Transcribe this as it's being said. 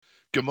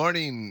Good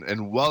morning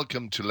and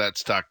welcome to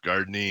Let's Talk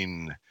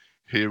Gardening.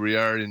 Here we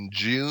are in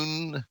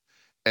June,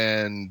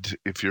 and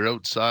if you're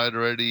outside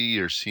already,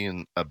 you're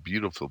seeing a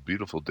beautiful,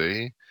 beautiful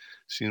day.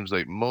 Seems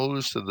like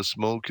most of the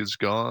smoke is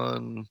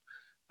gone.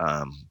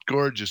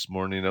 Gorgeous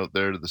morning out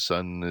there. The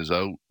sun is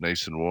out,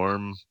 nice and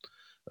warm.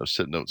 I was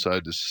sitting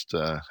outside just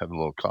having a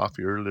little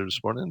coffee earlier this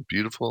morning.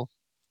 Beautiful,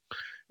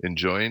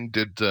 enjoying.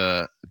 Did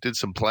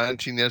some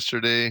planting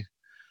yesterday.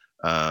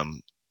 Um,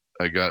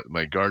 I got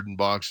my garden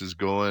boxes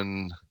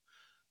going.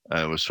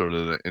 It was sort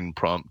of an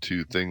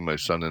impromptu thing. My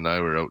son and I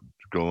were out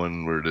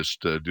going. We're just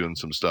doing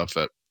some stuff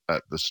at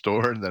the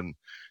store, and then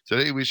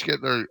said, "Hey, we should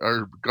get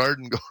our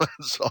garden going."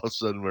 So all of a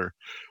sudden, we're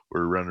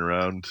running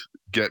around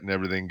getting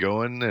everything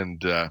going,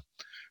 and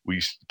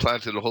we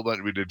planted a whole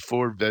bunch. We did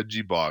 4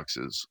 veggie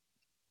boxes,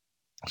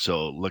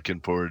 so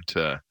looking forward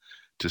to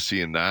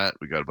seeing that.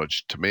 We got a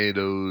bunch of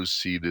tomatoes,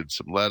 seeded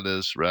some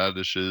lettuce,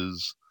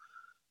 radishes,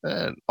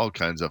 and all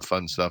kinds of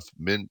fun stuff.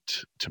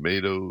 Mint,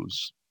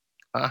 tomatoes.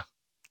 Ah,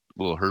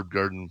 little herb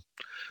garden.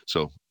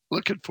 So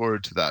looking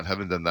forward to that.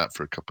 Haven't done that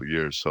for a couple of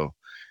years, so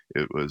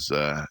it was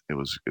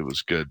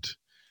good,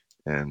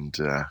 and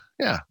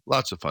yeah,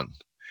 lots of fun.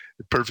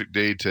 Perfect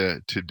day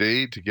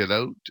today to get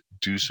out,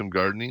 do some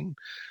gardening,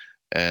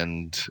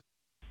 and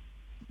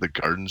the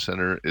garden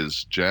center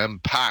is jam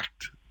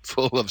packed,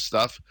 full of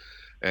stuff.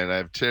 And I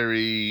have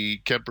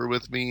Terry Kemper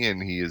with me,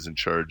 and he is in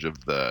charge of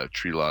the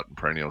tree lot and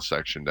perennial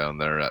section down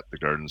there at the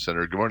garden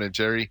center. Good morning,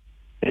 Terry.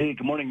 Hey,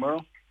 good morning,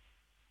 Merle.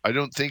 I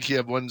don't think you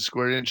have 1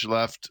 square inch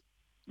left.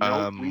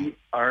 No, we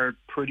are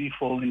pretty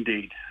full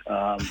indeed.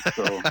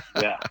 So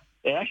yeah,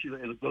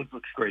 it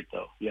looks great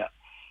though. Yeah.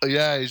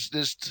 Yeah, it's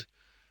just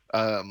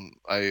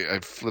I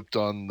flipped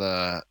on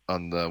the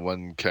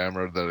one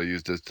camera that I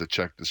used to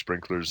check the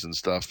sprinklers and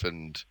stuff,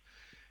 and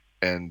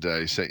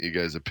I sent you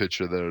guys a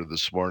picture there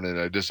this morning.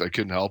 I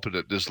couldn't help it.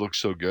 It just looks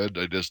so good.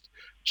 I just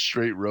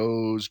straight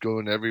rows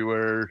going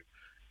everywhere,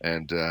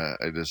 and I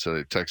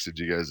texted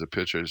you guys a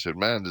picture. I said,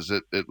 "Man,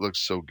 it looks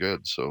so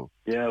good." So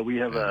yeah, we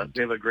have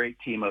a great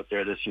team out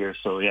there this year.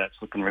 So yeah,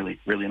 it's looking really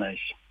really nice.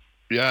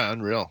 Yeah,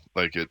 unreal.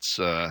 Like it's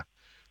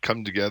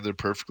come together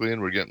perfectly,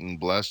 and we're getting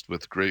blessed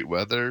with great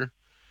weather.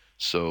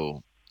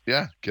 So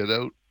yeah, get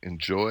out,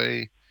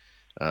 enjoy,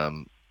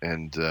 and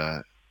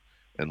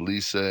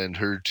Lisa and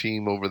her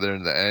team over there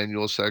in the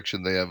annual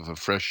section, they have a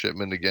fresh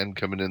shipment again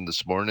coming in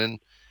this morning,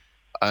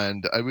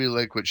 and I really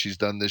like what she's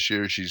done this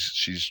year.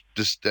 She's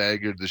just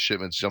staggered the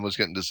shipments. She's almost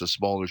getting just a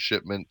smaller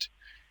shipment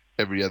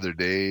every other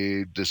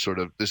day, just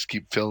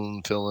keep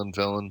filling.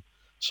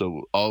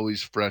 So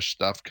always fresh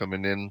stuff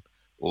coming in.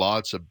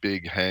 Lots of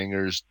big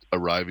hangers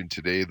arriving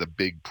today. The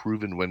big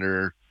proven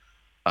winner,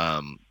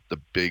 the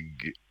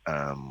big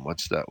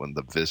what's that one?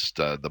 The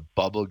Vista, the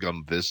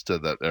bubblegum Vista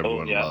that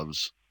everyone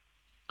loves.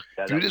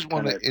 Yeah, if you just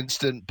want an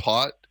instant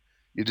pot,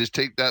 you just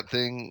take that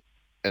thing,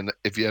 and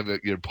if you have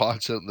your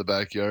pots out in the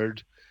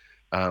backyard,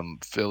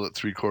 fill it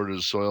 3/4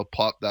 of soil,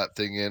 pop that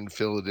thing in,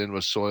 fill it in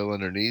with soil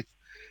underneath,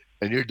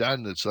 and you're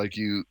done. It's like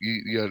you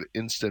got an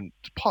instant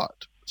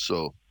pot.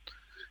 So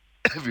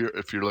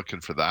if you're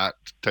looking for that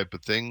type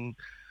of thing,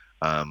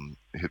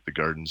 hit the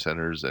garden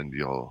centers, and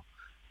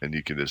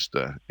you can just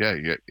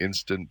you get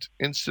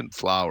instant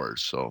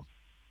flowers. So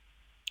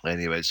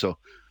anyway, so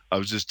I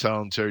was just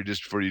telling Terry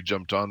just before you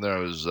jumped on there, I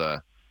was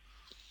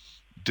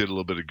did a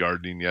little bit of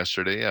gardening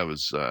yesterday. I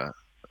was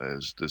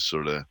this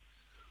sort of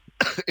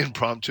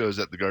impromptu. I was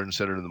at the garden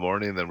center in the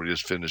morning, and then we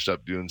just finished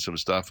up doing some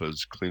stuff. I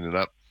was cleaning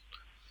up,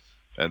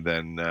 and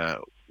then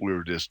we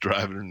were just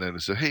driving, and then I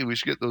said, "Hey, we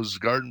should get those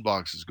garden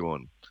boxes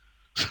going."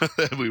 So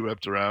then we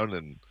whipped around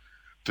and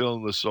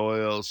filling the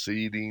soil,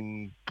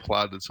 seeding,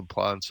 planted some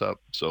plants up.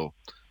 So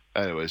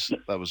anyways,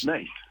 that was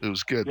nice. It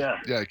was good.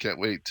 Yeah, I can't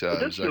wait. It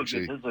does feel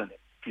good, doesn't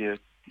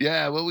it?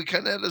 Yeah, well, we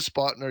kind of had a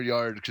spot in our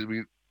yard because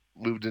we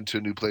moved into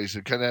a new place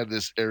and kind of had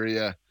this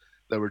area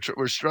that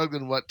we're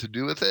struggling what to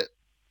do with it,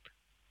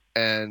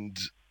 and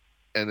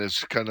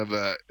it's kind of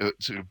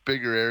it's a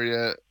bigger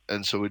area,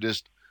 and so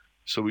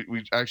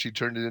we actually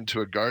turned it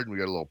into a garden. We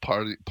got a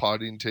little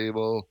potting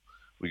table.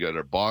 We got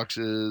our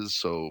boxes,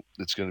 so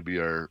it's going to be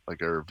our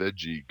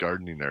veggie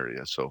gardening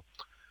area. So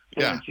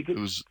yeah, it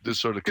was this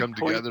sort of come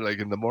together. Like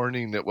in the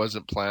morning, it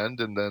wasn't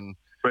planned, and then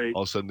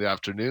all of a sudden in the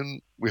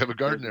afternoon, we have a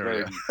garden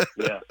area.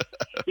 Yeah,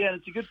 and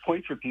it's a good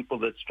point for people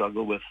that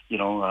struggle with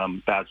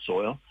bad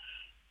soil.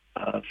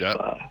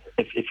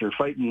 If you're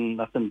fighting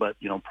nothing but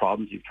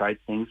problems, you've tried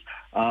things,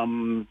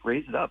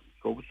 raise it up.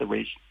 Go with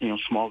the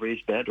small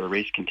raised bed or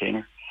raised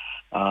container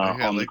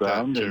on the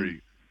ground. That,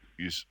 Terry.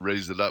 You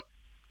raise it up.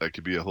 That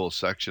could be a whole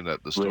section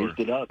at the store. Raised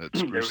it up.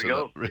 There we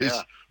go.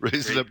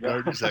 Raise it up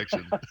garden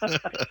section.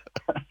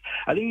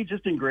 I think it's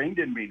just ingrained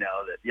in me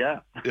now that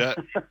Yeah.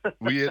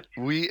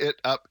 We it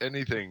up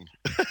anything.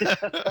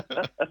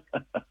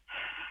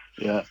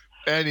 Yeah.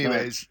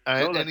 Anyways,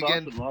 and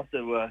again,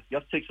 awesome. You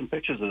have to take some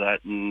pictures of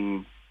that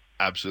and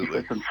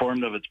absolutely keep us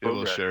informed of its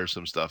progress. We'll share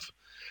some stuff.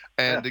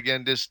 And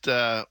again, just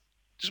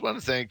want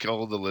to thank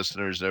all the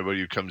listeners and everybody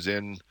who comes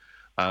in.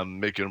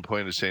 Making a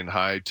point of saying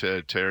hi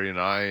to Terry and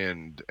I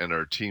and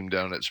our team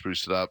down at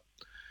Spruce It Up.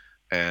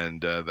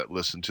 and that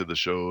listen to the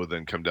show,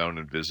 then come down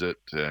and visit.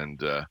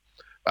 And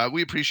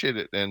we appreciate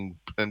it. And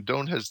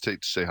don't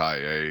hesitate to say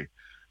hi.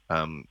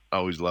 I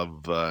always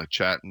love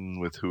chatting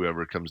with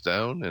whoever comes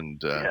down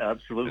and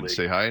absolutely, and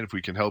say hi. And if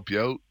we can help you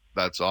out,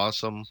 that's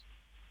awesome.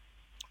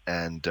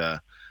 And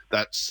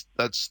that's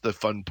the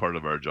fun part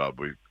of our job.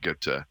 We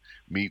get to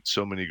meet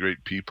so many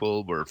great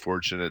people. We're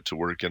fortunate to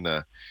work in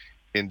a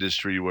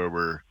industry where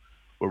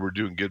we're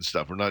doing good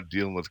stuff. We're not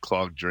dealing with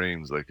clogged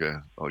drains like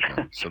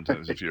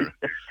sometimes if you're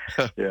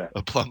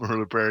a plumber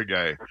repair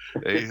guy,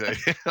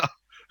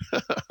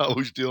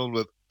 always dealing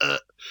with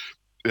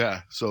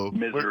So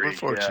misery. We're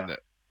fortunate.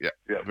 Yeah,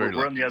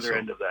 we're on the other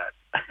end of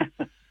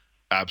that.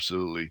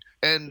 Absolutely.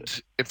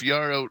 And if you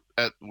are out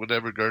at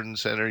whatever garden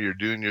center, you're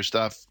doing your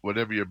stuff,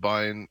 whatever you're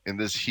buying in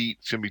this heat,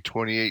 it's going to be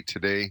 28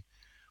 today.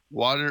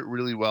 Water it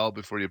really well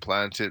before you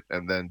plant it,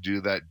 and then do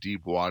that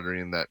deep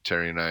watering that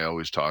Terry and I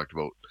always talked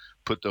about.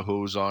 Put the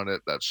hose on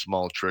it, that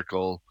small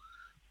trickle,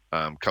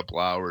 couple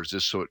hours,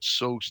 just so it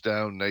soaks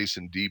down nice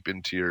and deep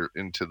into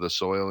the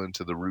soil,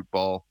 into the root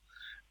ball.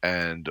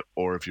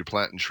 Or if you're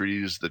planting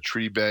trees, the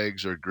tree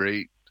bags are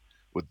great.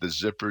 With the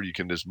zipper, you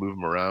can just move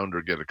them around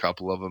or get a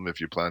couple of them if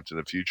you're planting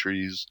a few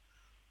trees.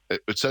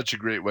 It's such a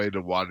great way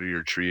to water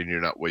your tree, and you're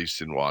not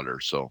wasting water.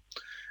 So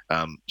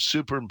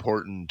super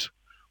important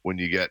when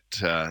you get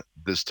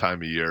this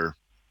time of year.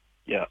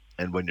 Yeah.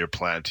 And when you're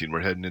planting, we're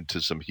heading into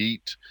some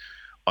heat.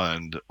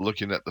 And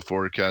looking at the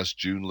forecast,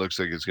 June looks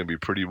like it's going to be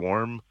pretty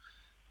warm.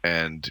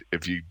 And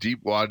if you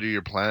deep water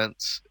your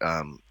plants,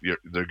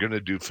 they're going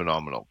to do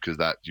phenomenal, because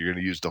you're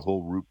going to use the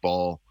whole root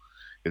ball.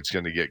 It's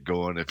going to get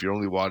going. If you're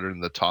only watering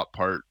the top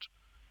part,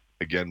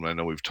 again, I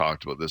know we've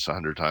talked about this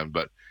 100 times,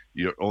 but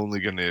you're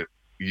only going to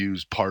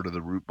use part of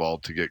the root ball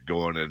to get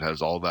going. It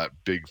has all that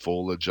big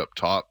foliage up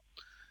top,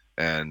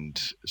 and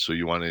so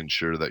you want to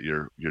ensure that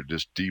you're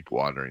just deep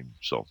watering.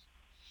 So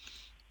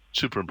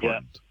super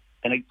important. Yeah.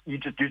 And you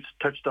just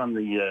touched on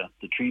the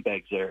tree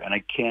bags there, and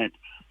I can't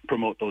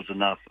promote those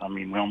enough. I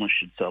mean, we almost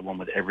should sell one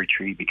with every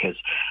tree, because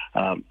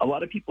a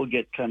lot of people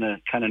get kind of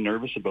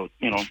nervous about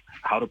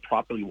how to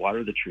properly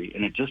water the tree,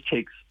 and it just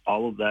takes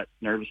all of that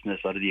nervousness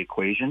out of the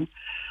equation.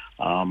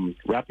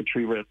 Wrap a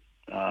tree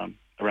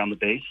around the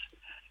base,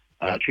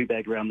 tree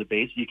bag around the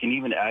base. You can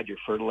even add your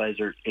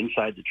fertilizer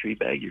inside the tree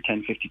bag, your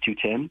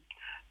 10-50-210.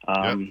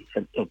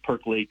 It'll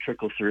percolate,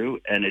 trickle through,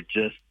 and it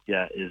just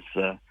is.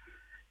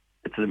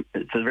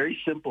 It's a very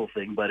simple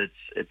thing, but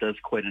it does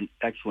quite an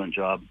excellent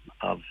job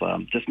of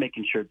just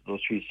making sure that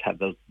those trees have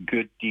those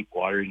good deep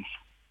waterings.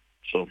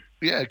 So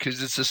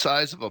because it's the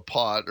size of a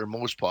pot, or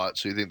most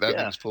pots. So you think that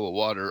thing's full of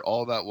water.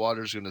 All that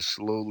water is going to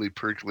slowly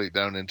percolate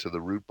down into the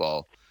root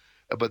ball.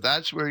 But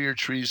that's where your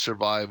trees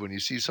survive. When you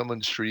see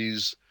someone's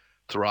trees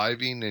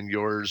thriving and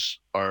yours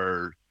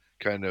are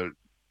kind of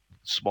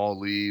small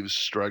leaves,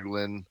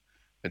 struggling,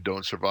 and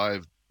don't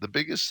survive, the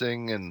biggest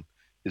thing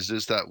is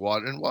this, that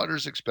water. And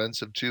water's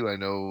expensive too. I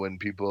know when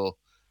people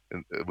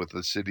with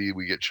the city,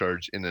 we get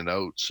charged in and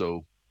out.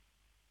 So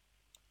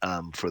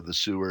for the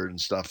sewer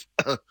and stuff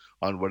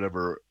on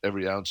whatever,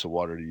 every ounce of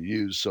water you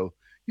use. So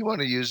you want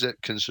to use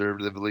it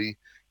conservatively.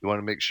 You want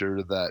to make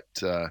sure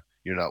that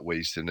you're not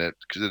wasting it,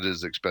 because it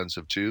is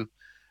expensive too.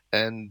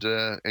 And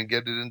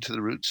get it into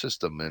the root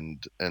system.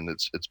 And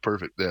it's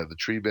perfect. Yeah, the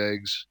tree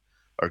bags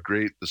are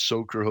great. The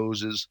soaker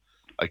hoses,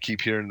 I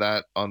keep hearing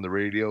that on the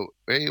radio.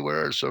 Hey,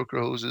 where are soaker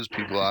hoses?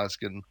 People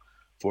asking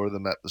for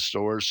them at the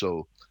store.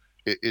 So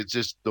it's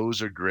just,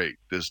 those are great.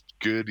 Just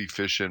good,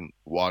 efficient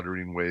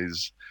watering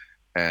ways,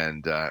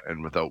 and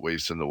without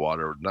wasting the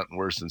water. Nothing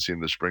worse than seeing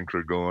the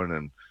sprinkler going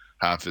and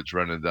half it's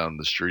running down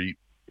the street.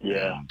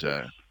 Yeah.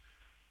 And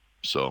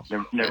so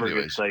never a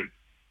good sight.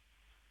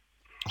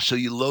 So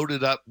you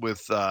loaded up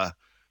with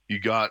you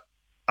got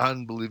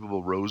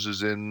unbelievable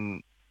roses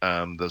in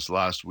this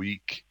last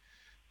week,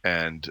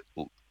 and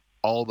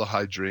all the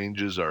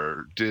hydrangeas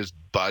are just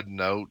budding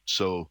out.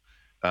 So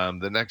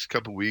the next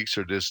couple of weeks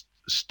are just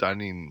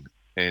stunning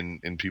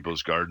in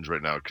people's gardens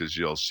right now, because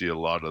you'll see a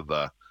lot of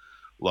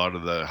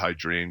the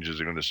hydrangeas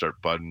are going to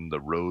start budding.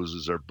 The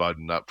roses are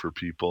budding up for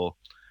people,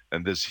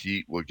 and this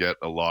heat will get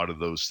a lot of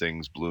those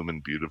things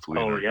blooming beautifully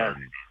in our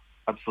garden.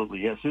 Absolutely.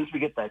 Yeah. As soon as we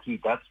get that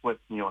heat, that's when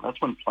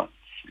plants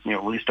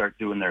really start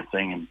doing their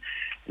thing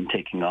and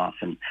taking off,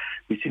 and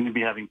we seem to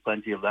be having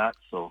plenty of that.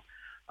 So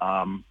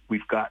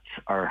we've got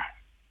our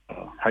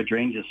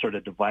hydrangeas sort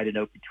of divided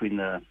out between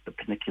the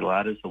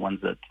paniculatas, the ones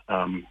that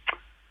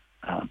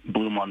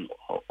bloom on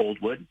old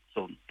wood.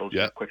 So those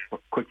are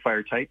quick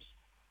fire types.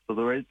 So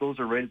those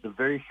are right at the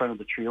very front of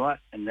the tree lot.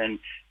 And then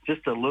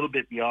just a little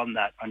bit beyond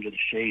that, under the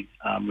shade,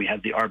 we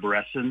have the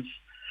arborescens,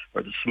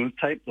 or the smooth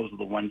type. Those are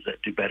the ones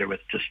that do better with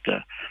just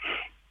a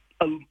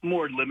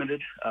more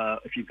limited,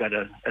 if you've got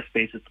a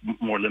space that's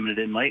more limited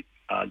in light,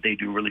 they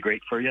do really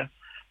great for you.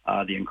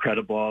 The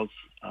Incredibles,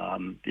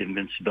 the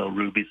Invincible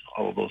Rubies,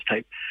 all of those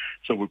type.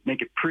 So we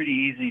make it pretty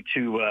easy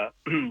to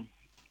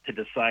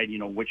decide,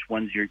 which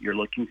ones you're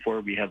looking for.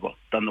 We have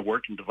done the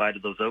work and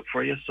divided those out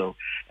for you. So,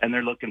 and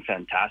they're looking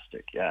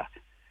fantastic. Yeah,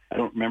 I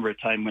don't remember a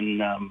time when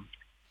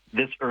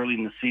this early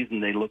in the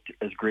season, they look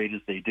as great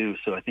as they do.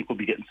 So I think we'll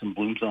be getting some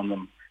blooms on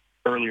them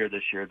earlier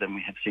this year than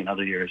we have seen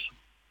other years.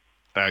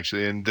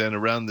 Actually, and then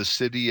around the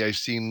city, I've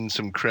seen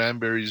some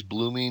cranberries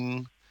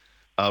blooming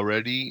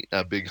already,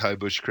 a big high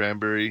bush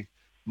cranberry.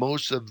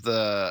 Most of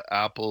the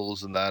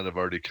apples and that have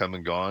already come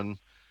and gone.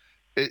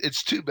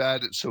 It's too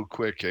bad it's so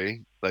quick, eh?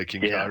 Like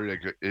in Calgary,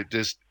 like it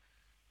just.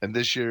 And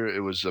this year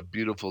it was a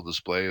beautiful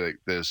display like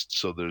this.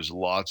 So there's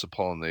lots of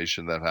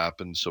pollination that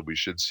happens. So we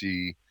should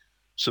see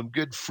some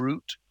good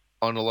fruit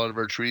on a lot of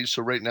our trees.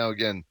 So right now,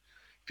 again,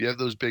 if you have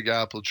those big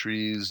apple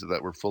trees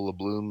that were full of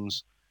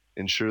blooms,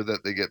 ensure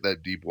that they get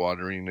that deep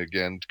watering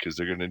again, because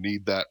they're going to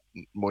need that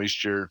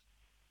moisture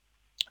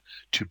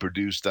to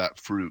produce that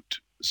fruit.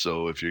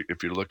 So if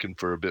you're looking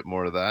for a bit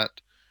more of that,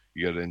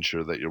 you got to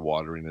ensure that you're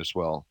watering as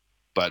well.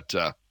 But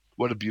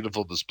what a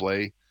beautiful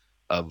display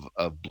of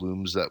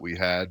blooms that we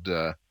had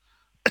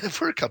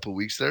for a couple of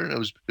weeks there,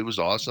 and it was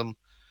awesome.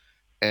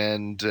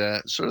 And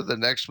sort of the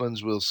next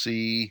ones we'll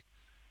see,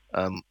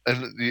 and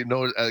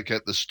like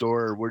at the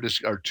store,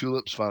 our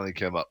tulips finally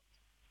came up.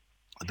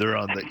 They're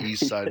on the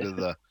east side of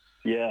the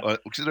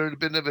because they're in a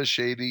bit of a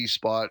shady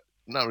spot,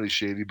 not really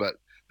shady, but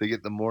they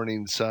get the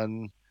morning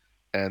sun,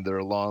 and they're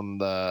along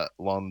the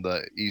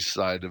east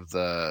side of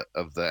the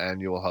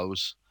annual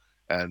house.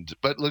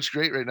 But it looks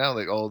great right now.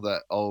 Like all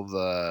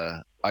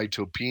the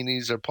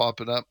itopenis are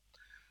popping up,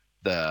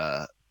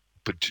 the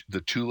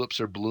tulips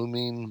are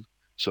blooming.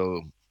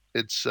 So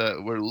it's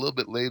we're a little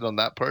bit late on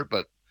that part,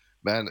 but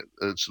man,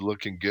 it's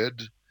looking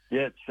good.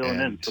 Yeah, it's filling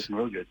in. It's looking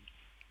real good.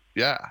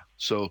 Yeah.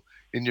 So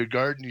in your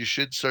garden, you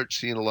should start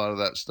seeing a lot of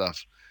that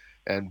stuff,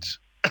 and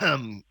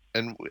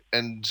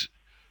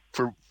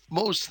for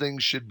most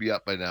things should be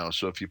up by now.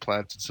 So if you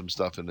planted some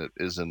stuff and it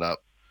isn't up,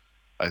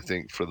 I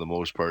think for the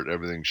most part,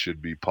 everything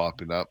should be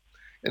popping up.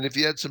 And if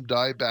you had some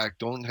dieback,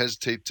 don't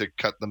hesitate to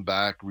cut them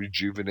back,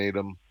 rejuvenate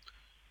them.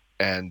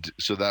 And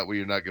so that way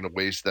you're not going to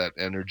waste that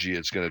energy.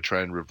 It's going to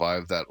try and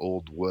revive that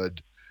old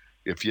wood.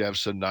 If you have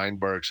some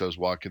 9-barks, I was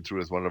walking through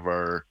with one of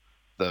our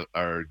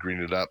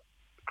Green It Up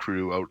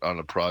crew out on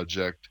a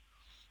project,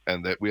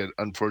 and that we had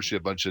unfortunately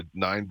a bunch of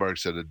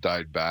 9-barks that had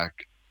died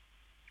back.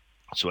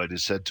 So I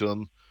just said to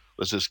him,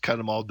 let's just cut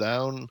them all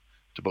down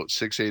to about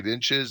 6-8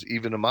 inches,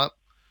 even them up.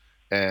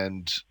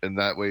 And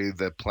that way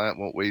the plant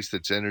won't waste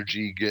its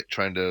energy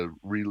trying to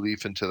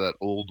re-leaf into that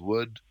old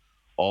wood.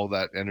 All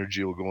that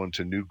energy will go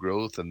into new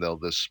growth, and they'll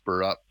just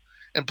spur up.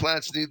 And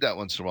plants need that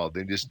once in a while.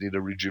 They just need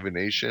a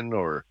rejuvenation,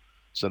 or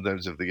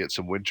sometimes if they get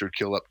some winter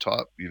kill up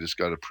top, you just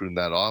got to prune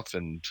that off,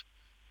 and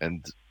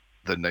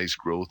the nice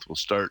growth will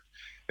start.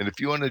 And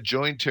if you want to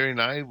join Terry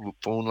and I,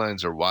 phone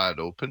lines are wide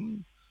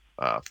open,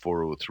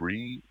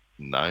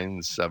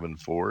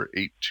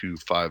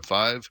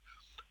 403-974-8255.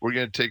 We're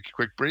going to take a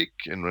quick break,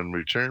 and when we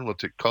return, we'll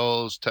take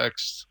calls,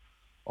 texts,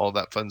 all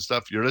that fun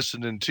stuff. You're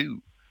listening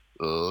to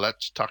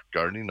Let's Talk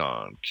Gardening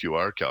on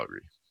QR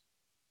Calgary.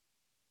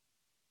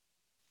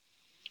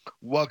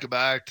 Welcome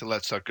back to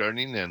Let's Talk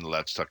Gardening, and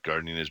Let's Talk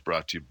Gardening is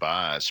brought to you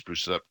by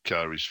Spruce It Up,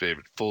 Calgary's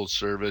favorite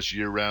full-service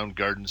year-round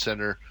garden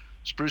center.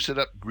 Spruce it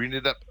up, green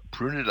it up,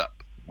 prune it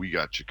up. We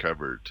got you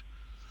covered.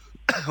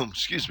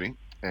 Excuse me.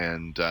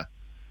 And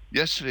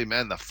yesterday,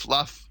 man, the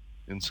fluff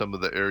in some of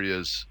the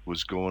areas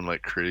was going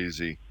like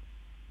crazy.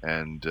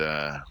 And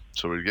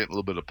so we're getting a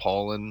little bit of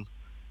pollen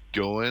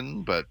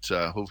going, but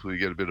hopefully we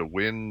get a bit of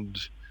wind.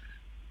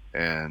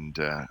 And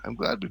I'm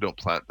glad we don't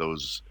plant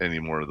those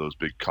anymore, those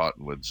big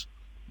cottonwoods.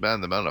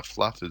 Man, the amount of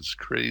fluff is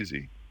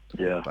crazy.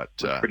 Yeah, but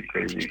pretty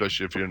crazy.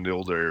 Especially if you're in the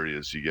older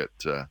areas, you get.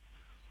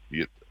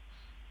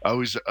 I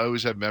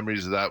always have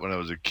memories of that when I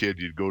was a kid.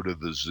 You'd go to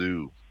the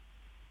zoo,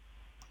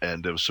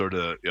 and it was sort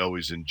of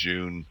always in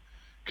June,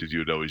 because you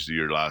would always do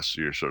your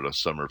sort of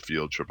summer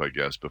field trip, I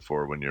guess,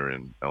 before when you're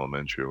in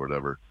elementary or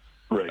whatever.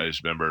 Right. I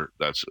just remember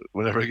that's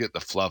whenever I get the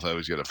fluff, I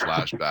always get a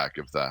flashback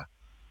of the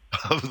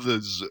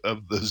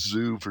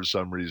zoo for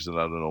some reason.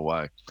 I don't know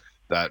why.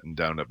 That and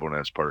down at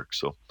Bowness Park.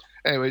 So,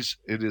 anyways,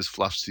 it is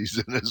fluff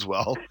season as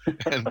well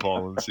and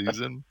pollen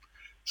season.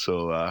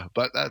 So,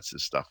 but that's the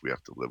stuff we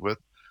have to live with.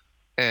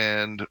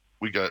 And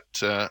we got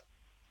quite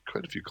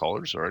a few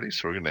callers already,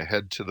 so we're going to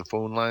head to the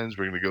phone lines.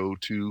 We're going to go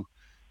to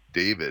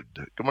David.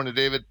 Good morning,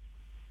 David.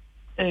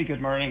 Hey,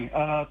 good morning.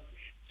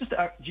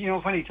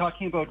 Funny,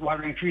 talking about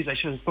watering trees, I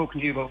should have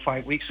spoken to you about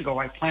 5 weeks ago.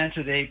 I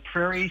planted a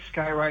prairie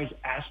skyrise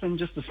aspen,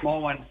 just a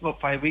small one, about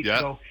 5 weeks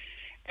ago.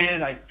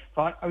 And I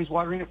thought I was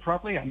watering it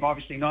properly. I'm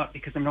obviously not,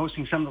 because I'm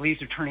noticing some of the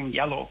leaves are turning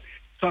yellow.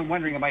 So I'm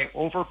wondering, am I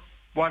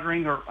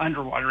over-watering or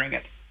under-watering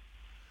it?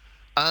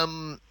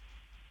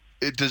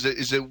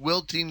 Is it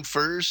wilting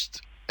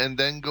first and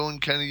then going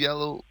kind of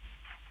yellow?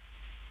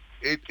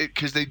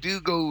 Because they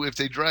do go, if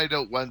they dried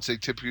out once, they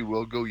typically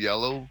will go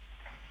yellow.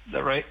 Is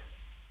that right?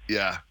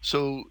 Yeah.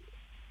 So,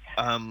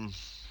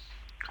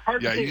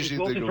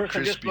 usually they go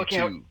crispy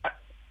too.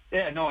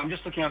 I'm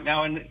just looking out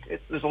now, and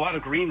there's a lot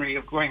of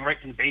greenery going right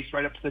from the base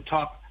right up to the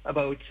top,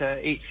 about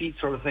 8 feet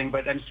sort of thing.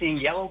 But I'm seeing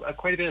yellow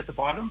quite a bit at the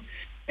bottom,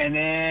 and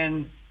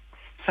then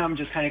some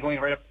just kind of going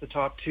right up to the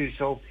top too.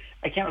 So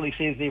I can't really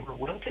say they were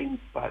wilting,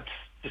 but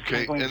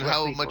Okay, and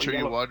how much are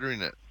you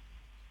watering it?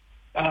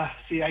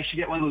 See, I should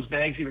get one of those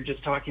bags you were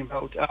just talking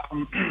about.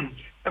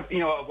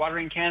 A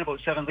watering can, about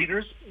 7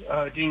 liters.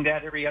 Doing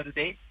that every other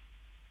day.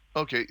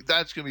 Okay,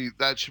 that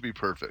should be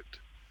perfect.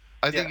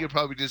 I think you're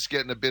probably just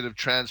getting a bit of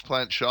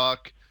transplant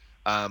shock.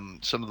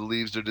 Some of the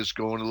leaves are just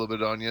going a little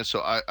bit on you.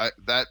 So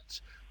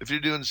if you're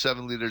doing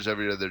 7 liters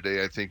every other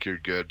day, I think you're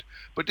good.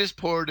 But just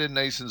pour it in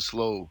nice and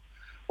slow.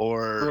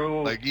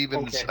 Or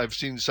I've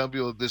seen some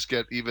people just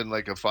get even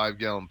like a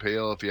 5-gallon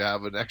pail if you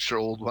have an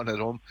extra old one at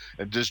home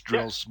and just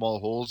drill small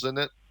holes in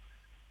it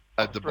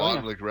at the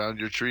bottom, like around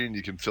your tree, and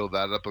you can fill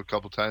that up a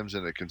couple times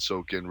and it can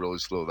soak in really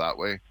slow that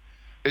way.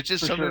 It's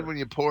just something when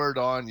you pour it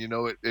on,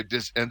 it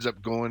just ends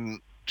up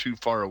going too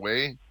far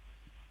away,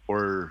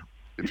 or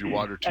if you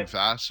water too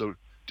fast. So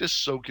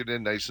just soak it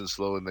in nice and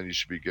slow, and then you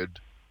should be good.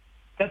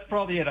 That's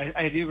probably it.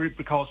 I do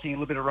recall seeing a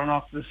little bit of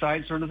runoff to the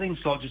side sort of thing,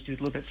 so I'll just do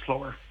it a little bit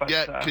slower. But,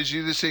 because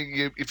you're just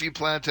saying if you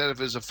plant that,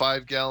 if it's a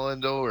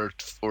 5-gallon though,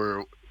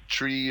 or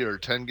tree or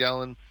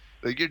 10-gallon,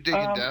 like you're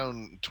digging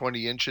down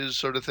 20 inches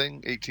sort of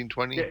thing, 18,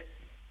 20.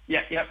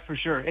 Yeah, for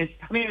sure. It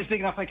was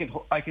big enough I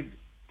could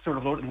sort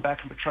of load it in the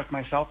back of a truck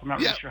myself. I'm not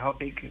really sure how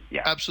big.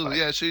 Yeah, absolutely.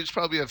 Yeah, so it's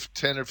probably a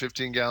 10 or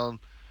 15-gallon.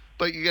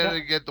 But you got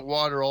to get the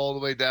water all the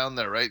way down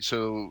there, right?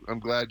 So I'm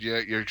glad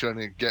you're trying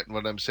to get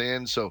what I'm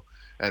saying. So,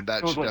 and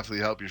that should definitely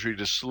help your tree.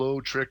 Just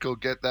slow trickle,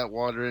 get that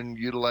water in,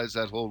 utilize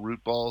that whole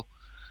root ball,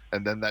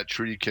 and then that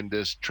tree can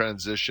just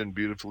transition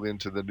beautifully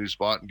into the new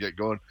spot and get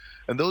going.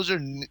 And those are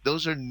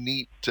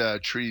neat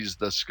trees.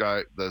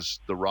 The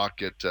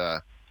rocket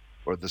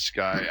or the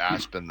sky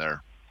aspen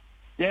there.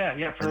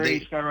 Yeah,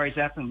 prairie skyrise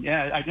aspen.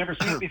 Yeah, I've never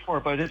seen it before,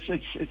 but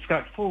it's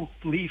got full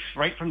leaf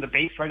right from the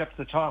base right up to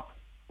the top.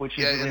 Which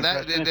is really and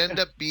that it ended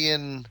up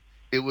being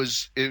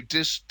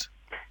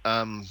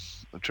I'm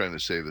trying to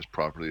say this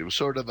properly. It was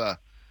sort of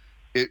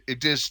it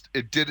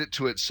did it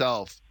to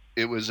itself.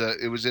 It was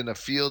in a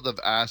field of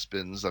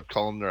aspens, of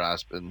columnar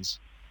aspens,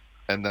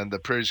 and then the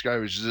prairie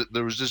sky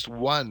there was just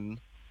one.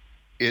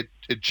 It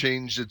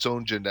changed its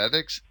own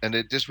genetics, and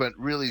it just went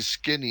really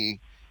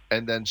skinny,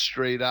 and then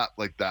straight up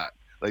like that.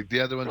 Like the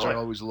other ones are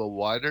always a little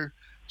wider.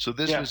 So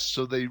this was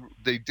so they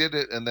did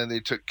it, and then they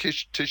took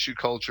tissue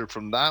culture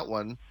from that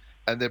one.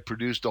 And they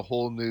produced a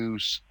whole new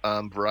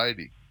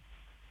variety.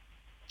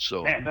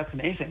 So man, that's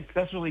amazing.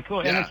 That's really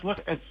cool. Yeah.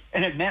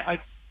 And it meant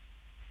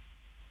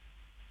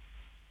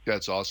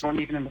that's awesome.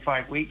 Even in the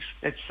 5 weeks,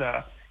 it's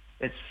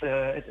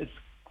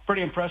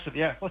pretty impressive.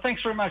 Yeah. Well,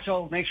 thanks very much.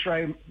 I'll make sure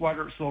I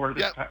water it slower.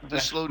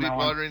 Just slow deep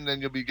watering,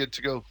 then you'll be good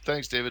to go.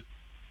 Thanks, David.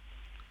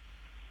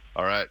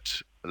 All right,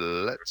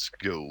 let's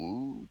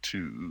go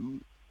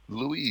to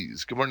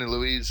Louise. Good morning,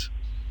 Louise.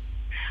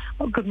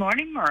 Well, good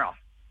morning, Merle.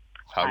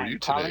 How are you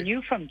today? I'm calling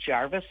you from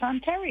Jarvis,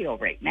 Ontario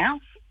right now.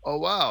 Oh,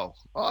 wow.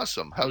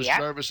 Awesome. How's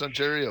Jarvis,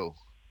 Ontario?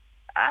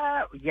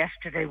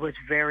 Yesterday was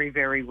very,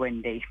 very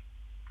windy.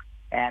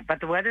 But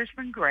the weather's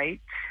been great.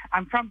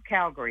 I'm from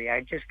Calgary. I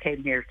just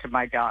came here to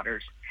my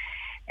daughter's.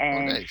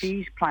 And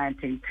she's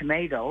planting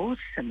tomatoes,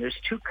 and there's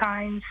 2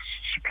 kinds.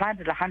 She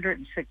planted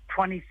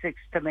 126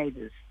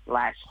 tomatoes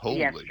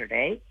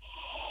yesterday.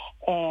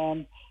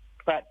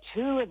 But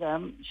 2 of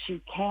them,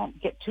 she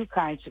can't get 2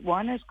 kinds.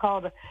 One is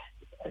called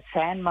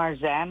San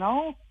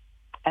Marzano,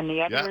 and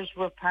the other is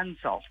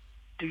Rapunzel.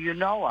 Do you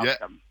know of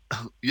them?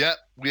 Yeah,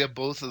 we have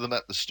both of them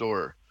at the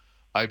store.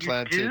 I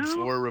planted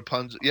 4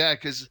 Rapunzel. Yeah,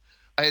 because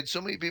I had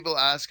so many people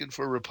asking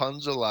for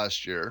Rapunzel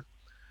last year.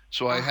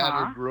 So I had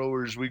our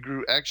growers. We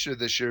grew extra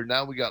this year.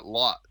 Now we got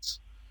lots.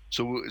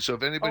 So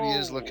if anybody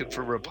is looking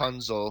for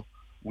Rapunzel,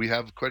 we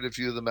have quite a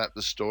few of them at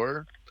the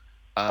store.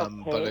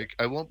 But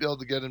I won't be able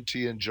to get them to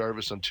you in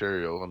Jarvis,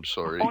 Ontario. I'm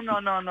sorry. Oh,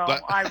 no.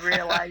 But, I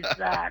realize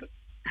that.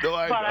 No,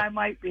 I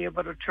might be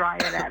able to try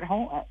it at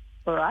home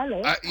where I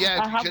live.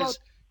 How about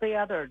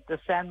the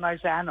San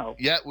Marzano?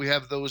 Yeah, we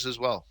have those as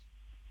well.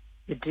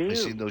 You do? I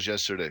seen those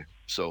yesterday.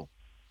 So.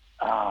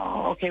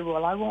 Oh, okay.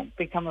 Well, I won't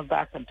be coming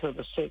back until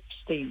the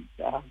 16th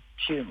of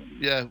June.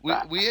 Yeah,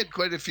 we had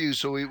quite a few,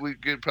 so we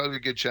could probably a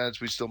good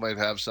chance we still might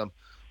have some.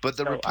 But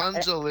the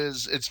Rapunzel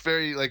it's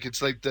very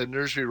it's like the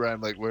nursery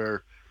rhyme, like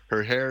where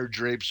her hair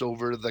drapes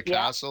over the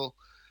castle.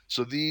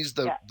 So these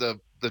the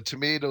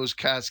tomatoes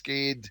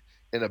cascade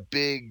in a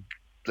big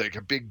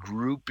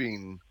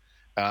grouping,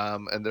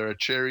 and they're a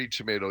cherry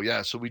tomato.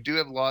 Yeah, so we do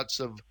have lots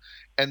of,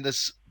 and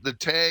the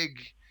tag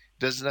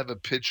doesn't have a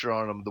picture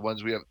on them. The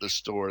ones we have at the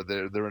store,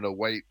 they're in a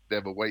white. They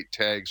have a white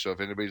tag. So if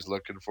anybody's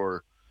looking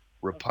for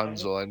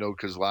Rapunzel, I know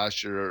because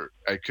last year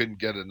I couldn't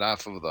get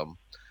enough of them,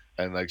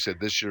 and like I said,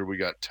 this year we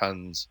got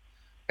tons.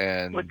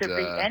 And would there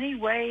be any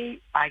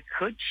way I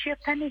could ship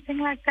anything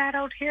like that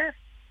out here?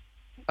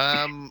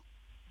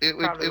 It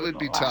would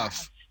be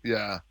tough.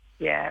 Yeah.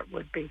 Yeah, it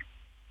would be.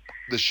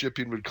 The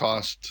shipping would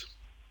cost.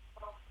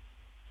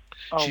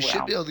 She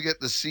should be able to get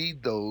the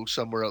seed though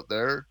somewhere out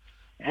there.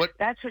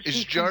 That's what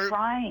she's been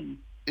trying.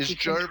 Is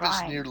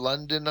Jarvis near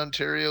London,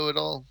 Ontario at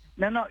all?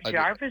 No.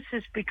 Jarvis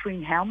is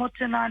between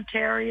Hamilton,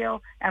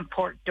 Ontario, and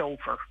Port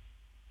Dover.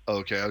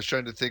 Okay, I was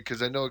trying to think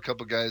because I know a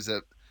couple guys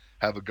that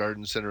have a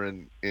garden center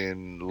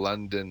in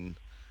London,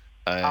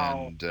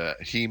 And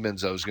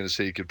Hemans, I was going to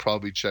say you could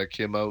probably check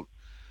him out.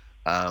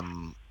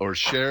 Or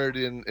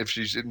Sheridan, if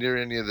she's near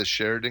any of the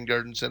Sheridan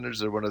Garden Centers,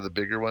 they're one of the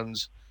bigger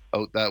ones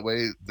out that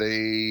way.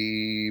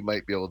 They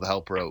might be able to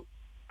help her out.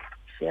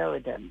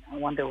 Sheridan, I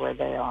wonder where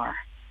they are.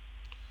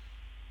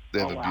 They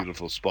have a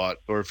beautiful spot.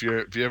 Or if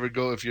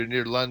you're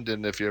near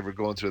London, if you're ever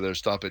going through there,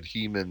 stop at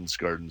Hemans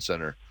Garden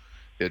Center.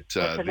 What's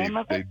the name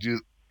of it? They do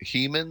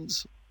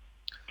Hemans,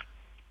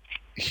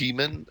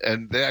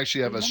 and they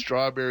actually have a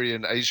strawberry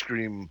and ice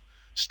cream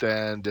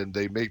stand, and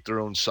they make their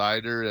own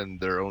cider and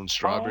their own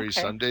strawberry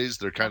sundaes.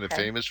 They're kind of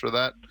famous for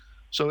that.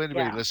 So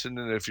anybody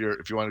listening, if you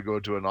want to go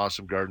to an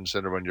awesome garden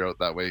center when you're out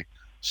that way,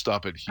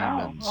 stop at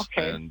Hemans.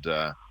 And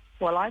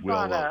well, I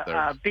bought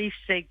a beef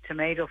steak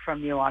tomato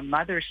from you on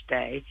Mother's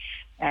Day,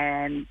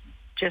 and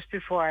just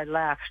before I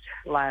left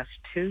last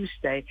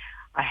Tuesday,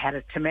 I had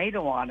a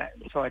tomato on it,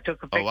 so I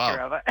took a picture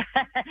of it.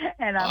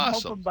 And I'm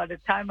hoping by the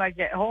time I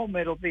get home,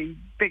 it'll be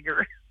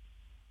bigger.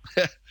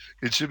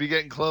 It should be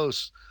getting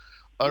close.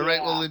 All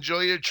right, well, enjoy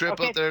your trip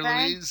out there,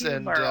 Louise.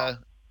 And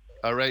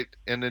all right,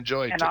 and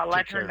enjoy. And I'll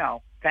let her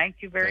know. Thank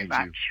you very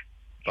much.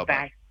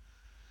 Bye-bye.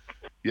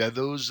 Yeah,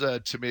 those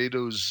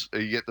tomatoes,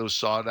 you get those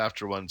sought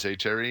after ones, hey,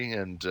 Terry?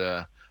 And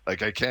I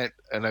can't,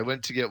 and I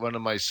went to get one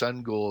of my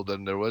Sun Gold,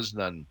 and there was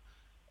none.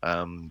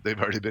 They've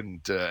already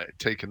been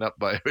taken up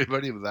by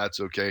everybody, but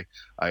that's okay.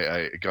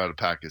 I got a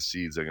pack of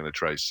seeds. I'm going to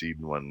try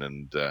seeding one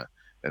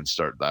and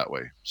start that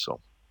way. So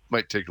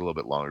might take a little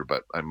bit longer,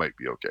 but I might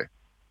be okay.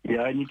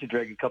 Yeah, I need to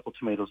drag a couple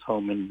tomatoes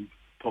home and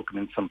poke them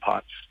in some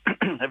pots. I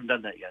haven't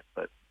done that yet,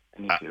 but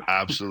I need to.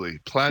 Absolutely.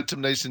 Plant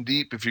them nice and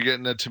deep. If you're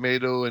getting a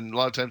tomato, and a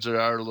lot of times they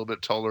are a little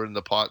bit taller in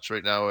the pots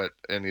right now at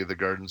any of the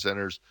garden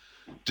centers,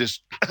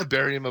 just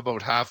bury them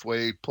about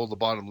halfway, pull the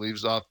bottom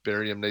leaves off,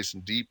 bury them nice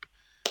and deep,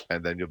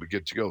 and then you'll be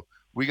good to go.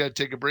 We got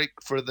to take a break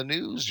for the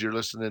news. You're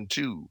listening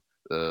to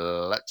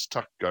Let's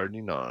Talk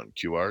Gardening on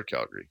QR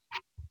Calgary.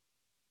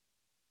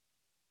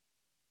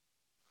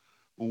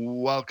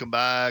 Welcome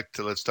back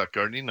to Let's Talk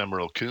Gardening. I'm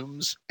Earl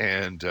Coombs,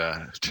 and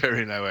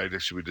Terry and I we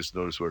just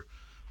noticed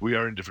we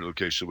are in different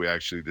locations. We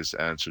actually just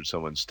answered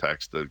someone's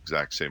text the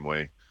exact same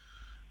way,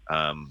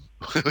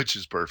 which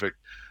is perfect.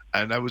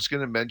 And I was going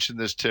to mention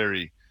this,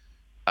 Terry.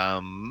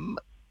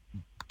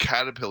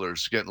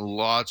 Caterpillars, getting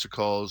lots of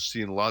calls,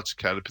 seeing lots of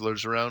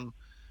caterpillars around,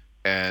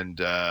 and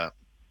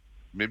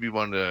maybe you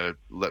want to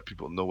let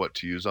people know what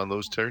to use on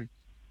those, Terry.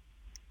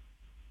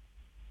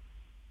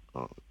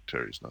 Oh,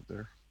 Terry's not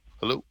there.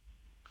 Hello.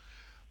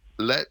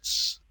 I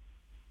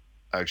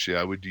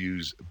would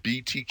use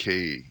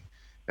BTK,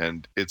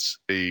 and it's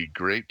a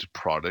great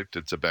product.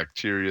 It's a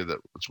bacteria that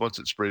once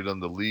it's sprayed on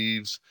the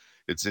leaves,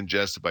 it's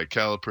ingested by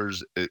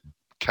caterpillars. It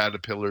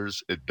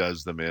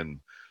does them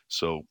in.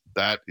 So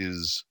that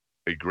is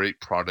a great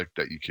product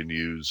that you can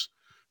use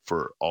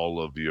for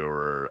all of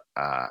your,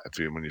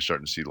 when you're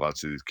starting to see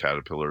lots of these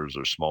caterpillars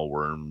or small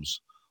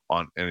worms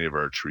on any of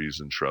our trees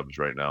and shrubs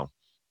right now.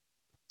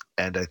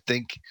 And I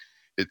think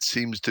it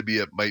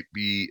might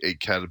be a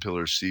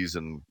caterpillar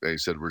season. Like I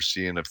said, we're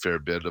seeing a fair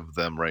bit of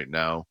them right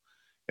now,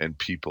 and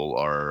people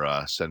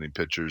are sending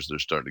pictures. They're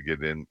starting to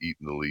get in,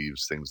 eating the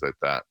leaves, things like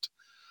that.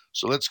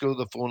 So let's go to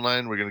the phone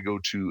line. We're going to go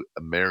to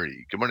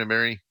Mary. Good morning,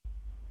 Mary.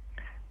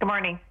 Good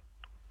morning.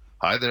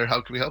 Hi there. How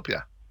can we help you?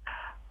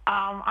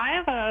 I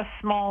have a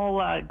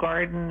small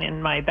garden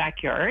in my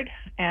backyard,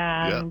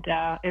 and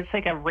it's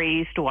like a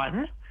raised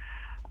one.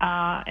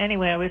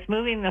 Anyway, I was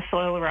moving the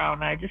soil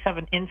around. I just have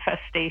an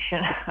infestation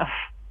of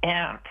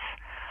ants,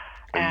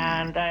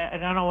 and I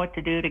don't know what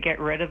to do to get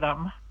rid of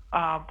them.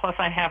 Plus,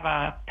 I have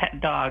a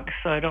pet dog,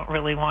 so I don't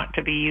really want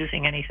to be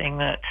using anything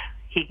that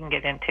he can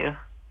get into.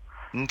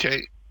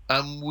 Okay.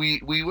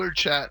 We were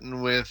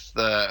chatting with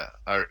the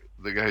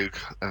guy,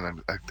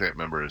 and I can't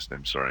remember his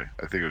name. Sorry,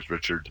 I think it was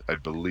Richard. I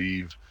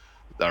believe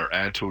our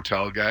ant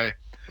hotel guy.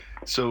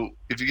 So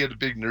if you get a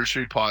big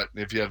nursery pot,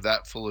 and if you have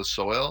that full of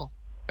soil,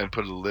 and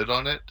put a lid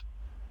on it,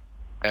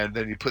 and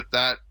then you put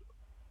that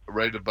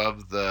right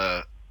above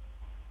the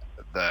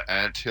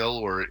ant hill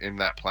or in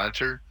that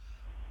planter,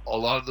 a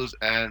lot of those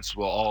ants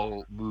will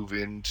all move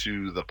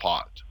into the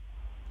pot,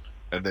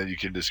 and then you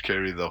can just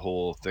carry the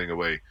whole thing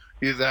away.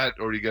 Either that,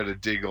 or you got to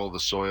dig all the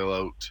soil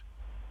out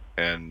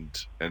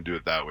and do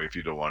it that way if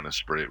you don't want to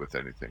spray it with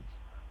anything.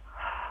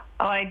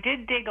 Oh, I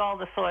did dig all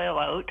the soil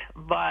out,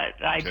 but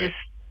it's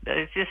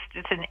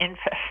an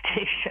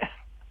infestation.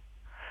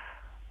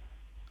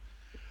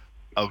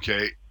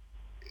 Okay.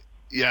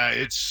 Yeah,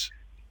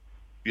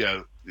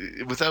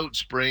 without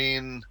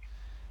spraying,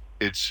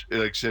 it's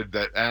like I said,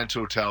 that ant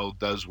hotel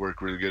does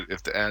work really good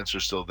if the ants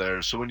are still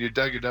there. So when you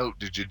dug it out,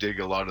 did you dig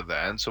a lot of the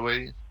ants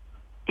away?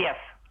 Yes.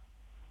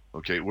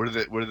 Okay.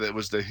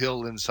 Was the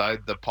hill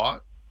inside the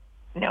pot?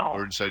 No.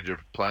 Or inside your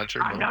planter?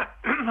 I'm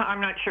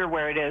not sure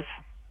where it is.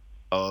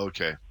 Oh,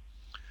 okay.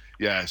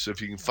 Yeah, so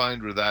if you can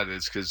find where that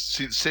is, because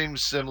same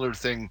similar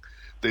thing.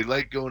 They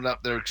like going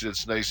up there because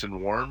it's nice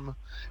and warm,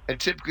 and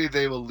typically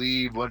they will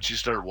leave once you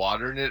start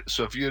watering it.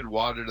 So if you had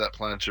watered that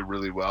planter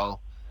really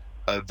well,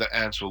 the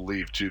ants will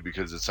leave too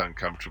because it's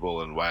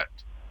uncomfortable and wet.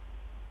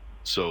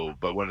 So,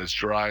 but when it's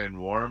dry and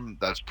warm,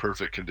 that's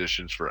perfect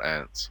conditions for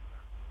ants.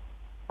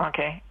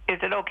 Okay. Is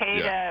it okay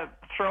to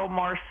throw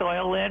more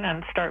soil in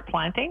and start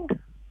planting?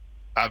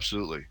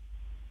 Absolutely.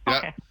 Yeah.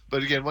 Okay.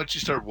 But again, once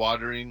you start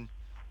watering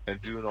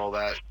and doing all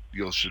that,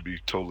 you should be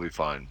totally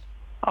fine.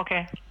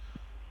 Okay.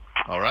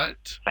 All right.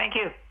 Thank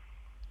you.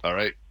 All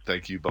right.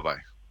 Thank you. Bye-bye.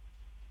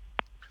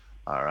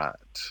 All right.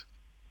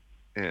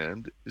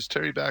 And is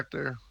Terry back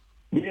there?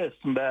 Yes,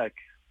 I'm back.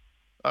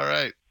 All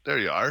right. There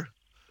you are.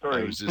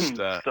 Sorry. I was just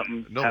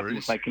something no happened worries.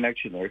 with my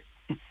connection there.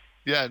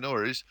 Yeah, no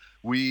worries.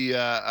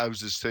 I was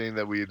just saying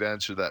that we had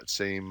answered that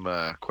same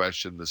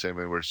question the same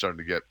way. We're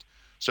starting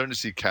to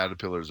see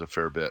caterpillars a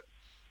fair bit.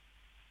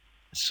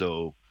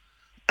 So,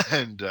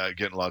 and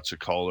getting lots of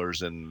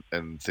callers and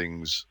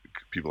things,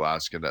 people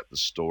asking at the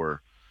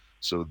store.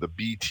 So the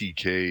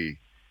BTK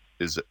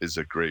is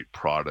a great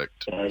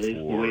product That is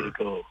the way to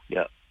go.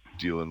 Yeah.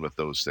 Dealing with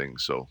those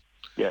things. So.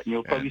 Yeah, and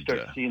you'll probably start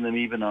seeing them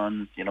even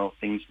on,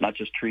 things, not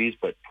just trees,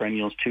 but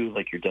perennials too,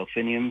 like your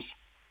delphiniums.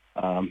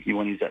 You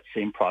want to use that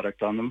same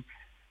product on them.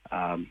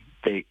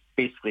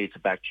 It's a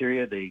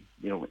bacteria. They,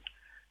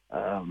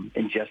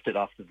 ingest it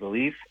off of the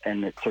leaf,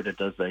 and it sort of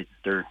does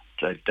their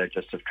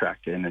digestive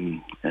tract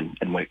in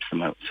and wipes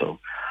them out. So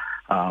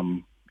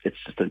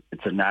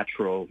it's a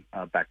natural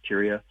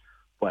bacteria,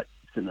 but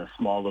it's in a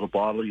small little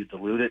bottle. You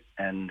dilute it,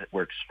 and it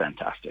works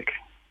fantastic.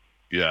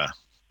 Yeah.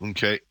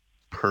 Okay.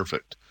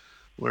 Perfect.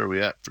 Where are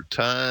we at for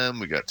time?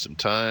 We got some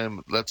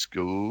time. Let's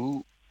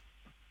go.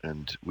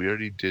 And we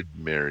already did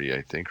Mary,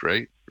 I think,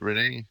 right,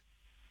 Renee?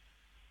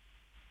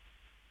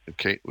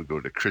 Okay, we'll go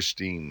to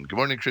Christine. Good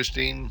morning,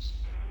 Christine.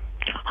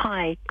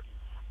 Hi.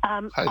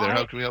 Hi there.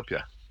 How can we help you?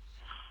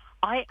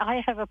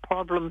 I have a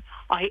problem.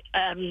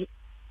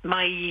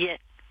 My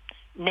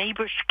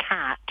neighbor's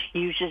cat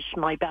uses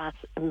my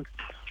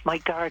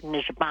garden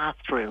as a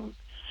bathroom,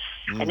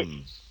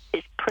 and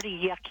it's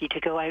pretty yucky to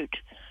go out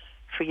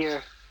for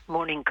your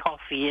morning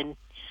coffee and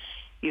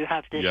you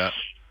have this. Yeah.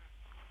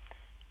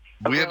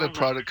 We have a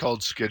product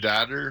called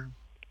Skedatter.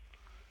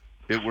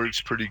 It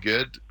works pretty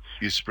good.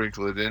 You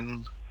sprinkle it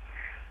in.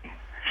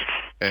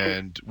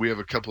 And we have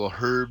a couple of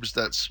herbs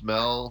that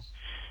smell.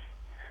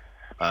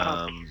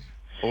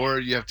 Or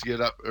you have to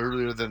get up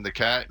earlier than the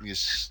cat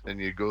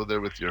and you go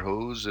there with your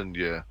hose and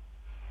you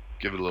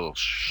give it a little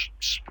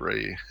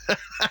spray.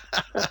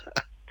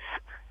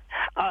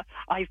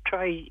 I've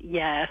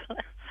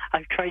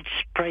tried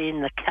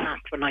spraying the cat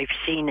when I've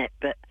seen it,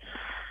 but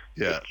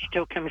it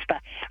still comes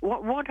back.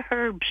 What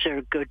herbs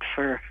are good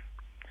for?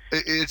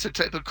 It's a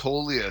type of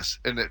coleus,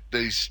 and it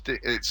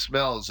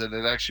smells, and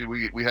it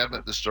actually we have it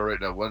at the store right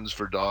now. One's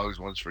for dogs,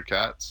 one's for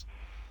cats.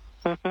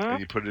 Mm-hmm. And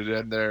you put it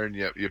in there, and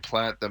you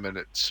plant them, and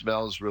it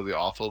smells really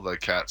awful. The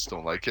cats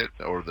don't like it,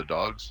 or the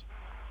dogs.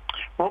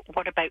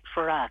 What about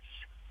for us?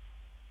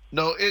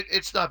 No,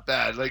 it's not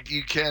bad. Like,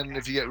 you can,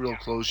 if you get real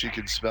close, you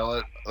can smell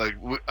it. Like,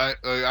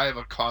 I have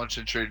a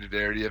concentrated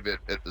area of it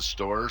at the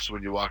store, so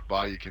when you walk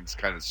by, you can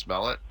kind of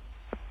smell it.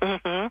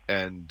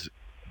 Mm-hmm.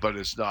 But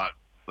it's not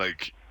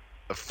like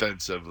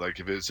offensive. Like,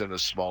 if it's in a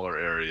smaller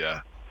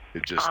area,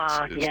 it's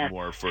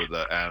more for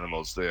the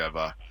animals. They have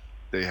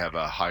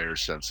a higher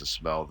sense of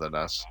smell than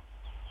us.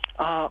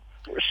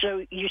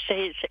 So you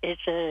say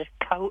it's a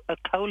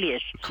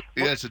coleus?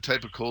 Yeah, it's a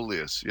type of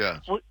coleus. Yeah.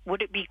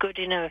 Would it be good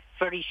in a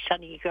very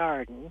sunny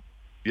garden?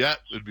 Yeah,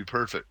 it'd be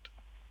perfect.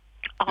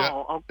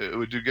 Oh, yeah, it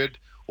would do good.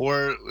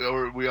 Or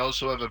we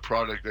also have a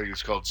product that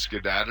is called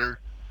Skedatter.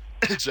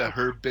 It's a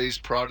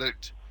herb-based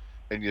product,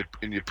 and you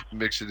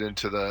mix it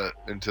into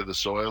the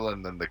soil,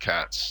 and then the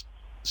cats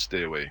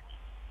stay away.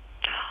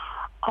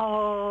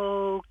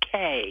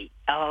 Okay.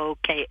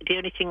 The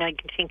only thing I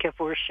can think of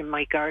worse in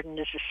my garden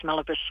is the smell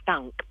of a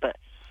skunk, but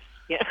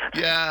yeah.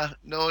 Yeah,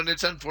 no, and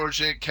it's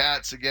unfortunate.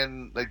 Cats,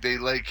 again, like they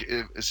like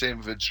same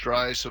if it's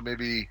dry, so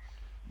maybe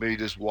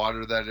just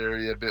water that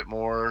area a bit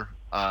more.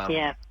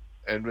 Yeah.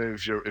 And maybe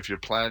if you're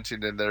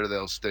planting in there,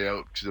 they'll stay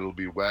out because it'll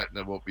be wet and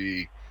it won't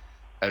be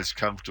as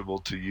comfortable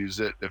to use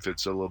it if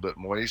it's a little bit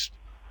moist.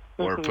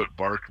 Or put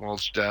bark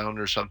mulch down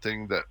or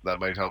something that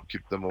might help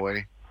keep them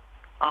away.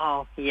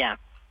 Oh, yeah.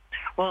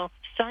 Well,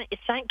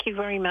 thank you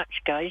very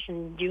much, guys,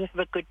 and you have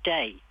a good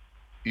day.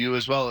 You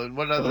as well. And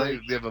one other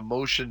thing, they have a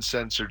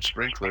motion-censored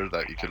sprinkler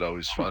that you could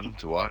always fun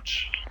to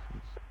watch.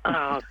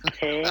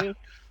 Okay.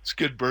 It's a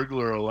good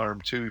burglar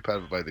alarm, too. You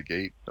have it by the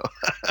gate.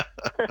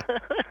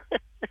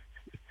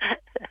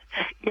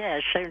 Yeah,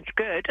 sounds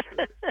good.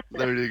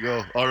 There you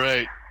go. All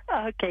right.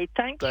 Okay,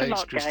 thanks a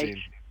lot, Christine.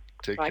 guys.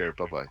 Take care.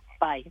 Bye-bye.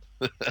 Bye.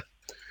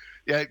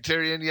 Yeah,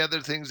 Terry, any other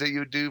things that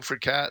you do for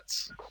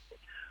cats?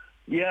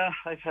 Yeah,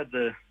 I've had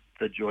the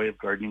joy of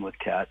gardening with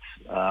cats.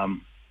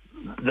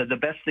 The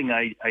best thing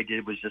I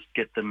did was just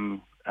get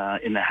them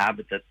in the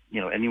habit that,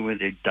 anywhere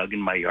they dug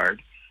in my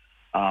yard,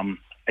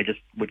 I just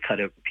would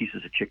cut out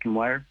pieces of chicken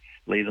wire,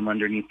 lay them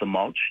underneath the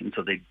mulch, and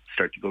so they'd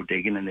start to go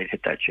digging and they'd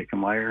hit that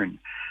chicken wire. And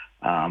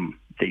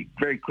they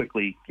very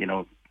quickly,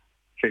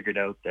 figured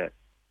out that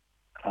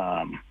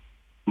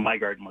my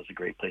garden was a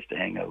great place to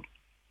hang out.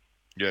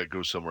 Yeah,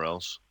 go somewhere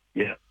else.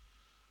 Yeah.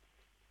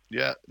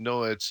 Yeah,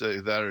 no, it's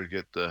that or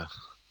get a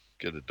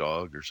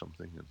dog or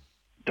something and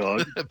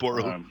dog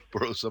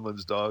borrow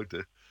someone's dog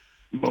to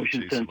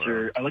motion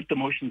sensor. I like the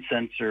motion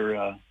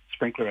sensor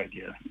sprinkler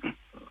idea.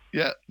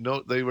 Yeah,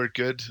 no, they work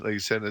good. Like you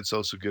said, it's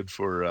also good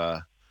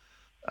for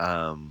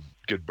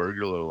good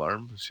burglar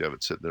alarm. So you have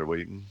it sitting there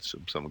waiting. So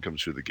if someone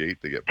comes through the gate,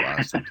 they get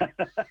blasted.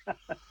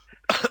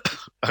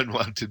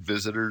 Unwanted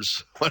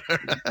visitors.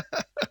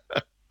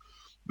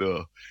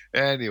 No.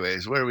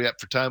 Anyways, where are we at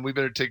for time? We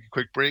better take a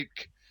quick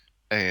break.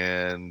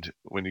 And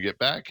when you get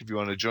back, if you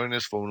want to join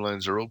us, phone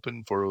lines are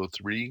open,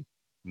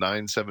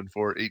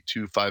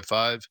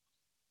 403-974-8255.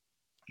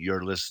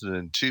 You're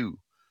listening to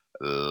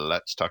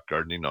Let's Talk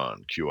Gardening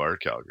on QR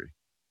Calgary.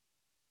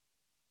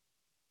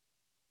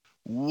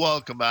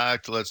 Welcome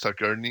back to Let's Talk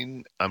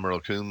Gardening. I'm Earl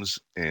Coombs,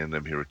 and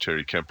I'm here with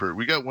Terry Kemper.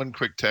 We got one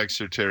quick text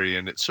here, Terry,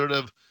 and it's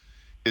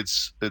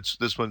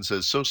this one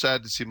says, so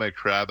sad to see my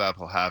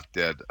crabapple half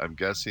dead. I'm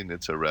guessing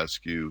it's a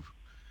rescue,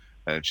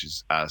 and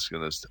she's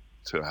asking us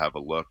to have a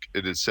look.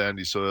 It is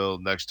sandy soil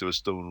next to a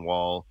stone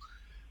wall.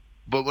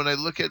 But when I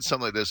look at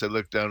something like this, I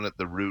look down at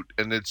the root,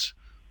 and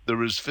there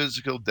was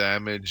physical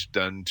damage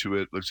done to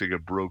it. Looks like a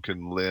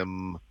broken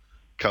limb,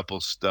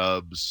 couple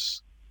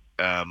stubs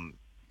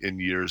in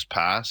years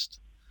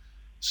past.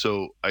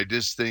 So I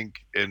just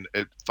think, and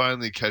it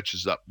finally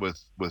catches up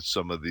with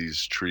some of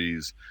these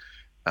trees,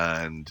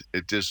 and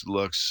it just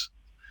looks,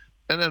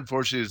 and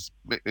unfortunately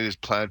it is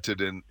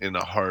planted in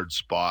a hard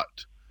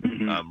spot,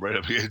 right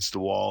up against the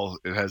wall.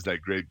 It has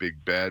that great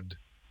big bed,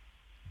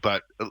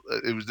 but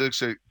it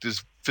looks like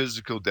just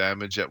physical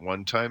damage at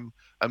one time.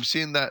 I'm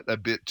seeing that a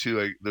bit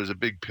too. There's a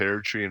big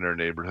pear tree in our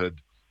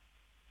neighborhood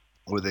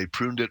where they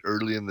pruned it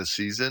early in the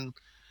season,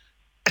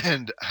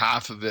 and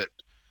half of it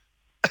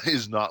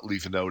is not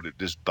leafing out. It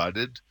just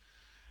budded.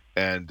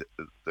 And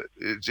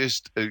it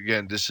just,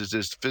 again, this is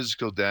just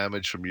physical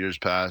damage from years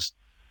past.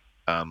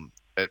 And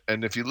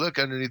if you look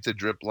underneath the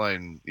drip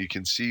line, you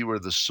can see where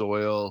the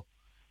soil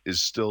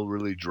is still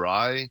really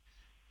dry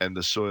and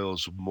the soil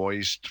is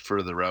moist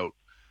further out.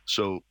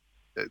 So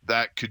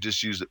that could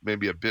just use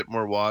maybe a bit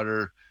more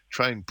water,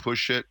 try and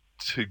push it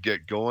to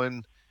get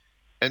going.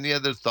 Any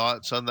other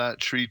thoughts on that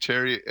tree,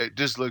 Terry? It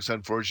just looks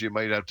unfortunate. You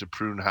might have to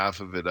prune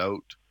half of it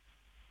out.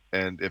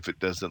 And if it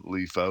doesn't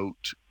leaf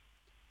out,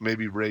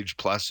 maybe Rage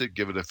Plus it,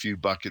 give it a few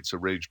buckets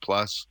of Rage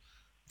Plus.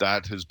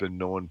 That has been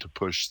known to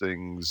push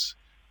things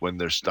when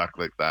they're stuck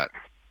like that.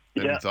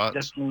 Any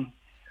thoughts?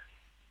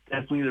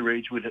 Definitely the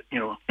Rage would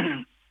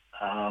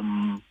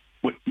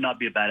not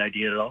be a bad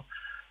idea at all.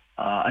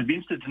 I'd be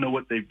interested to know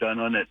what they've done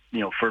on it,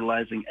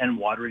 fertilizing and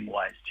watering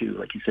wise too.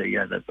 Like you say,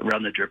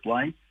 around the drip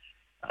line.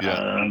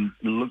 It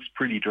looks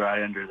pretty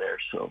dry under there,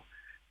 so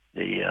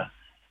they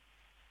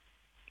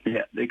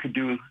could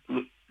do.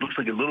 Looks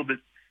like a little bit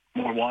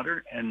more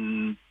water,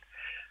 and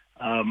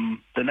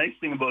the nice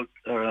thing about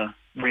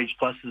Rage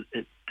Plus is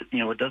it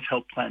does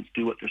help plants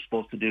do what they're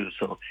supposed to do.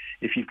 So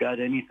if you've got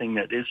anything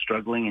that is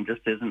struggling and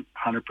just isn't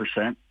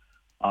 100%,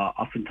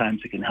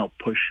 oftentimes it can help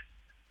push,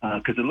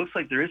 because it looks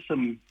like there is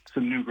some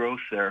new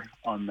growth there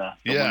on the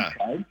one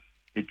side.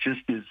 It just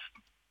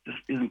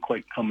isn't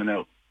quite coming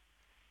out.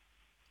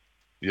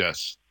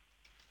 Yes.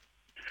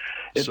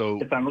 If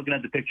I'm looking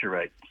at the picture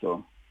right,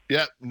 so.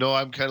 Yeah, no,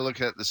 I'm kind of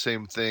looking at the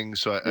same thing.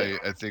 So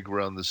I think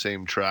we're on the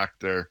same track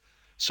there.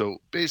 So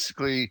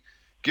basically,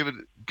 give it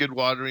good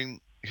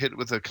watering, hit it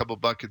with a couple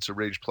buckets of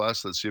Rage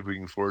Plus. Let's see if we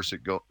can force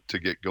it to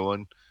get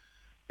going.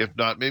 If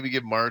not, maybe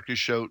give Mark a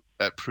shout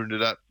at Prune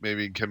It Up.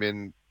 Maybe come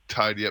in,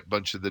 tidy up a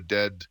bunch of the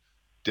dead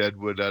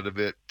wood out of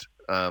it.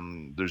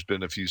 There's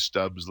been a few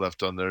stubs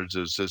left on there.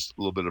 There's just a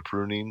little bit of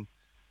pruning.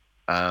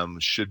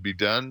 Should be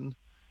done,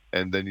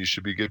 and then you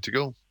should be good to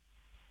go.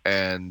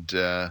 And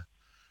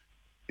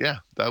yeah,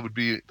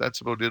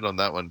 that's about it on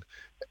that one.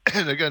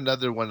 And I got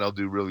another one I'll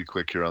do really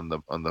quick here on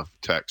the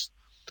text.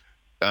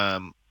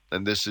 And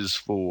this is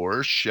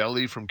for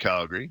Shelley from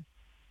Calgary.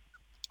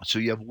 So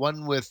you have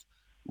one with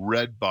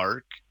red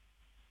bark,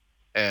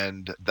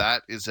 and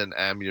that is an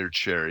Amur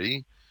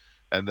cherry.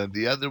 And then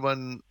the other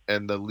one,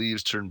 and the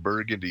leaves turn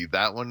burgundy,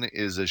 that one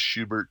is a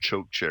Schubert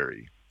choke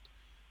cherry.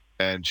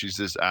 And she's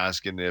just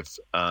asking if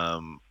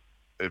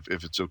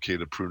it's okay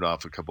to prune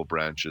off a couple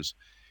branches.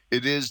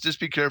 It is. Just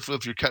be careful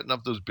if you're cutting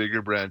off those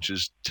bigger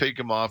branches. Take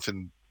them off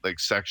in like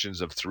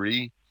sections of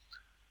 3.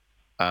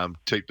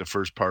 Take the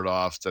first part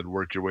off, then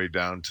work your way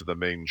down to the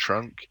main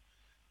trunk,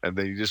 and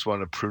then you just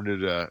want to prune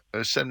it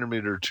a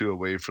centimeter or 2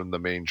 away from the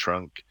main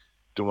trunk.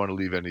 Don't want to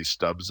leave any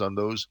stubs on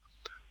those.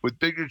 With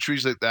bigger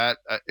trees like that,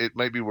 it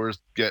might be worth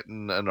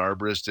getting an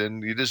arborist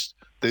in.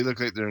 They look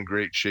like they're in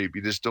great shape.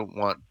 You just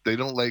they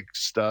don't like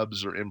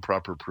stubs or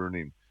improper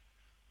pruning.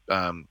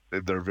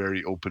 They're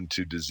very open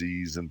to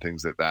disease and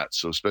things like that.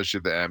 So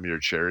especially the Amur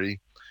cherry,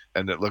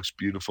 and it looks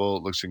beautiful.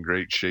 It looks in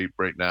great shape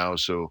right now.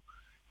 So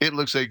it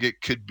looks like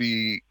it could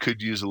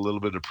use a little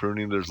bit of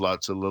pruning. There's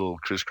lots of little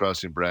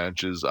crisscrossing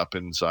branches up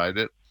inside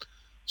it.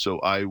 So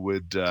I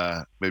would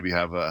maybe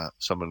have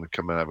someone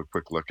come and have a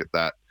quick look at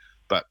that.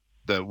 But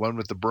the one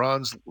with the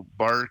bronze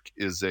bark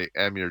is a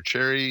Amur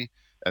cherry,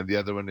 and the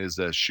other one is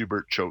a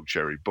Schubert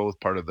chokecherry, both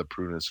part of the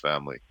Prunus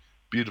family.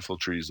 Beautiful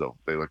trees, though.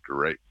 They look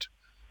great.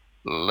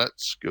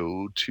 Let's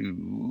go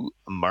to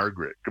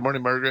Margaret. Good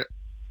morning, Margaret.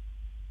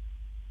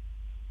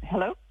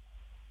 Hello.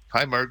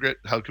 Hi, Margaret.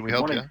 How can we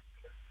help you?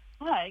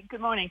 Hi, good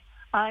morning.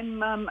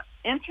 I'm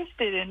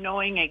interested in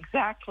knowing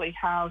exactly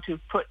how to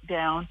put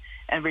down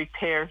and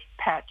repair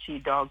patchy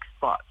dog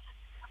spots.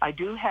 I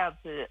do have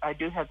the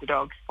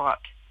dog spot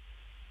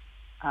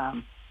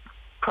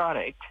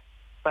product,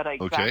 but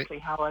exactly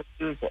how I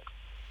use it.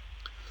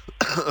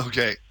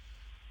 Okay.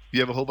 You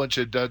have a whole bunch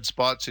of dead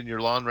spots in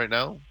your lawn right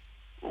now?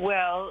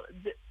 Well,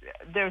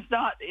 there's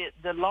not.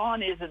 The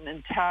lawn isn't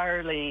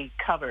entirely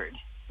covered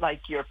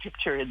like your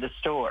picture in the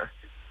store,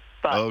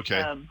 but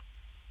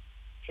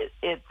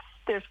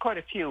there's quite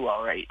a few,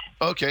 all right.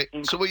 Okay,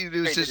 so what you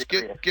do is just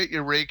get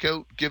your rake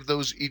out, give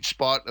those each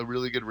spot a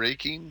really good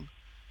raking,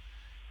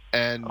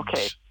 and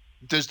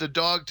does the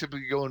dog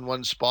typically go in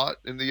one spot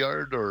in the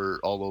yard or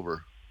all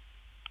over?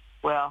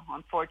 Well,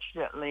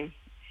 unfortunately,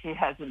 he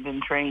hasn't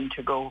been trained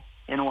to go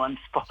in one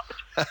spot.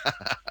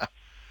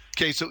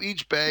 Okay, so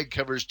each bag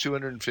covers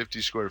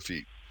 250 square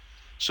feet.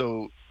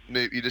 So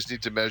maybe you just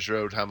need to measure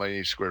out how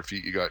many square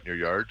feet you got in your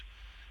yard,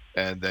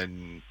 and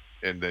then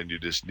you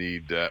just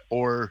need,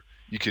 or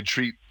you can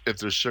treat if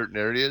there's certain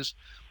areas.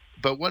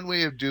 But one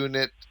way of doing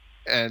it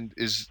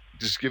is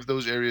just give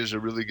those areas a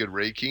really good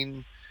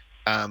raking.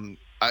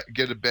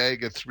 Get a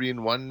bag of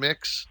 3-in-1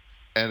 mix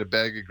and a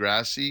bag of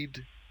grass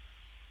seed,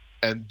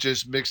 and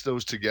just mix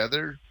those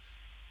together,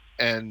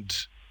 and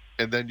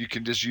then you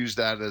can just use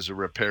that as a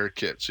repair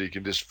kit. So you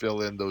can just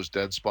fill in those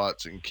dead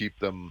spots and keep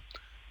them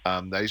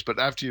nice. But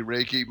after you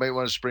rake it, you might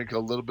want to sprinkle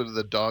a little bit of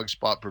the dog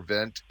spot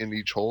prevent in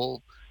each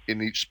hole,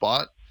 in each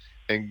spot,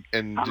 and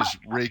just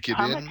rake it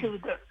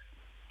in.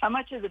 How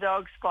much of the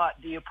dog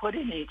spot do you put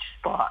in each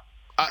spot?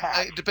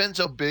 It depends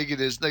how big it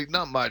is. Like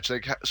not much,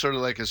 like sort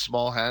of like a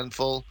small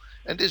handful,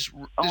 and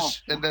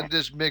and then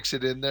just mix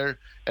it in there.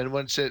 And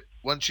once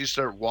you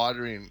start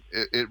watering,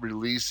 it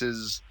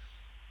releases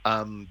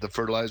the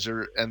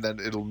fertilizer, and then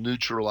it'll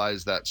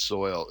neutralize that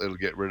soil. It'll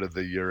get rid of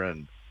the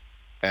urine,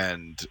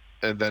 and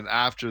then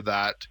after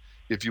that,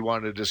 if you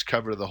want to just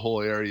cover the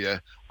whole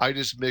area, I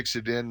just mix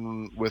it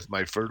in with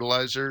my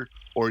fertilizer,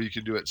 or you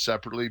can do it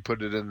separately.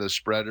 Put it in the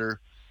spreader,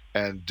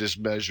 and just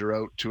measure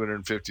out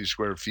 250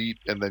 square feet,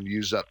 and then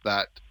use up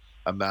that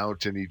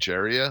amount in each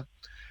area.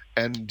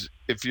 And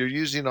if you're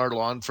using our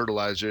lawn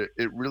fertilizer,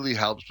 it really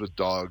helps with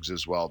dogs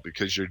as well,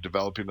 because you're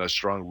developing a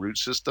strong root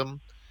system,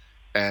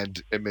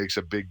 and it makes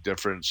a big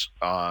difference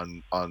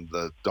on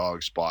the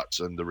dog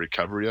spots and the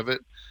recovery of it.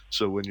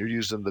 So when you're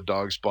using the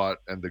dog spot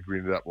and the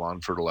Green It Up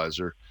lawn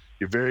fertilizer,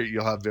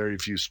 you'll have very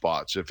few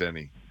spots, if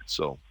any.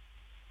 So.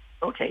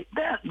 Okay,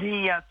 the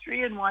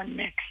 3-in-1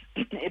 mix.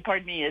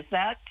 Pardon me. Is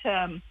that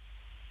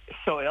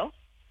soil?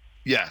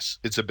 Yes,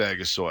 it's a bag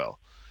of soil,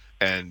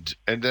 and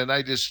then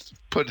I just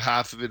put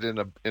half of it in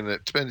a.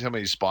 Depends how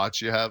many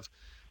spots you have.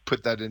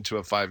 Put that into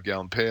a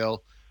 5-gallon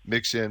pail.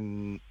 Mix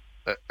in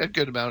a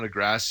good amount of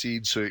grass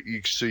seed so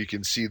you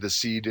can see the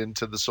seed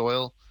into the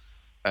soil,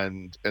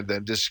 and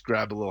then just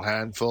grab a little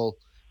handful,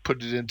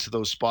 put it into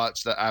those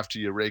spots that after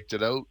you raked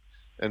it out,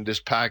 and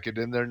just pack it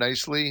in there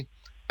nicely,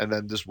 and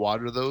then just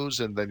water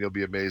those, and then you'll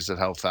be amazed at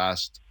how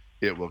fast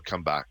it will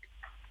come back.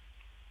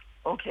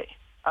 Okay.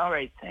 All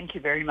right. Thank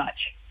you very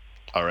much.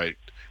 All right.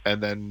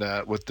 And then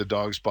with the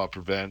dog spot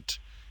prevent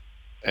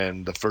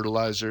and the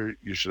fertilizer,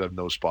 you should have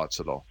no spots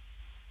at all.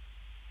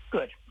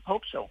 Good.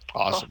 Hope so.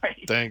 Awesome. Right.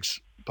 Thanks.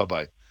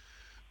 Bye-bye.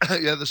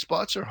 Yeah, the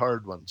spots are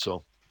hard ones.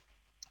 So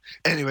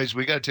anyways,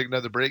 we got to take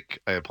another break.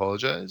 I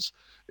apologize.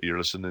 You're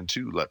listening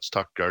to Let's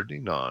Talk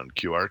Gardening on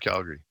QR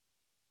Calgary.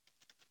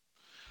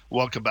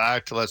 Welcome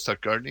back to Let's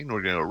Talk Gardening.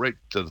 We're going to go right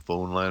to the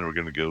phone line. We're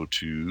going to go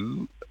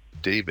to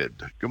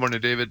David. Good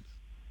morning, David.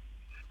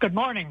 Good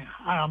morning,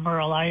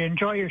 Merle. I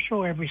enjoy your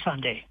show every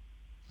Sunday.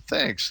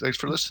 Thanks. Thanks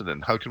for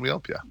listening. How can we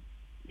help you?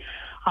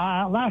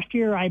 Last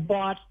year, I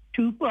bought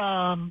 2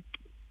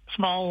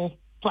 small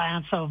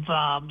plants of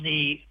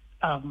the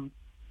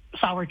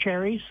sour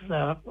cherries,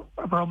 the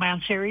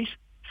Romance series,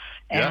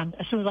 and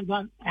as soon as I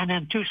got, and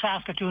then 2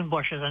 Saskatoon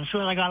bushes. And as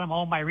soon as I got them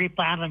home, I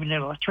replanted them in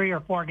little 3 or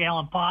 4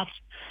 gallon pots.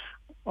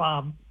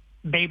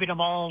 Babied them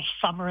all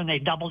summer, and they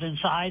doubled in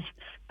size.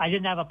 I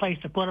didn't have a place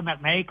to put them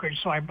at my acreage,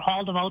 so I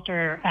hauled them out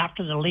there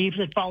after the leaves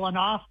had fallen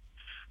off.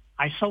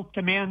 I soaked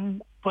them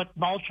in, put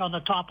mulch on the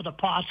top of the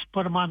pots,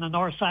 put them on the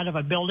north side of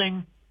a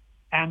building,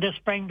 and this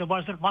spring there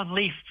wasn't one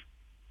leaf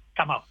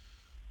come out.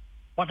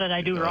 What did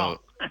I do wrong?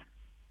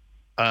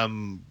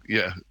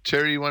 Yeah.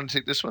 Terry, you want to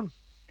take this one?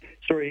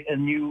 Sorry,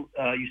 and you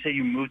say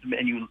you moved them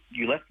and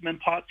you left them in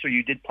pots, or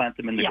you did plant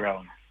them in the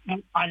ground?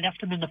 I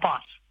left them in the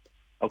pots.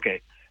 Okay.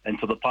 And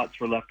so the pots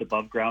were left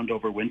above ground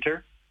over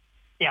winter?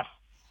 Yes.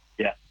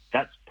 Yeah,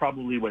 that's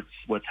probably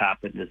what's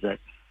happened is that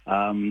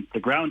the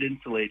ground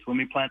insulates, when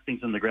we plant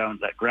things in the ground,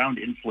 that ground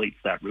insulates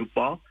that root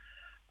ball.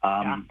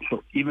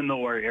 So even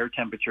though our air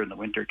temperature in the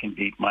winter can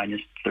be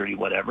minus 30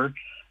 whatever,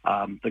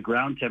 The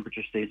ground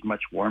temperature stays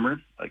much warmer,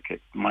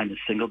 like minus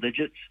single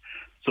digits.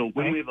 So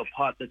when we have a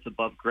pot that's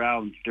above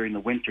ground during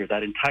the winter,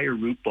 that entire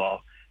root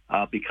ball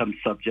becomes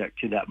subject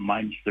to that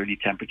minus 30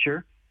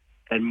 temperature.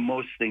 And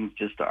most things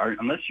just aren't,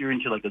 unless you're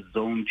into like a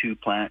zone 2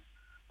 plant,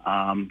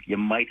 you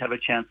might have a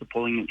chance of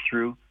pulling it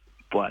through,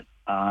 but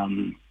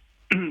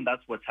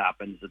that's what's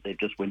happened, is that they've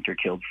just winter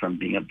killed from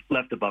being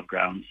left above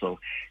ground. So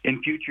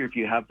in future, if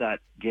you have that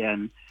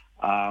again,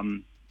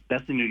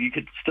 best thing you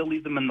could still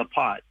leave them in the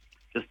pot.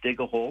 Just dig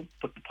a hole,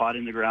 put the pot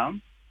in the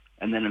ground,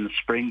 and then in the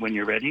spring when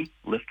you're ready,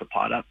 lift the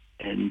pot up,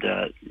 and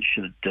it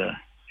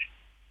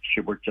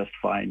should work just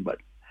fine. But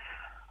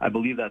I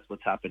believe that's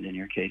what's happened in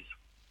your case.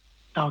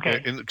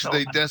 Okay. And because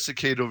they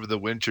desiccate over the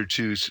winter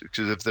too,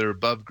 because if they're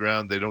above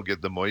ground, they don't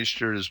get the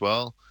moisture as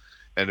well.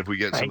 And if we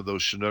get some of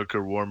those Chinook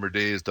or warmer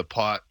days, the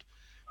pot,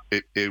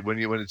 when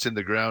it's in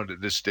the ground,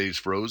 it just stays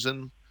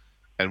frozen.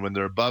 And when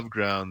they're above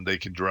ground, they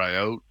can dry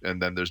out,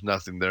 and then there's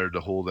nothing there to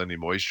hold any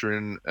moisture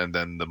in. And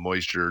then the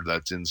moisture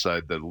that's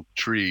inside the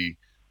tree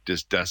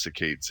just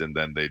desiccates, and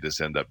then they just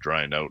end up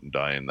drying out and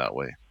dying that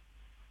way.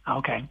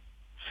 Okay.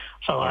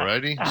 So,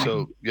 alrighty.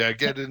 So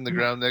get it in the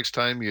ground next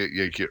time.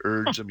 You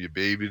urge them, you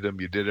babied them,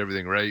 you did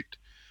everything right.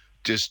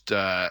 Just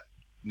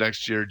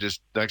next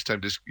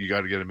time, you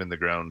got to get them in the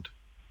ground.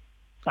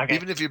 Okay.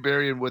 Even if you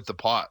bury them with the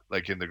pot,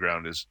 like in the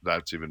ground,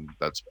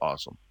 that's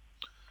awesome.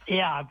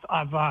 Yeah,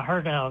 I've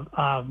heard of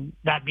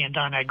that being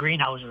done at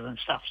greenhouses and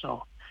stuff.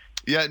 So.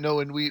 Yeah, no,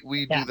 and we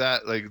do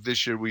that. Like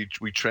this year, we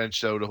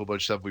trenched out a whole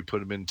bunch of stuff. We put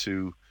them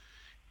into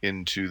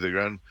the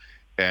ground,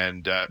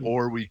 and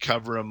or we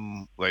cover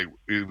them. Like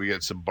we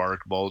get some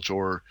bark mulch,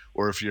 or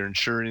if you're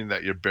ensuring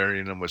that you're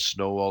burying them with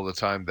snow all the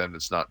time, then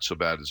it's not so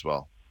bad as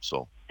well.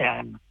 So.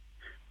 Yeah.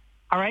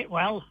 All right.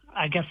 Well,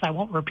 I guess I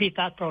won't repeat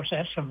that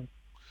process.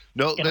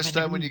 No, this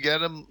time when you get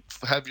them,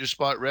 have your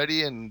spot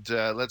ready, and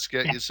let's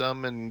get you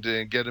some and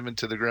get them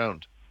into the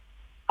ground.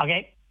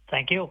 Okay.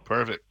 Thank you.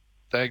 Perfect.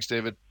 Thanks,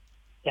 David.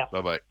 Yeah.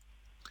 Bye-bye.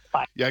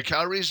 Bye. Yeah,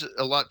 Calgary's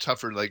a lot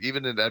tougher. Like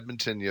even in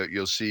Edmonton,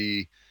 you'll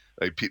see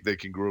like they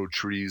can grow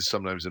trees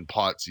sometimes in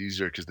pots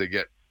easier because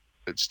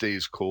it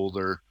stays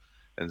colder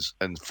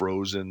and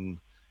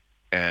frozen.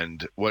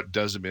 And what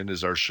does them in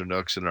is our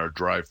Chinooks and our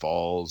dry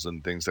falls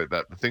and things like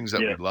that. The things that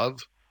we love.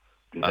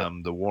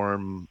 The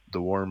warm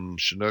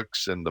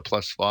Chinooks and the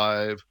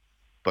 +5,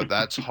 but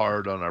that's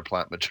hard on our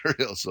plant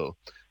material. So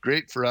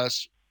great for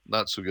us,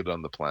 not so good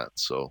on the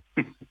plants. So,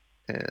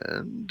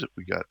 and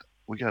we got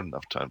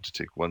enough time to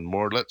take one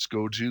more. Let's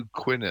go to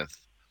Gwyneth.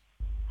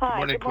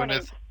 Hi, good morning,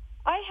 Gwyneth.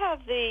 I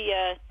have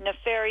the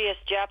nefarious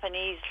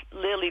Japanese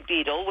lily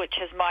beetle, which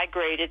has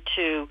migrated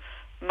to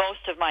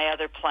most of my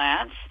other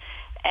plants,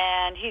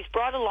 and he's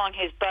brought along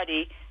his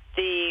buddy,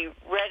 the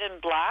red and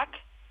black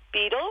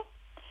beetle.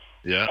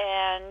 Yeah.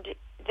 And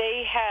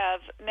they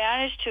have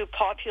managed to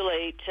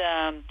populate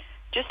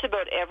just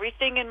about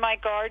everything in my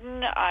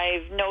garden.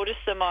 I've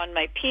noticed them on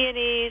my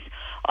peonies,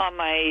 on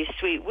my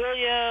sweet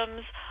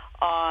williams,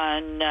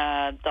 on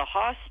the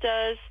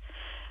hostas,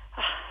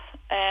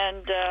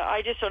 and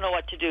I just don't know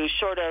what to do.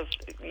 Short of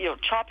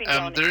chopping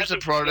down. There's a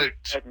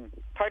product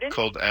Pardon?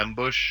 called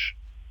Ambush.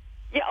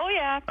 Yeah. Oh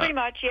yeah. Pretty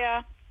much.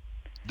 Yeah.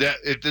 But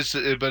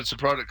it's a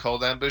product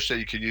called Ambush that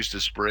you can use to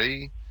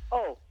spray.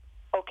 Oh.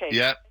 Okay.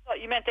 Yeah. I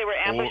thought you meant they were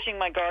ambushing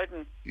my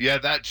garden. Yeah,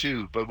 that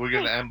too. But we're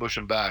going to ambush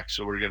them back,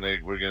 so we're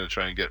gonna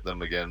try and get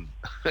them again.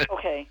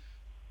 Okay.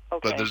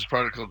 But there's a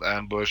product called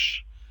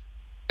Ambush,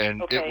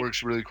 and it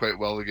works really quite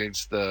well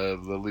against the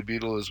lily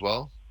beetle as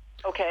well.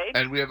 Okay.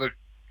 And we have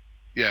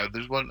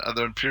there's one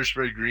other. Pure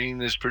Spray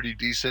Green is pretty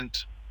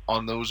decent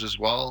on those as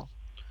well,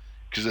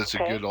 because that's a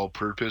good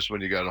all-purpose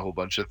when you got a whole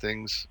bunch of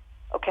things.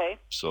 Okay.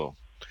 So.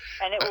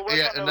 And it will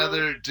work on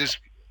another just.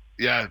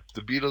 Yeah,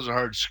 the beetles are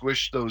hard.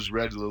 Squish those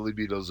red lily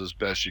beetles as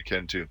best you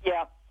can, too.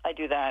 Yeah, I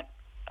do that.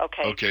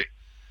 Okay. Okay.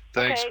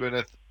 Thanks,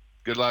 Gwyneth.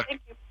 Good luck.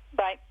 Thank you.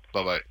 Bye.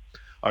 Bye-bye.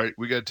 All right,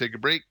 we got to take a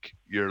break.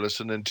 You're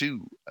listening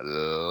to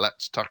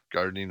Let's Talk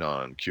Gardening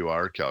on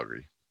QR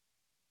Calgary.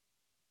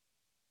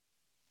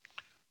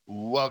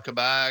 Welcome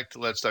back to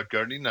Let's Talk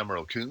Gardening. I'm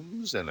Earl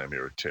Coombs, and I'm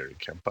here with Terry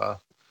Kempa.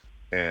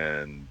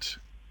 And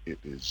it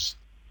is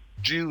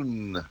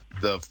June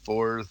the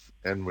 4th,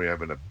 and we're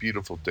having a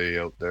beautiful day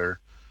out there.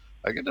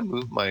 I got to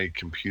move my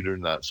computer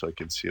not so I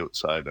can see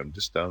outside. I'm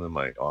just down in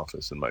my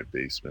office in my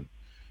basement.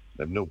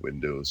 I have no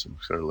windows. I'm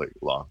sort of like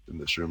locked in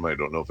this room. I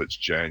don't know if it's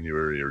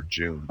January or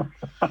June.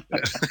 I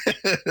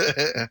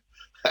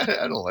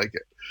don't like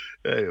it.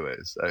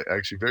 Anyways, I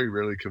actually very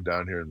rarely come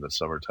down here in the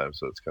summertime,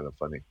 so it's kind of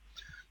funny.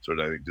 Sort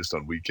of, I think, just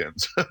on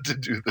weekends to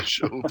do the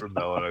show from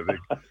now on. I think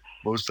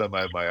most of the time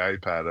I have my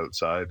iPad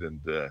outside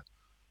and do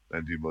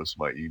most of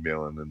my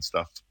emailing and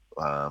stuff.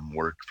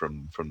 Work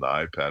from the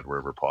iPad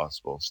wherever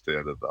possible. Stay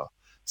out of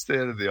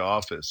the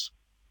office.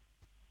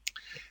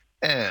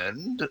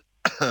 And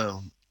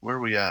where are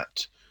we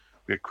at?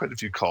 We have quite a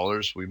few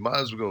callers. We might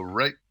as well go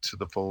right to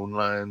the phone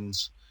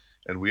lines,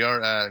 and we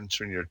are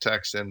answering your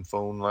text and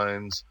phone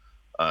lines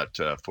at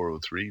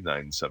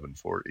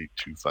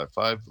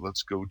 403-974-8255.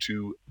 Let's go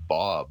to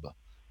Bob.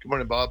 Good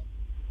morning, Bob.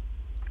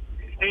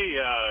 Hey,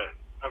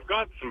 I've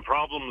got some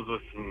problems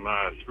with some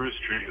spruce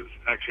trees.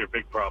 Actually, a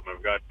big problem.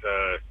 I've got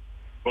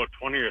about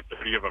 20 or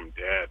 30 of them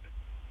dead,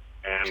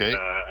 and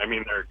I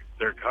mean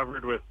they're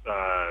covered with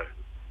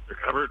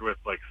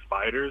like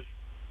spiders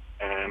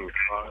and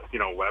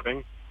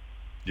webbing.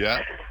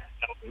 Yeah.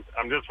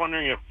 I'm just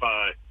wondering if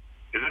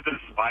is it the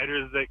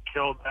spiders that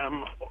killed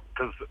them?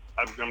 Because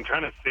I'm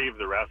trying to save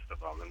the rest of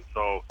them, and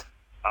so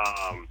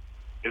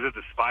is it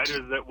the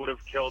spiders that would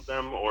have killed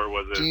them, or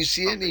was it? Do you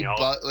see any else?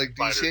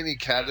 do you see any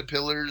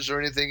caterpillars or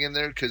anything in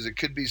there? Because it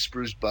could be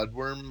spruce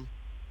budworm.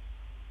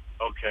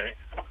 Okay.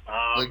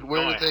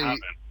 Where no, are they?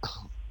 Haven't.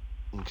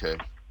 Okay.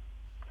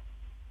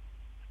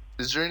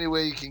 Is there any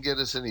way you can get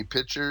us any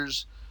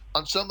pictures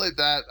on something like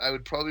that? I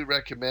would probably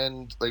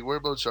recommend.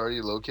 Whereabouts are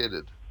you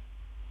located?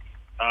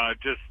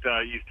 Just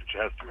east of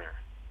Chestermere.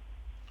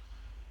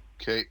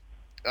 Okay.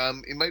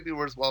 It might be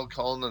worthwhile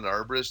calling an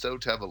arborist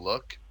out to have a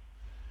look.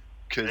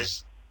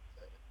 Because,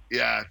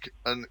 yeah,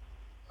 on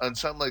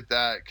something like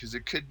that, because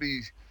it could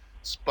be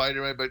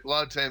spider mite, but a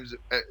lot of times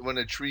when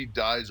a tree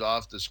dies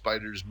off, the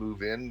spiders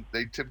move in.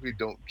 They typically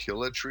don't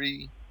kill a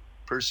tree,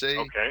 per se.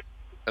 Okay.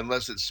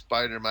 Unless it's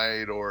spider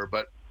mite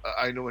but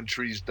I know when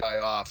trees die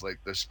off,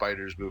 the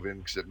spiders move in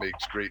because it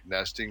makes great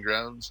nesting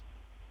grounds.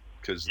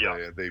 Because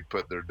they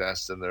put their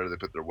nests in there, they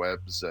put their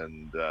webs,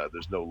 and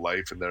there's no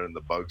life in there, and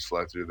the bugs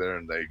fly through there,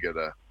 and they get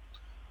a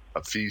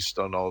feast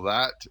on all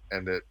that,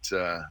 and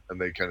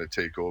and they kind of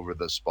take over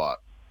the spot.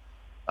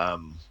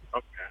 Okay.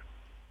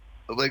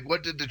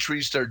 What did the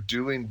tree start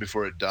doing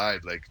before it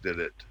died? Did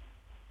it?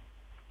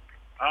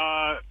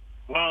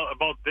 Well,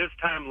 about this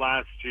time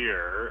last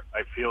year,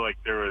 I feel like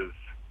there was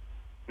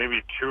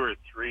maybe 2 or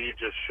 3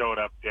 just showed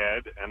up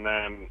dead, and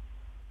then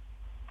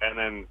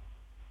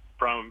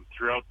from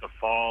throughout the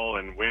fall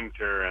and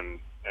winter and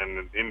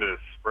into the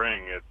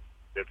spring,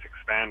 it's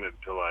expanded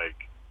to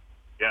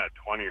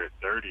 20 or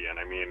 30, and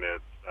I mean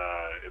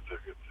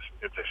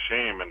it's a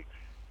shame, and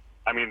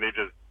I mean they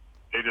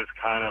just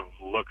kind of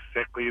look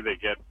sickly. They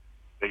get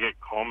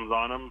combs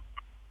on them,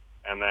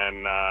 and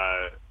then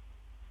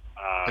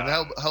and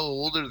how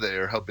old are they,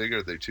 or how big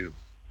are they too?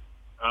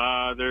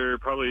 They're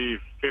probably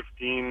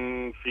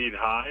 15 feet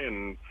high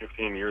and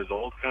 15 years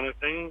old, kind of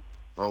thing.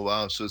 Oh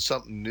wow! So it's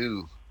something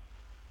new.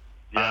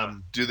 Yeah.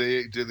 Do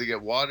they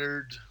get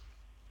watered?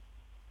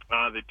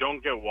 They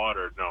don't get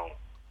watered, no.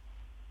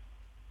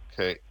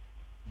 Okay,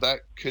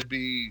 that could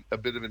be a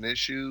bit of an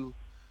issue.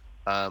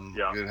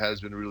 It has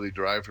been really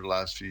dry for the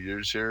last few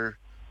years here.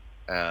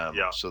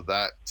 So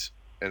that,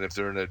 and if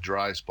they're in a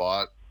dry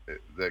spot,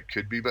 that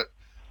could be. But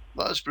a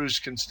lot of spruce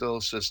can still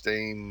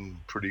sustain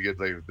pretty good.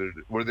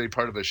 Were they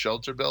part of a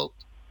shelter belt?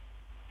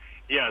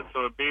 Yeah.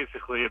 So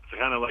basically, it's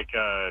kind of like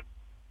a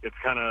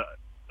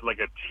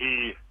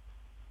T.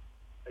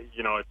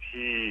 A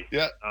T.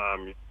 Yeah.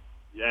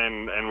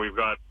 And we've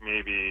got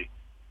maybe,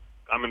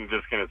 I'm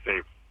just going to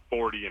say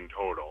 40 in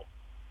total.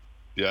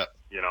 Yeah.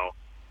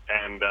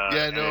 And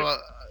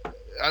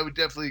I would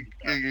definitely,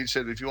 you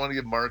said, if you want to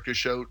give Mark a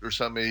shout or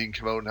something, he can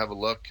come out and have a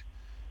look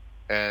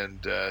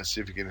and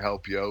see if he can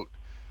help you out.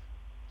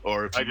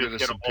 Or if you get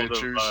us some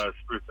pictures.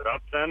 Spruce it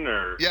up then,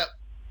 or? Yeah.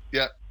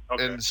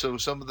 Okay. And so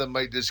some of them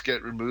might just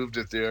get removed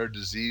if they are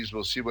diseased.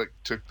 We'll see what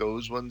took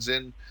those ones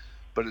in.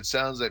 But it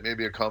sounds like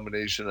maybe a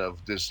combination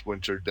of this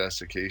winter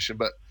desiccation.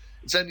 But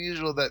it's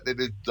unusual that they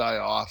did die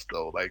off,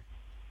 though.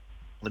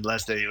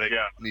 Unless they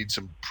need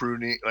some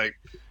pruning,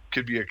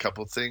 could be a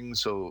couple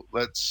things. So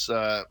let's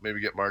maybe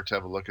get Mark to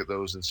have a look at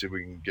those and see if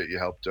we can get you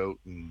helped out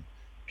and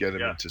get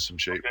him into some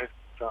shape. Okay.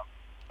 So,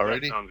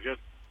 alrighty. Sounds good.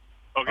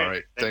 Okay. All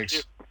right.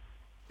 Thanks.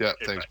 Yeah.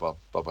 Okay, thanks, Bob.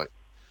 Bye.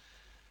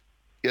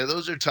 Yeah,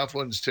 those are tough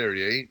ones,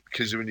 Terry.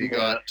 Because when you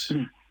got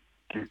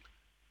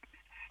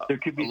there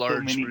could be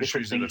large so many spruce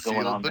trees in the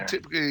field, but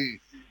typically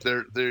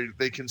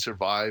they can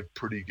survive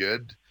pretty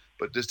good.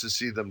 But just to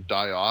see them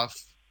die off,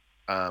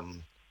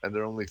 and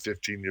they're only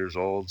 15 years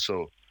old,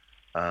 so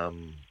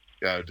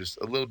just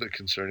a little bit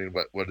concerning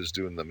what is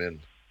doing them in.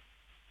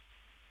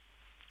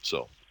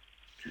 So,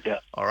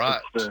 all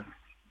right, it's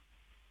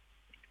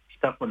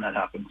tough when that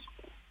happens.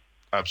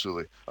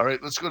 Absolutely. All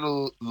right, let's go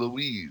to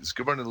Louise.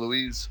 Good morning,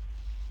 Louise.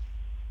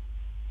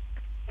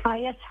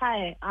 Yes,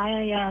 hi.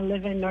 I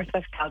live in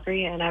Northwest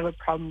Calgary, and I have a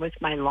problem with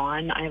my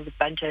lawn. I have a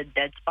bunch of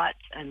dead spots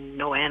and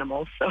no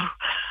animals, so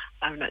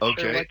I'm not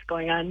sure what's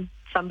going on.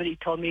 Somebody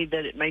told me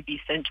that it might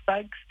be cinch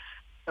bugs.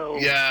 So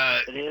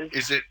yeah, it is.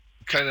 Is it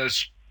kind of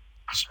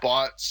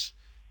spots?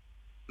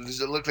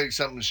 Does it look like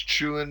something's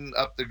chewing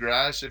up the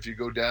grass if you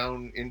go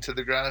down into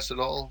the grass at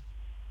all?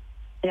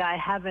 Yeah, I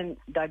haven't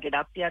dug it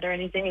up yet or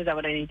anything. Is that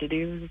what I need to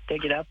do?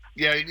 Dig it up?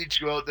 Yeah, you need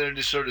to go out there and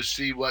just sort of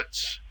see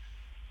what's...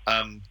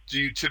 do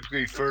you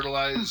typically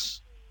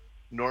fertilize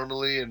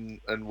normally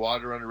and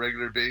water on a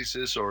regular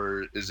basis,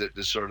 or is it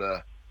just sort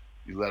of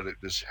you let it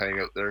just hang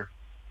out there?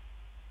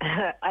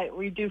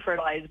 We do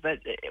fertilize, but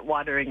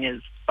watering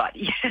is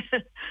spotty.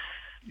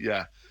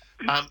 Yeah.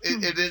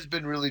 It has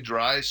been really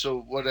dry,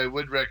 so what I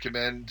would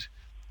recommend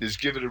is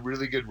give it a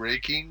really good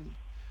raking,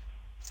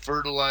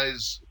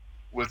 fertilize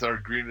with our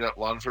Green It Up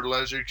lawn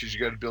fertilizer, because you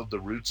got to build the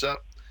roots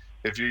up,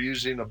 if you're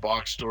using a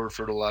box store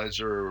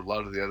fertilizer or a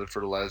lot of the other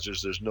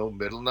fertilizers, there's no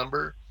middle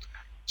number.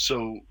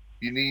 So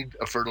you need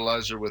a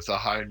fertilizer with a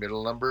high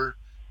middle number,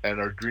 and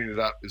our Green It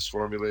Up is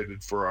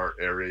formulated for our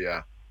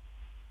area.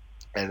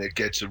 And it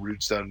gets the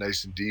roots down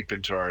nice and deep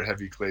into our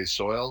heavy clay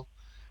soil.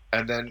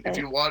 And then if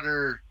you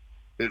water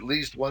at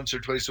least once or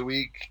twice a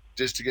week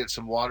just to get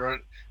some water on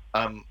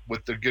it,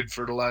 with the good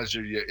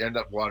fertilizer, you end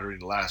up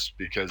watering less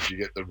because you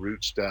get the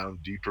roots down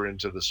deeper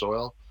into the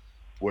soil,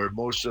 where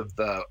most of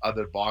the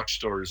other box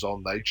store is all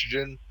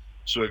nitrogen.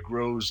 So it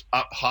grows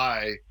up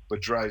high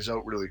but dries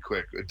out really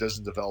quick. It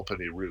doesn't develop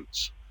any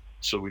roots.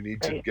 So we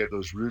need to get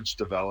those roots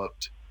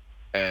developed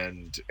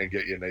and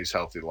get you a nice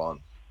healthy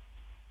lawn.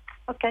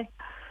 Okay.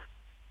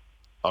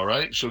 All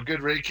right. So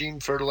good raking,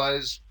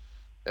 fertilize,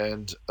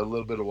 and a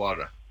little bit of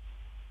water.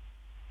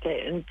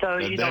 Okay. And so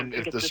you don't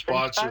think if the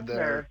spots are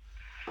there,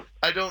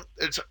 I don't.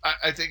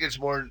 I think it's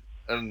more,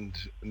 and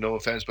no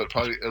offense, but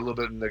probably a little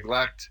bit of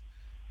neglect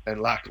and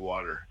lack of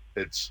water.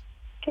 It's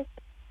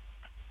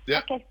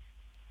Okay.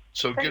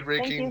 So Great, good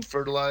raking,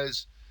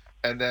 fertilize,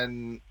 and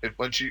then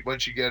once you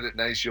get it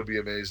nice, you'll be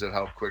amazed at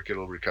how quick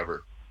it'll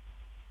recover.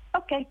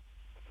 Okay.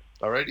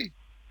 Alrighty.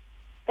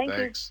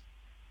 Thanks.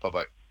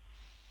 Bye-bye.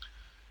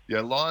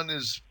 Yeah, lawn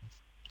is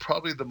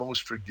probably the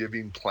most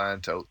forgiving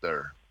plant out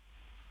there,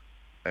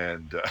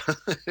 and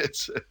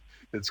it's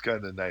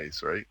kind of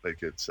nice, right?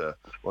 Like it's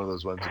one of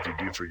those ones, if you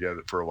do forget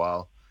it for a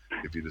while,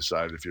 if you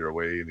decide if you're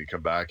away and you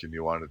come back and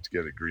you want it to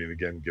get it green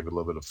again, give it a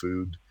little bit of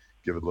food,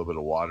 give it a little bit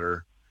of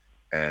water,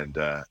 and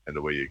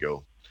away you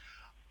go.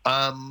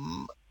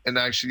 And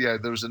actually, yeah,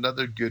 there was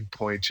another good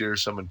point here.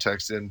 Someone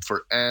texted in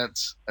for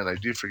ants, and I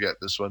do forget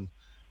this one.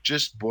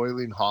 Just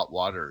boiling hot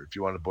water. If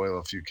you want to boil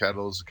a few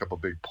kettles, a couple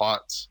big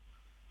pots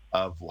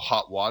of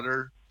hot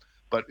water,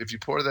 but if you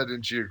pour that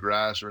into your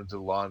grass or into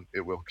the lawn,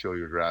 it will kill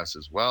your grass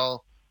as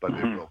well, but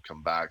it will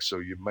come back. So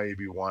you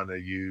maybe want to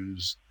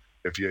use,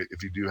 if you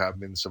do have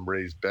them in some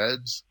raised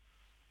beds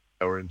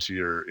or into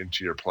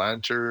your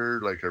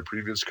planter, like our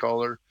previous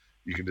caller,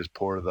 you can just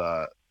pour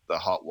the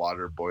hot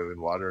water,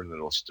 boiling water, and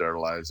it'll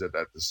sterilize it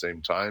at the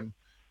same time,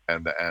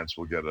 and the ants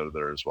will get out of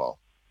there as well.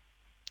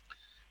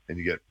 And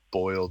you get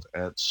boiled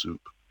ant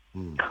soup.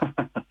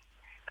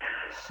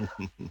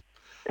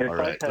 All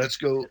right, let's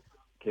go.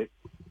 Okay.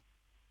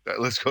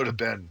 Let's go to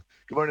Ben.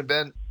 Good morning,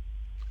 Ben.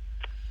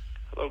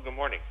 Hello, good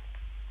morning.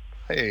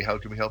 Hey, how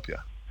can we help you?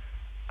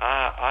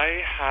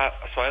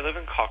 I live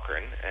in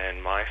Cochrane,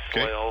 and my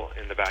soil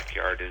in the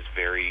backyard is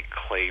very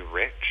clay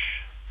rich.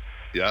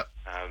 Yeah.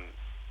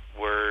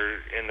 We're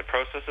in the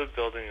process of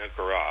building a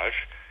garage,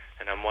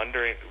 and I'm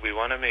wondering, we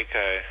want to make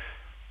a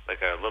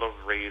little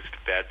raised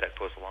bed that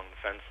goes along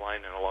the fence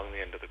line and along the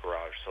end of the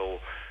garage. So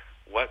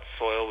what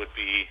soil would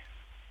be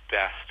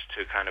best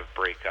to kind of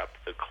break up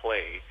the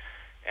clay,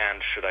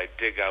 and should I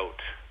dig out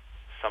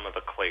some of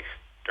the clay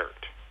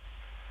dirt?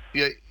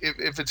 Yeah,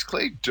 if it's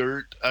clay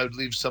dirt, I would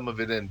leave some of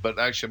it in, but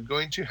actually I'm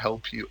going to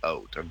help you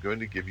out. I'm going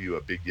to give you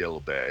a big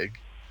yellow bag,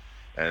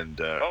 and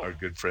our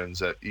good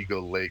friends at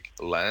Eagle Lake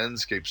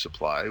Landscape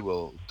Supply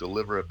will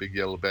deliver a big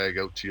yellow bag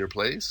out to your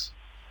place.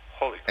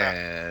 Holy crap.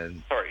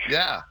 And sorry.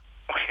 Yeah.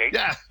 Okay.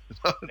 Yeah.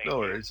 No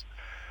worries.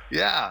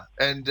 Yeah,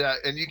 and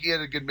you can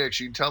get a good mix.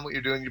 You can tell them what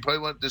you're doing. You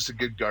probably want just a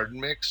good garden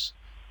mix,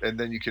 and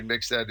then you can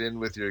mix that in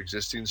with your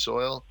existing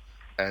soil,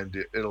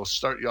 and it'll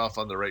start you off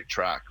on the right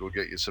track. We'll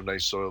get you some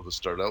nice soil to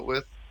start out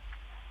with,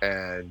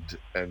 and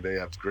they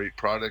have great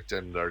product,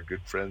 and our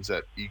good friends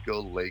at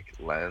Eagle Lake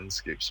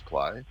Landscape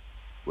Supply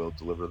will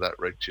deliver that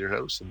right to your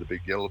house in the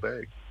big yellow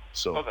bag.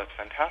 So, that's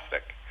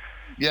fantastic.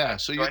 Yeah,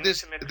 so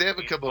they have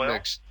a couple of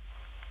mixed.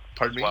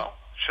 Pardon me? Well,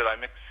 should I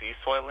mix sea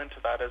soil into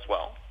that as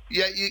well?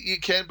 Yeah, you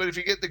can, but if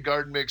you get the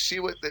garden mix, see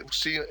what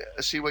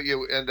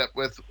you end up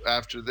with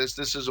after this.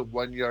 This is a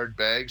 1 yard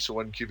bag, so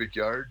 1 cubic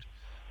yard.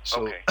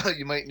 So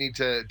you might need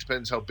to. It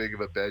depends how big of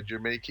a bed you're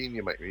making.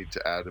 You might need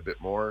to add a bit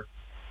more.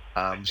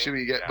 See what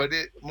you get. But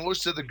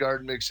most of the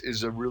garden mix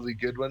is a really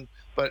good one.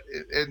 But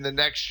in the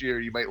next year,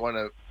 you might want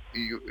to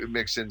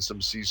mix in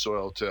some sea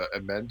soil to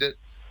amend it.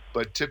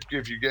 But typically,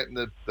 if you're getting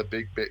the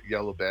big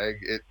yellow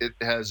bag, it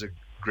has a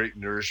great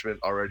nourishment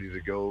already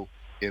to go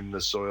in the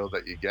soil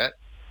that you get.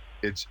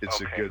 It's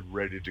a good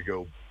ready to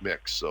go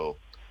mix. So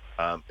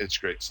it's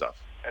great stuff.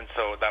 And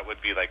so that would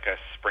be like a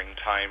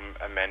springtime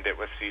amend it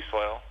with sea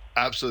soil?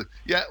 Absolutely.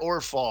 Yeah, or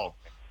fall.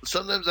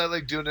 Sometimes I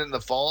like doing it in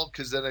the fall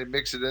because then I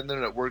mix it in there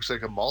and it works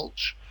like a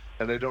mulch,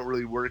 and I don't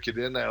really work it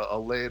in.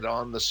 I'll lay it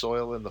on the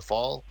soil in the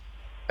fall,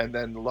 and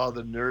then a lot of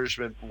the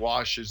nourishment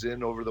washes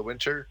in over the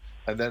winter,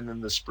 and then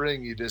in the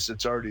spring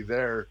it's already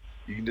there.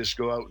 You can just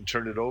go out and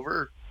turn it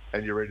over,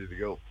 and you're ready to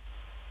go.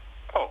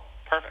 Oh,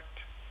 perfect.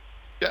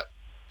 Yeah.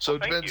 So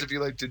it depends if you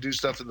like to do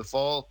stuff in the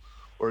fall,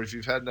 or if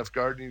you've had enough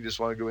gardening, you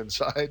just want to go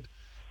inside.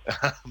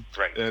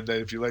 Right. And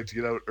then if you like to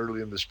get out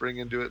early in the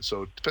spring and do it.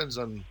 So it depends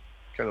on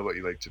kind of what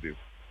you like to do.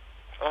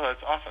 Oh,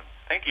 that's awesome.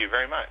 Thank you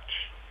very much.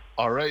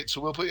 All right.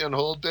 So we'll put you on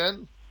hold,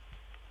 Ben.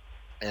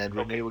 And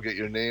Renee will get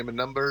your name and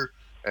number,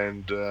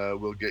 and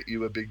we'll get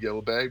you a big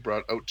yellow bag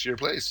brought out to your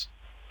place.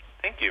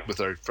 Thank you.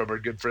 From our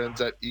good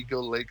friends at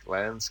Eagle Lake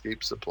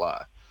Landscape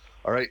Supply.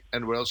 All right,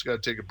 and we're also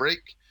got to take a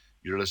break.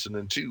 You're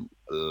listening to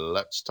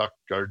Let's Talk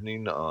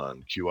Gardening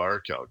on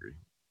QR Calgary.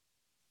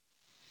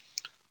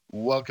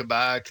 Welcome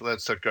back to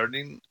Let's Talk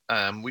Gardening.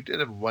 We did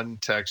have one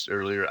text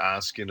earlier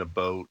asking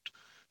about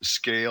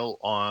scale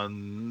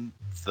on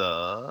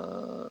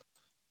the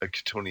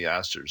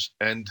cotoneasters,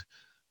 and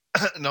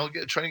I'll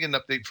try and get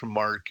an update from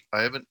Mark.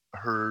 I haven't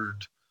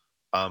heard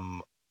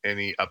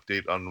any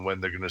update on when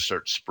they're going to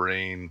start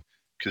spraying,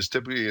 because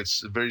typically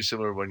it's very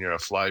similar when you're a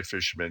fly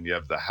fisherman. You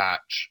have the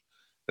hatch,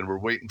 and we're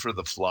waiting for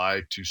the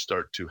fly to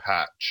start to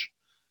hatch.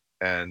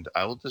 And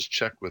I will just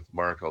check with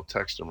Mark. I'll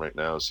text him right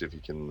now, see if he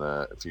can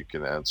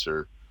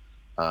answer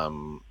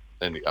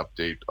any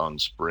update on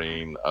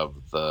spraying of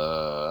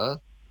the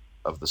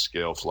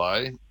scale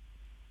fly,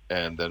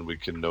 and then we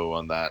can know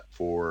on that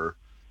for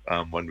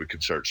when we can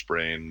start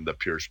spraying the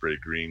Pure Spray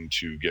Green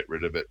to get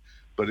rid of it.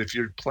 But if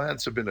your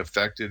plants have been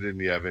affected and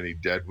you have any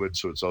deadwood,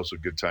 so it's also a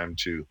good time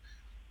to,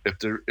 if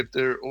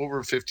they're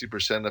over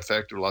 50%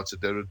 affected or lots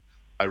of deadwood,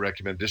 I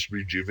recommend just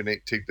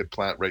rejuvenate. Take the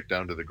plant right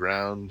down to the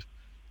ground,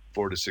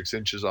 4 to 6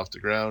 inches off the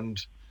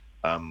ground,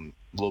 a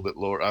little bit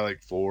lower. I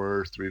like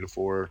 3 to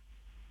 4,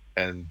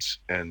 and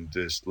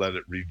just let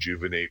it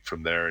rejuvenate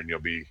from there. And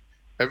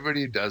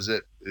everybody who does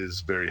it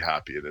is very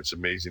happy, and it's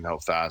amazing how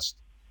fast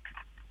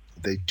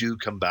they do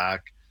come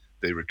back.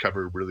 They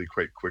recover really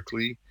quite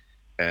quickly,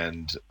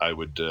 and I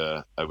would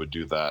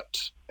do that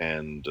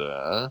and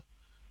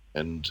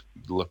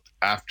look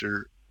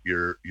after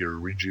your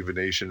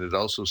rejuvenation. It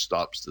also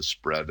stops the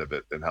spread of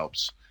it and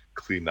helps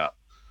clean up.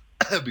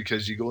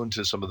 Because you go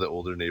into some of the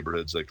older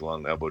neighborhoods, like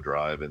along Elbow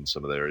Drive and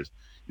some of the areas,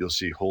 you'll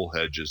see whole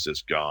hedges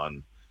just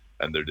gone,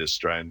 and they're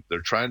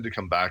trying to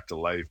come back to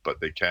life, but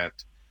they can't.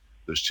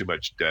 There's too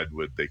much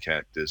deadwood. They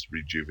can't just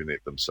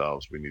rejuvenate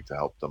themselves. We need to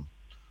help them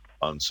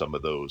on some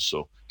of those.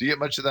 So do you get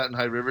much of that in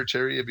High River,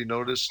 Terry? Have you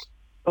noticed?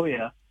 Oh,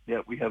 yeah.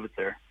 Yeah, we have it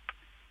there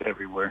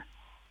everywhere.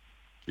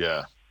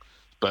 Yeah.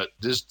 But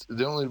just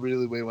the only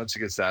really way once it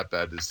gets that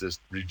bad is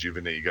just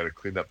rejuvenate. You got to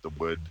clean up the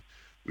wood.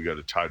 We got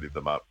to tidy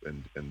them up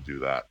and do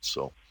that.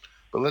 So,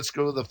 but let's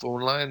go to the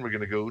phone line. We're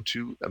going to go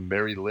to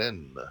Mary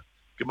Lynn.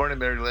 Good morning,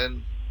 Mary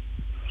Lynn.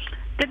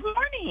 Good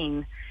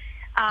morning.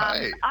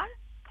 Hi.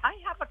 I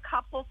have a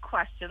couple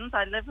questions.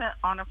 I live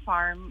on a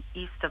farm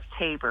east of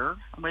Taber.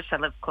 I wish I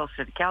lived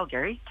closer to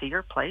Calgary, to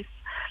your place.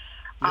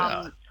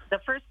 Yeah. The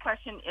first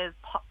question is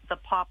the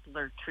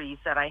poplar trees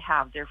that I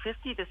have. They're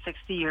 50 to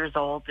 60 years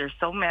old. They're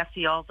so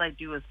messy. All I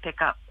do is pick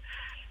up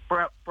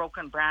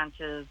broken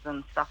branches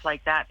and stuff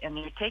like that, and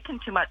they're taking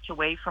too much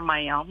away from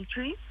my elm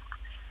trees.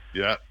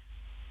 Yeah.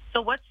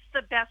 So what's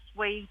the best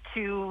way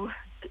to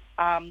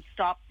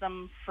stop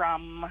them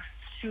from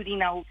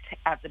shooting out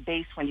at the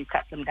base when you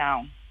cut them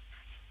down?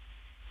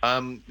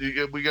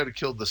 We got to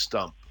kill the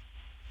stump.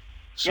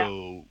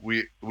 So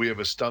we have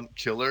a stump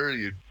killer.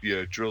 You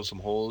drill some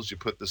holes, you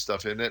put the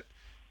stuff in it,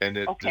 and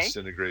it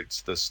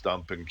disintegrates the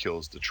stump and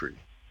kills the tree.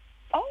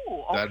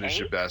 Oh, okay. That is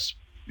your best.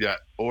 Yeah,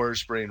 or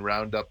spraying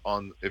Roundup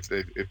on if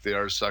they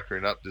are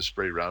suckering up, just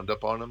spray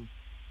Roundup on them.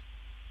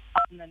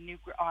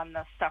 On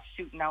the stuff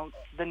shooting out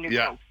the new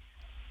growth.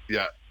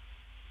 Yeah.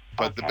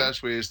 But the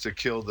best way is to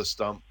kill the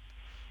stump,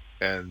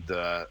 and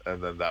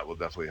then that will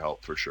definitely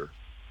help for sure.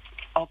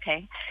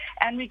 Okay.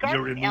 And regarding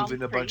you're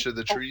removing a bunch of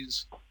the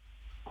trees.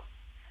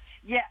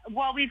 Yeah,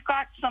 well, we've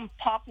got some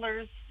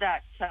poplars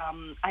that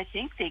I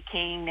think they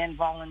came and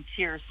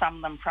volunteered, some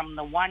of them from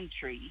the one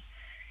tree.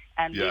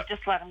 And we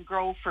just let them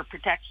grow for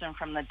protection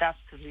from the dust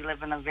because we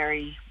live in a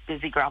very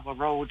busy gravel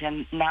road.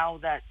 And now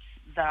that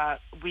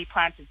we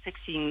planted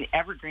 16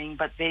 evergreen,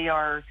 but they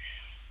are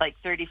like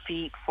 30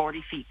 feet,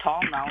 40 feet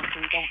tall now,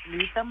 so we don't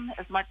need them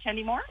as much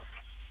anymore.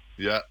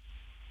 Yeah.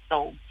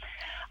 So,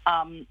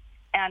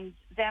 and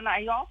then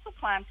I also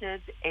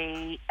planted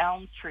a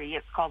elm tree.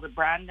 It's called a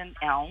Brandon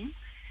elm.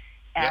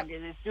 And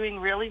it is doing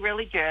really,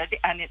 really good.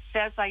 And it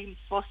says I'm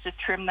supposed to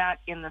trim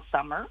that in the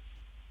summer.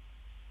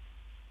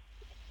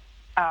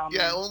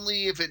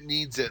 Only if it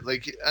needs it.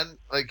 Like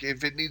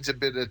if it needs a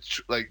bit of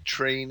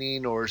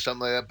training or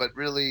something like that. But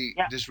really,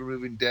 just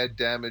removing dead,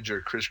 damage, or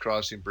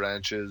crisscrossing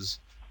branches.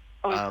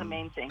 Oh, it's the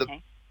main thing.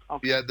 Okay.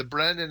 Yeah, the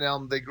Brandon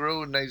elm, they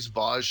grow a nice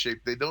vase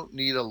shape. They don't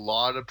need a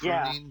lot of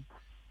pruning,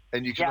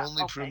 and you can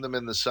only prune them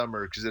in the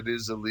summer because it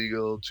is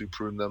illegal to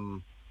prune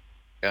them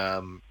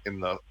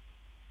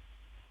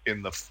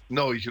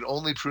No, you can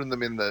only prune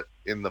them in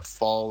the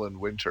fall and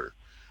winter,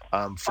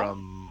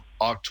 from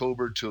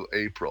October to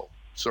April.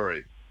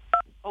 Sorry.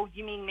 Oh,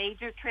 you mean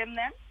major trim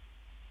then?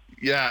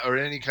 Yeah, or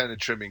any kind of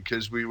trimming,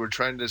 because we were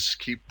trying to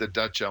keep the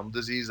Dutch elm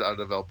disease out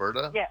of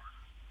Alberta.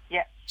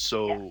 Yeah.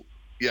 So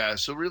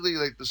so really,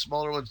 like the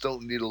smaller ones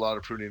don't need a lot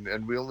of pruning,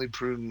 and we only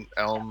prune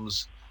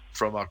elms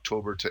from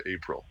October to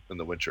April in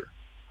the winter.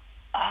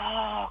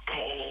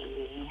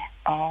 Okay.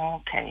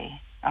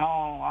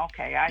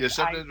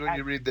 Sometimes when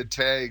you read the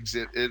tags,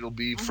 it'll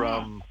be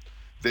from,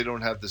 they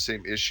don't have the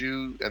same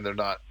issue, and they're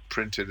not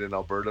printed in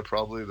Alberta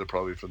probably. They're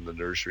probably from the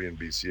nursery in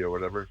BC or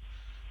whatever,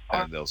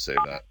 and they'll say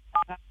that.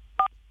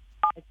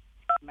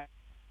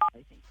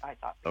 I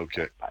thought.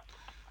 Okay.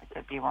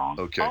 Could be wrong.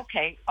 Okay.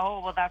 Okay.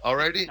 Oh, well, that's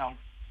alrighty. No.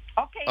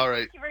 Okay. All right.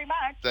 Thank you very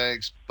much.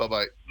 Thanks.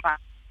 Bye-bye. Bye.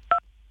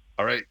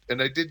 All right.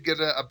 And I did get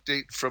an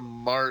update from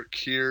Mark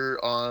here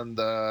on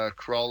the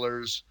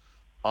crawlers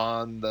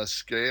on the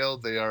scale.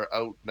 They are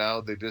out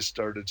now. They just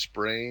started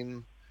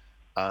spraying.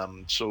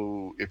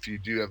 So if you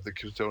do have the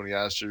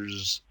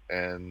cotoneasters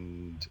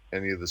and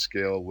any of the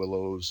scale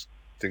willows,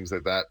 things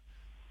like that,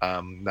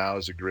 now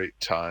is a great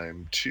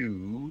time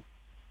to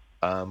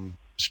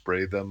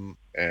spray them,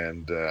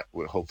 and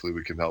hopefully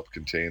we can help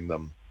contain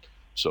them.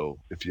 So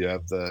if you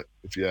have the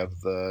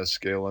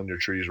scale on your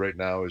trees right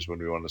now is when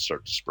we want to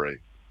start to spray.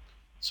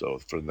 So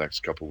for the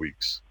next couple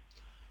weeks.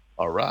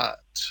 All right.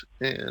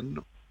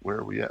 And where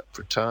are we at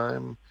for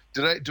time?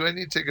 Do I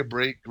need to take a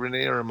break,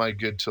 Renee, or am I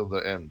good till the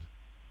end?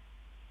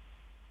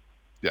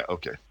 Yeah,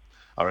 okay.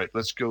 All right,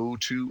 let's go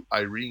to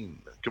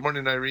Irene. Good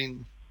morning,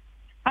 Irene.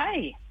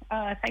 Hi.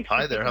 Thanks for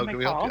Hi there. How can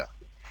we help you?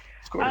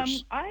 Of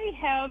course. I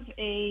have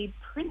a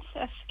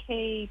Princess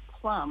K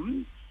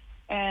plum,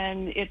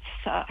 and it's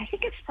I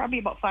think it's probably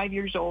about 5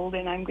 years old,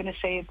 and I'm going to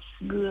say it's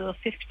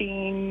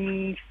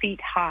 15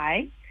 feet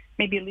high,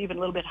 maybe even a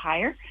little bit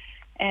higher.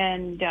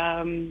 And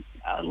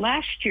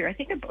last year, I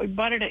think I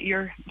bought it at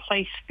your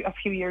place a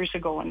few years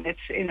ago, and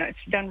it's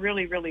done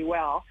really, really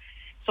well.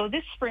 So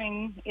this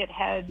spring, it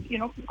had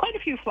quite a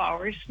few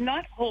flowers,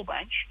 not a whole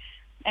bunch.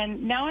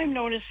 And now I'm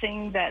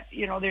noticing that,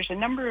 there's a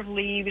number of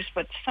leaves,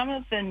 but some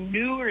of the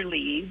newer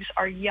leaves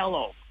are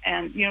yellow,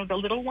 and, the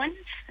little ones.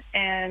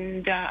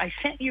 And I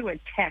sent you a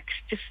text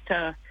just,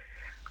 at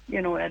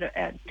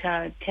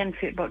about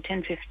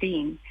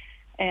 10:15,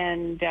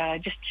 and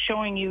just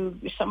showing you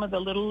some of the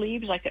little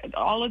leaves, like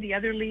all of the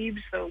other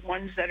leaves, the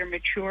ones that are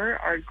mature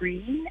are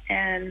green.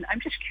 And I'm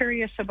just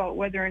curious about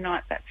whether or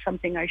not that's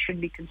something I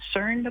should be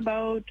concerned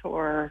about,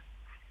 or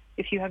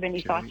if you have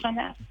any thoughts on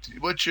that.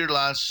 What's your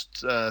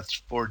last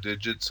 4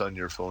 digits on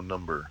your phone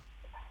number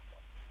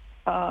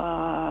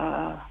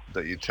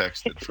that you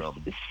texted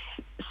from?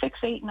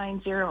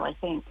 6890, I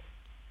think.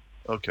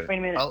 Okay. Wait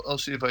a minute. I'll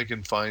see if I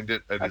can find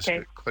it. I just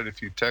got quite a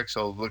few texts.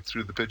 I'll look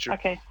through the picture.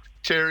 Okay.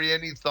 Terry,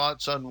 any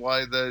thoughts on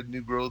why the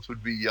new growth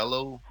would be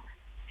yellow?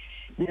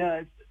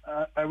 Yeah,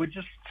 I would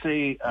just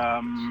say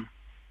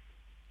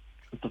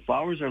if the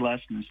flowers are less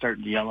and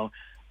starting to yellow,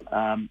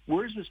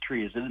 where is this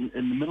tree? Is it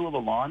in the middle of a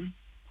lawn?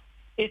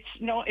 It's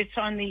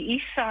on the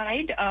east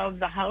side of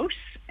the house,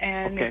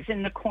 and it's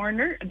in the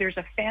corner. There's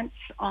a fence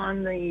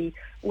on the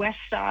west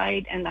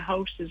side, and the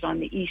house is on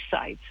the east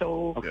side.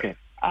 So, okay.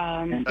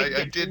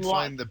 I did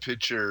find the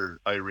picture,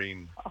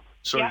 Irene.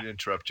 Sorry to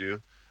interrupt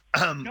you.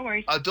 No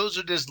worries. Those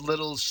are just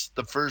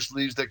the first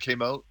leaves that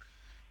came out.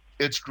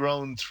 It's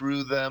grown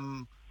through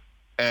them,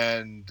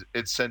 and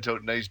it's sent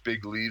out nice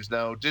big leaves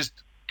now.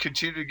 Just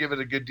continue to give it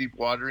a good deep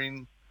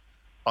watering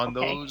on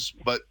those,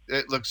 but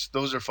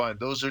those are fine.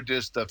 Those are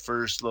just the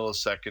first little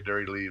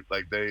secondary leaf.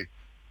 Like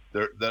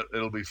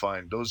it'll be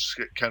fine. Those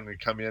kind of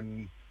come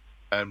in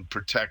and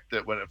protect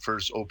it when it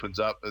first opens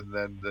up, and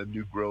then the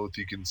new growth,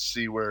 you can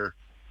see where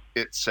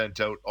it sent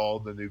out all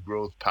the new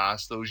growth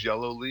past those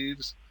yellow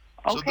leaves.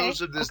 So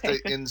those are just the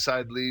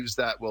inside leaves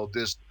that will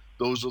just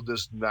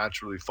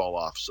naturally fall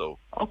off. So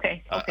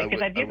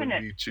because I've given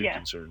it. Be too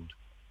concerned.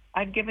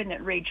 I've given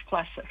it Rage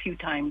Plus a few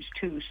times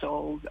too.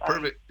 So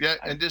perfect.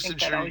 And just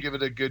ensure you give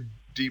it a good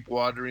deep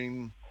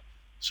watering,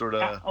 sort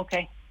of.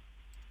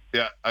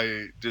 Yeah,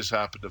 I just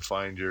happened to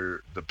find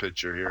the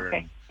picture here,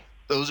 and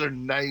those are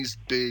nice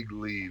big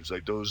leaves.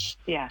 Like those.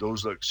 Yeah.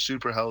 Those look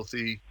super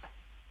healthy.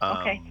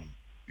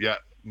 Yeah.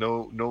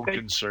 No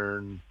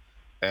concern.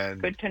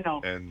 And good to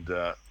know. And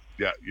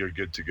yeah, you're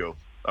good to go.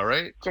 All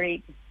right.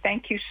 Great.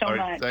 Thank you so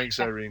much.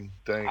 Thanks, Irene.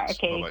 Thanks.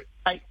 Okay.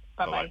 Bye-bye.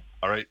 Bye-bye.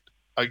 All right.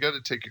 I got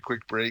to take a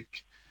quick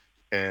break.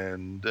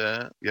 And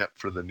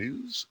for the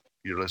news,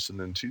 you're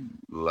listening to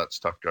Let's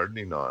Talk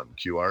Gardening on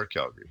QR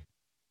Calgary.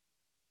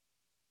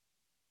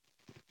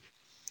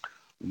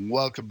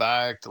 Welcome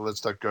back to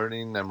Let's Talk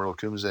Gardening. I'm Earl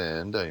Coombs,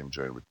 and I am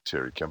joined with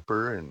Terry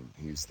Kemper, and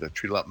he's the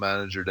tree lot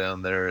manager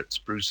down there at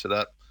Spruce It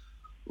Up.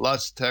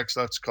 Lots of texts,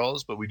 lots of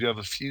calls, but we do have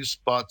a few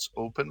spots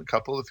open, a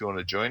couple if you want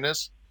to join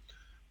us.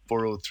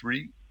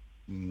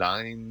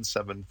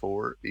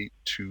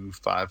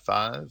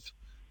 403-974-8255.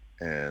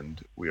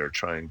 And we are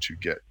trying to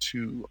get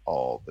to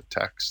all the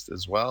text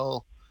as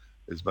well,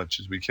 as much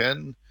as we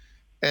can.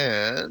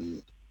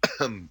 And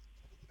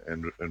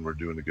we're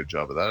doing a good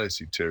job of that. I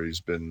see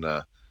Terry's been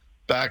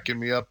backing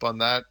me up on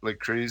that like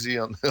crazy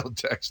on the old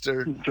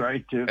texter. Try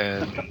to.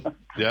 And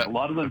yeah, a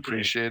lot of them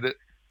appreciate it.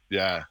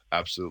 Yeah,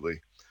 absolutely.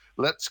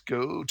 Let's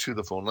go to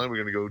the phone line. We're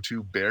going to go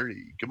to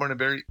Barry. Good morning,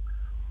 Barry.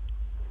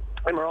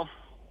 Hi, Merle.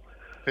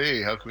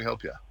 Hey, how can we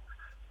help you?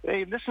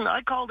 Hey, listen,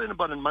 I called in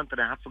about a month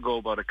and a half ago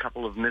about a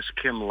couple of Miss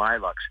Kim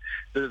lilacs.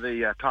 They're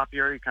the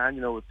topiary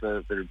kind, with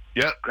they're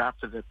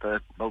grafted at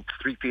about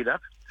 3 feet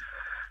up.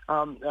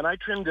 And I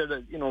trimmed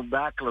it,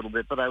 back a little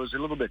bit, but I was a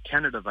little bit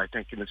tentative, I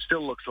think, and it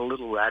still looks a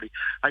little ratty.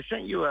 I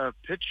sent you a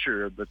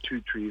picture of the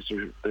 2 trees.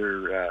 I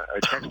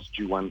texted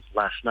you one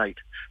last night.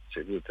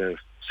 Said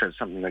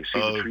something like "See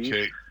the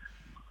trees."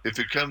 if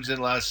it comes in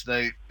last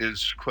night,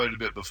 it's quite a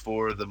bit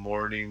before the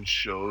morning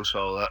show,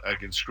 so I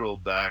can scroll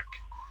back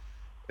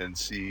and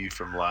see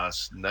from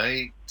last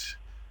night.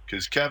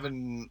 Because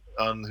Kevin,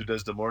 who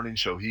does the morning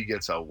show, he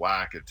gets a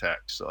whack of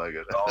text, so I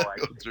got to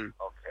go through.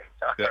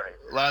 Okay, all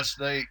right. Last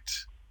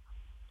night,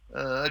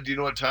 do you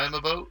know what time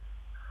about?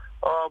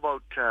 Oh,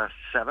 about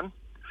 7.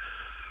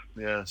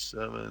 Yeah,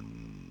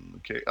 7.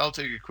 Okay, I'll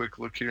take a quick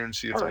look here and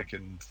see if I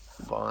can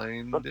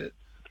find it.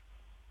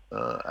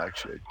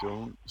 Actually, I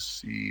don't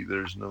see.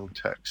 There's no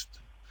text.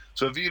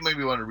 So if you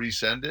maybe want to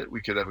resend it,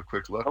 we could have a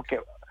quick look. Okay.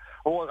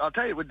 Well, I'll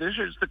tell you what. This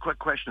is the quick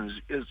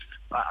question. Is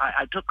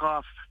I took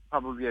off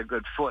probably a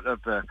good foot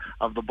of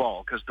the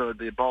ball because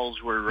the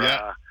balls were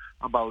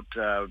about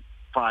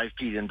 5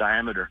 feet in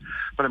diameter,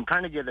 but I'm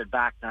trying to get it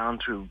back down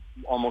to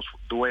almost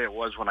the way it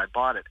was when I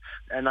bought it.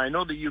 And I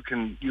know that you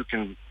can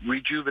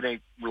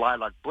rejuvenate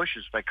lilac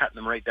bushes by cutting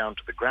them right down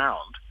to the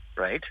ground,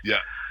 right? Yeah.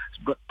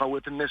 But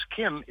with the Miss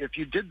Kim, if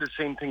you did the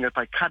same thing, if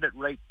I cut it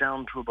right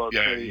down to about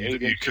say 8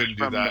 inches, you couldn't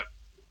do that.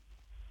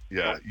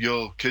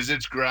 Because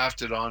it's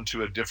grafted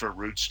onto a different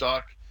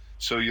rootstock,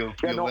 so you'll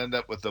end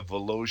up with a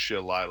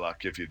Velocia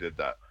lilac if you did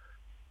that.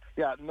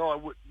 Yeah,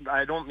 no,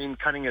 I don't mean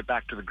cutting it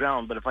back to the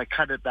ground, but if I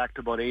cut it back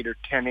to about 8 or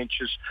 10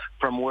 inches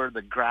from where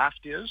the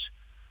graft is,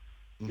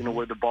 you know,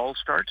 where the ball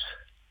starts.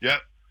 Yeah.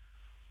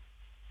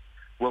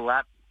 Will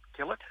that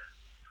kill it?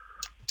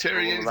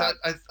 Terry,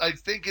 I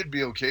think it'd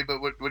be okay,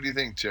 but what do you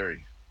think,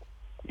 Terry?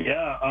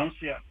 Yeah,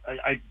 honestly,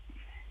 I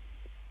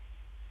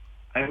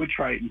would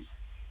try it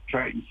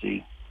and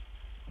see.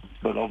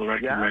 But all the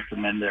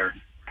recommend there.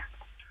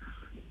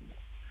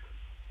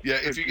 Yeah,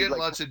 if you're getting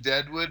lots of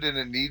deadwood and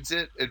it needs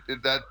it,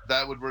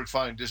 that would work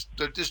fine. Just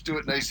do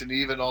it nice and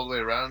even all the way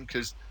around,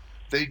 because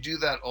they do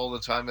that all the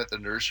time at the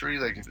nursery.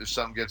 Like if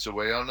something gets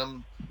away on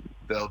them,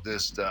 they'll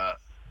just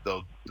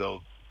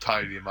they'll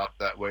tidy them up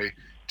that way.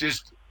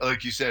 Just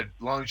like you said,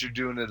 as long as you're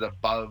doing it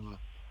above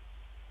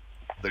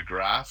the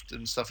graft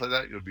and stuff like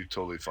that, you'll be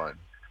totally fine.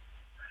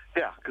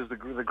 Yeah, because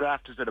the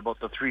graft is at about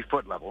the 3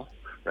 foot level,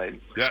 right?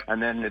 Yeah.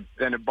 And then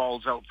it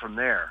balls out from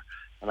there.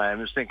 And I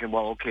was thinking,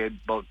 well, okay,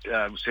 about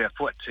say a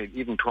foot, say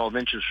even 12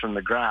 inches from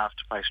the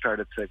graft. If I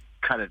started to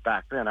cut it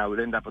back, then I would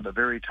end up with a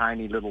very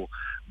tiny little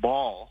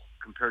ball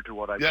compared to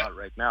what I've got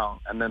right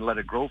now, and then let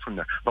it grow from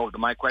there. But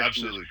my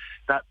question is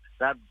that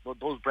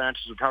those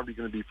branches are probably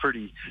going to be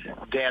pretty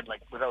dead,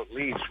 like without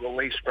leaves. Will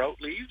they sprout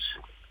leaves?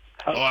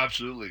 Oh,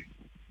 absolutely.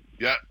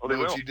 Yeah. Oh,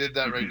 if you did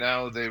that right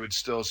now, they would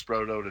still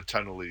sprout out a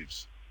ton of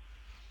leaves.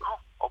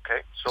 Oh,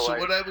 okay. So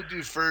what I would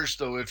do first,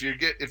 though, if you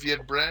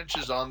have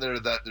branches on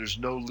there that there's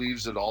no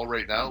leaves at all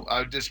right now, I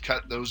would just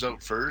cut those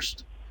out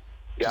first,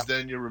 because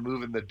then you're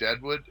removing the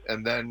deadwood,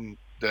 and then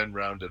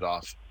round it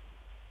off.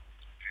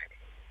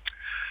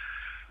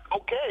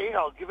 Okay,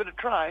 I'll give it a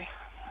try.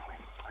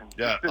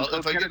 Yeah,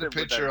 if I get a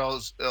picture,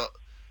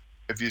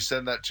 if you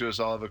send that to us,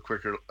 I'll have a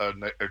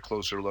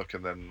closer look,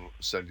 and then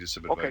send you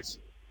some advice.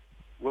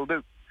 Okay, will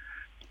do.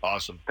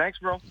 Awesome. Thanks,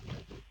 bro.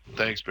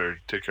 Thanks, Barry.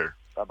 Take care.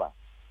 Bye-bye.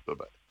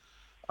 Bye-bye.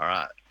 All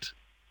right.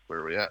 Where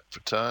are we at for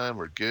time?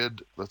 We're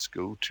good. Let's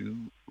go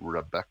to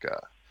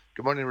Rebecca.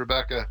 Good morning,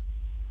 Rebecca.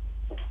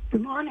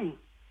 Good morning.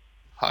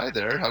 Hi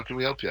there. How can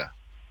we help you?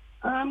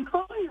 I'm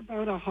calling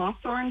about a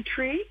hawthorn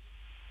tree.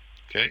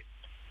 Okay.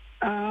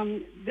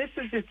 This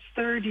is its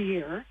 3rd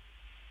year.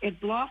 It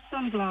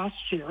blossomed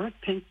last year,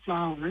 pink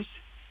flowers,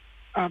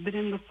 but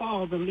in the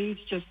fall, the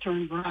leaves just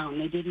turned brown.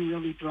 They didn't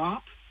really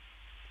drop.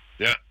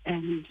 Yeah.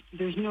 And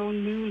there's no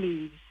new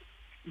leaves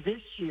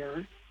this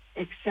year,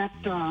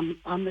 except on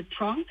the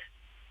trunk,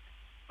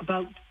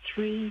 about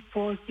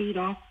 3-4 feet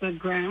off the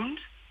ground.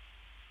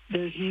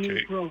 There's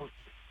new growth.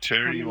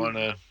 Terry, you want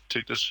to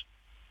take this?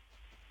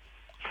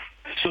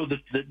 So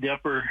the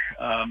upper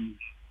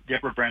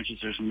branches,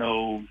 there's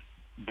no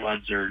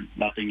buds or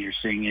nothing. You're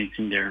seeing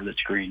anything there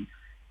that's green?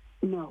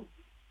 No,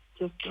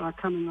 just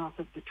coming off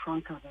of the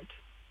trunk of it.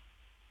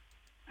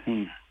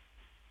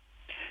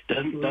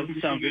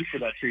 Doesn't sound good for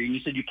that tree. And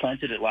you said you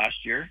planted it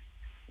last year?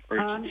 We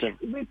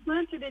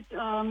planted it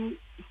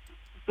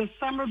the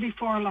summer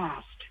before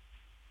last.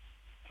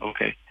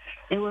 Okay.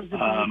 It was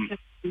about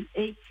 8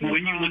 feet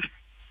when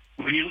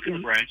you look at the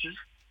branches,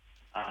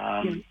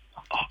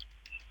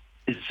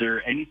 is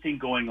there anything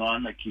going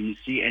on? Like, can you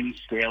see any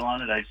scale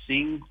on it? I've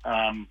seen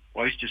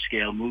oyster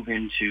scale move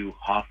into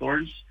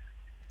hawthorns,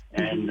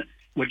 and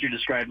what you're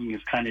describing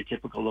is kind of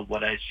typical of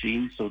what I've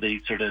seen. So they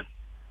sort of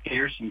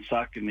pierce and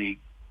suck, and they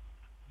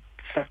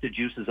suck the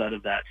juices out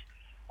of that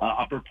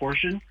upper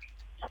portion.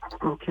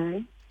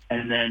 Okay.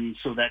 And then,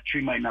 so that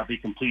tree might not be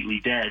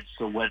completely dead.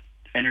 So what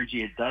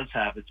energy it does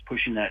have, it's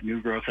pushing that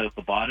new growth out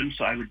the bottom.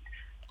 So I would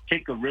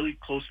take a really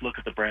close look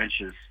at the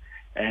branches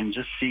and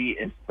just see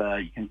if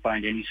you can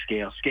find any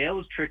scale. Scale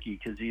is tricky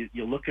because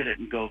you look at it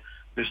and go,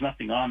 there's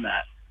nothing on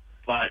that.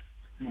 But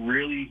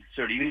really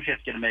sort of, even if you have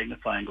to get a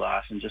magnifying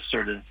glass and just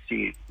sort of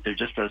see, they're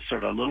just a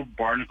sort of little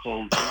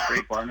barnacle,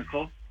 gray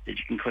barnacle that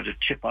you can cut a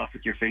chip off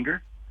with your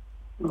finger.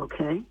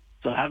 Okay.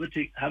 So have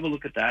a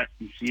look at that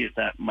and see if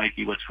that might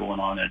be what's going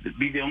on. It'd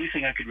be the only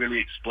thing I could really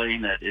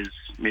explain that is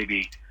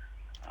maybe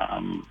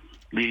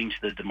leading to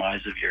the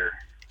demise of your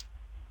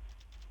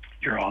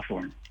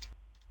hawthorn.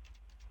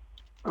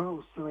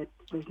 Oh, so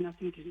there's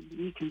nothing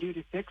you can do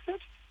to fix it?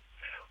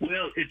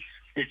 Well, it's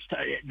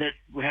that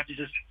we have to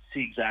just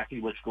see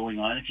exactly what's going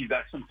on. If you've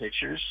got some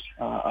pictures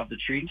of the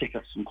tree, take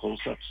up some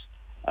close-ups.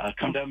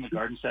 Come down to the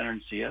garden center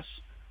and see us.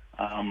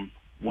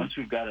 Once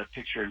we've got a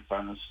picture in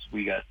front of us,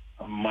 we got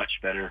a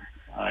much better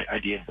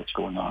idea of what's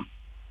going on.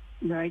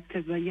 Right,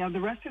 because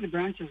the rest of the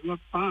branches look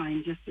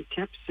fine, just the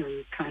tips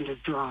are kind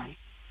of dry.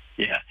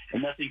 Yeah,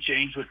 and nothing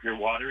changed with your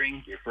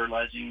watering. Your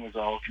fertilizing was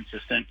all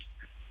consistent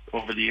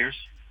over the years.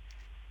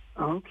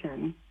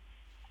 Okay.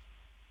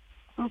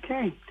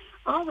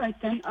 All right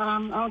then.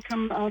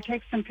 I'll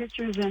take some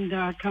pictures and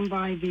come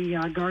by the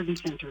garden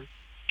center.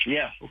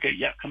 Yeah. Okay.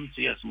 Yeah. Come and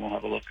see us, and we'll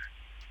have a look.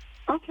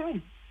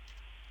 Okay.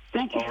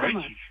 Thank you all so right.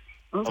 much.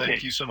 Okay.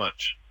 Thank you so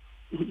much.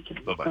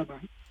 Bye bye.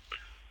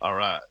 All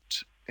right.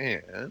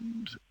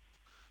 And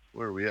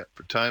where are we at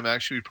for time?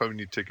 Actually, we probably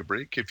need to take a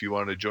break. If you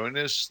want to join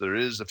us, there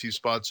is a few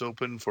spots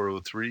open.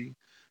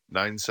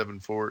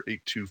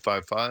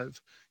 403-974-8255.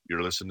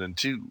 You're listening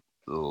to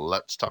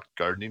Let's Talk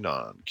Gardening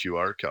on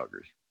QR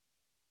Calgary.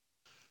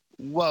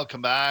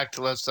 Welcome back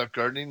to Let's Talk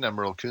Gardening. I'm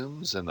Earl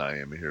Coombs, and I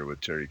am here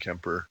with Terry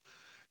Kemper,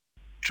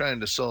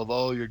 trying to solve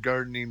all your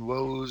gardening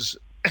woes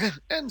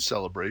and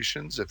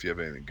celebrations. If you have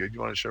anything good you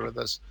want to share with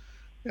us,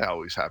 yeah,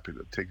 always happy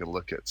to take a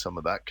look at some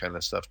of that kind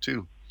of stuff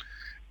too.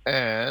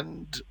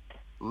 And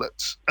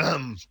let's,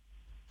 I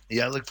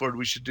look forward.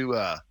 We should do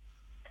like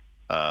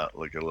a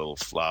little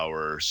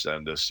flower.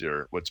 Send us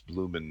what's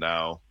blooming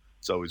now.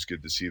 It's always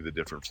good to see the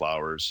different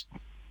flowers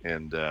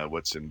and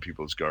what's in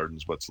people's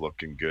gardens, what's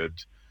looking good.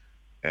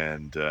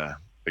 And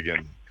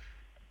again,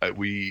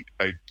 the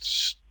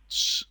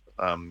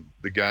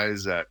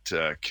guys at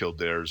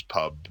Kildare's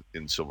Pub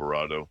in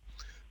Silverado,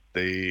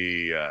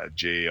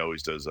 Jay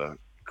always does a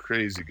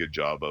crazy good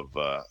job of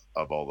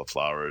all the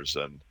flowers,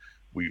 and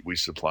we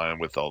supply him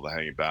with all the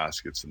hanging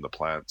baskets and the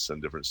plants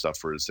and different stuff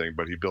for his thing.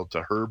 But he built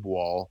a herb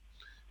wall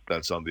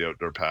that's on the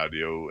outdoor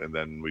patio, and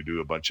then we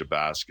do a bunch of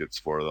baskets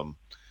for them.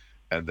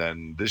 And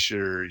then this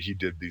year he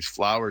did these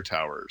flower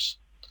towers,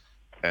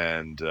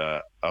 and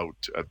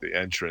out at the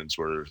entrance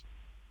were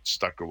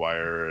stuck a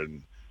wire,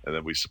 and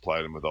then we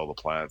supplied him with all the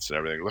plants and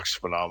everything. It looks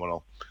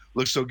phenomenal.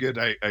 Looks so good.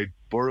 I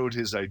borrowed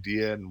his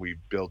idea, and we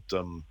built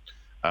them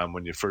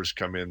when you first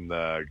come in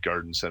the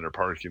garden center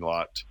parking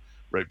lot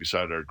right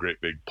beside our great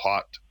big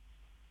pot.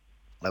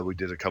 We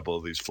did a couple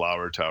of these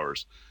flower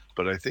towers,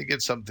 but I think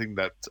it's something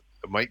that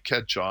might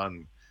catch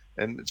on,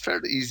 and it's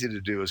fairly easy to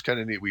do. It's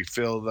kind of neat. We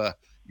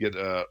you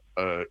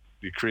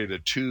create a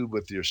tube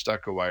with your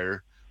stucco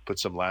wire, put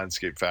some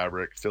landscape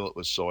fabric, fill it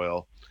with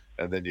soil,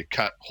 and then you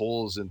cut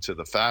holes into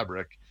the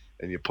fabric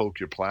and you poke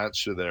your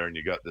plants through there, and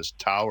you got this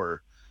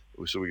tower.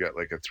 So we got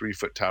like a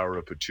 3-foot tower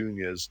of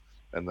petunias,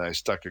 and then I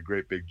stuck a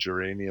great big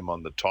geranium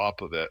on the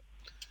top of it.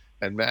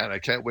 And man, I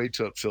can't wait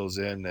till it fills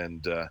in.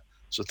 And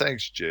so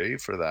thanks, Jay,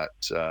 for that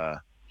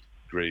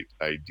great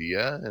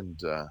idea, and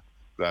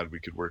glad we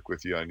could work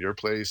with you on your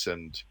place.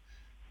 And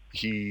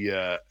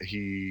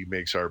he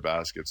makes our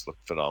baskets look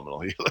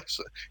phenomenal. He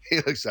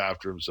looks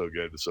after them so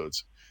good. So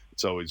it's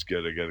always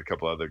good. I get a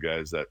couple other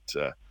guys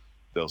that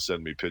they'll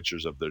send me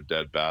pictures of their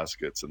dead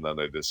baskets, and then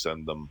I just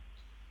send them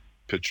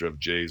a picture of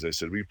Jay's. I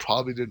said, we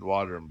probably didn't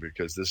water them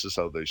because this is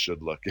how they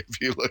should look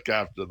if you look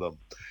after them.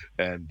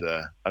 And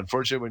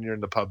unfortunately, when you're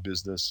in the pub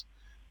business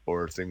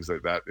or things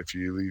like that, if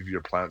you leave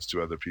your plants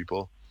to other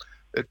people,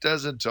 it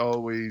doesn't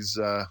always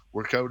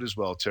work out as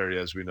well, Terry,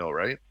 as we know,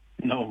 right?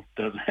 No,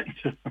 it doesn't.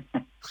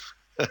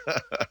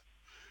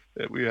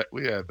 We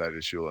had that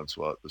issue once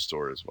at the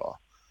store as well.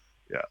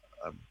 Yeah,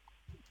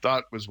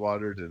 thought it was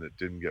watered and it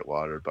didn't get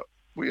watered, but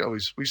we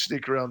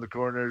sneak around the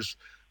corners,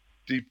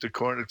 deep the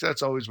corner.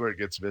 That's always where it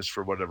gets missed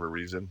for whatever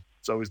reason.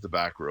 It's always the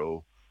back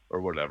row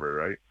or whatever,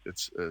 right?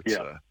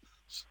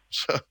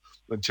 So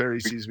when Terry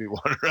sees me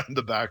wander around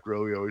the back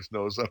row, he always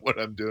knows what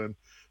I'm doing.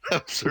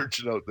 I'm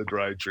searching out the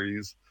dry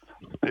trees.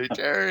 Hey,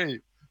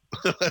 Terry,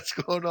 what's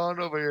going on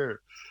over here?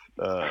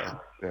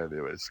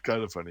 Anyways,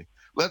 kind of funny.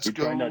 Let's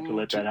go. Try not to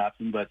let that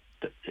happen, but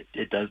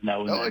it does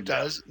now. No, it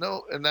does.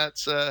 No, and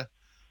that's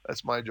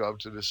my job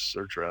to just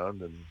search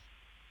around and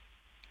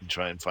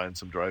try and find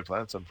some dry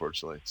plants,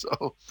 unfortunately.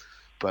 So,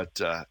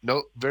 but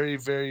no, very,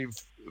 very,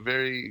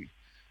 very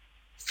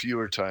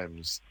fewer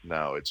times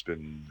now. It's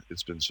been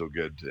so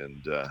good,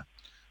 and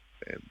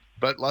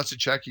but lots of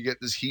check. You get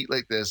this heat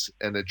like this,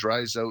 and it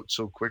dries out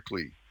so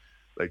quickly.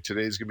 Like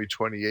today's gonna be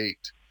 28,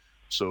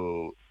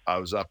 so I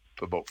was up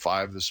about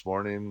 5 this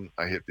morning.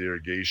 I hit the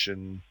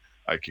irrigation.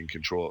 I can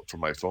control it from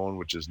my phone,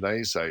 which is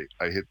nice. I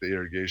hit the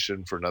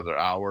irrigation for another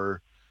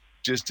hour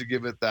just to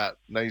give it that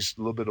nice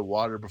little bit of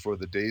water before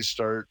the day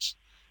starts.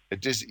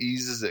 It just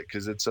eases it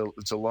because it's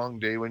a long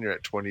day when you're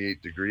at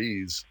 28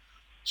 degrees.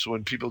 So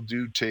when people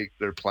do take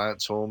their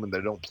plants home and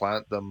they don't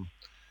plant them,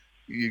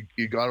 you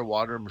got to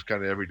water them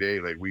kind of every day.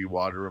 Like we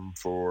water them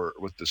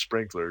with the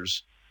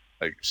sprinklers,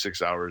 like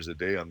 6 hours a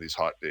day on these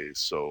hot days.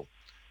 So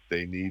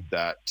they need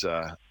that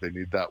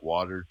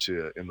water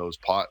in those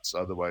pots.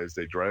 Otherwise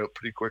they dry out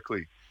pretty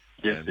quickly.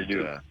 Yes, they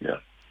do.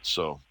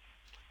 So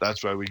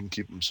that's why we can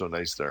keep them so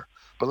nice there.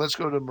 But let's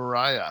go to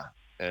Mariah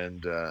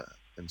and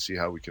see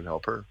how we can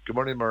help her. Good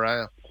morning,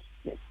 Mariah.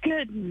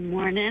 Good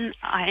morning.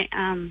 I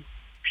am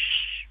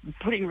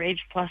putting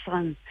Rage Plus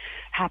on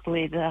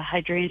happily the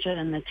hydrangea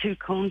and the 2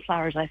 cone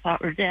flowers I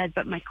thought were dead.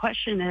 But my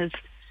question is,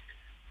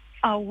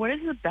 what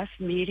is the best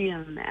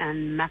medium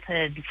and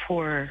method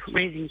for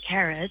raising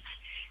carrots?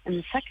 And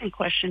the second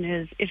question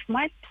is, if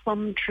my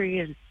plum tree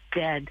is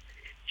dead,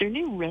 is there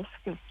any risk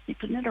of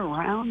keeping it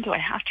around? Do I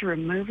have to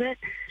remove it?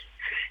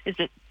 Is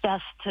it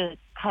best to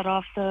cut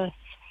off the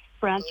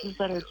branches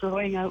that are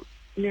growing out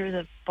near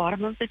the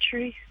bottom of the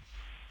tree?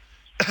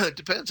 It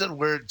depends on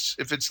where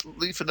if it's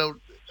leafing out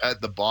at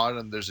the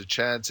bottom, there's a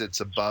chance it's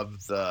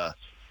above the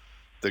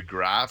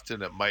graft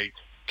and it might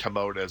come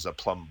out as a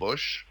plum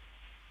bush,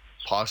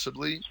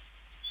 possibly.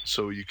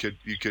 So you could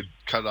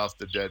cut off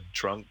the dead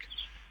trunk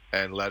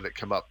and let it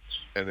come up,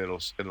 and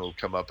it'll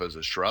come up as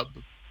a shrub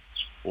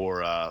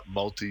or a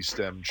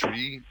multi-stem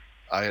tree.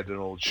 I had an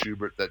old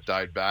Schubert that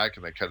died back,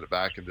 and I cut it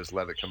back and just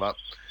let it come up,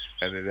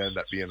 and it ended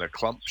up being a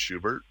clump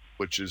Schubert,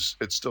 which is,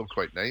 it's still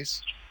quite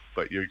nice,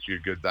 but you're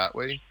good that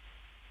way,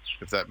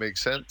 if that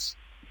makes sense.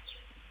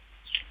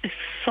 I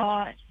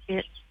saw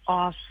it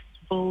off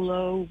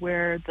below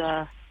where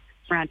the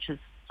branches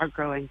are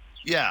growing.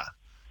 Yeah.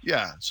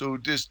 So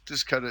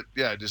just cut it.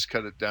 Yeah, just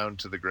cut it down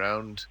to the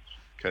ground,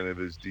 kind of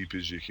as deep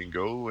as you can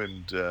go,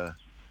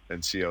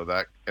 and see how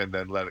that, and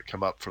then let it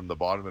come up from the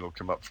bottom. It'll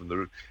come up from the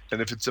root,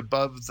 and if it's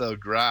above the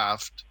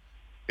graft,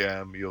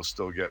 you'll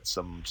still get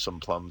some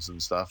plums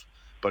and stuff.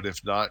 But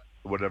if not,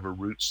 whatever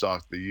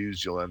rootstock they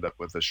use, you'll end up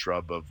with a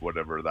shrub of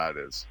whatever that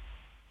is.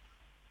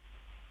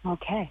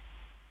 Okay.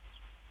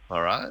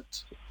 All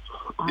right.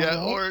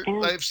 Yeah, or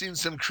I've seen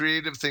some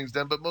creative things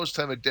done, but most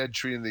time a dead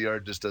tree in the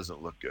yard just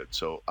doesn't look good.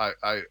 So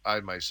I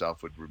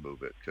myself would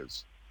remove it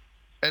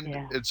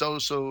it's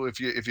also, if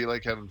you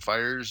like having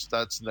fires,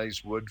 that's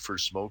nice wood for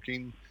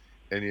smoking.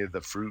 Any of the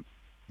fruit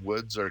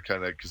woods are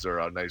kind of, because they're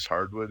a nice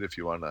hardwood if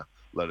you want to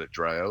let it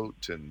dry out,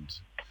 and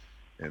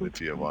if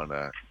you want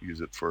to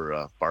use it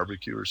for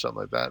barbecue or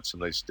something like that,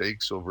 some nice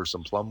steaks over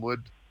some plum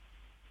wood,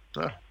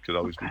 could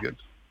always be good.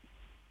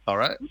 All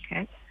right.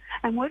 Okay.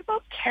 And what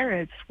about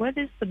carrots? What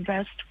is the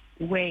best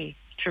way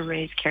to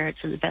raise carrots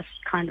and the best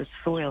kind of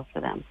soil for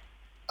them?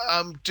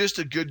 Just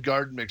a good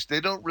garden mix. They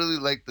don't really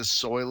like the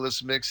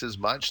soilless mix as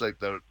much, like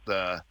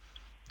the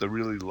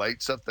really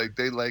light stuff.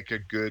 They like a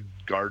good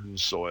garden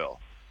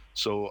soil.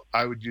 So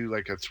I would do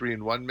like a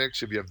 3-in-1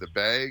 mix if you have the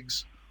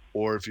bags,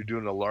 or if you're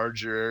doing a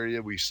larger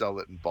area, we sell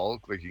it in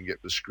bulk. Like you can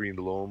get the screened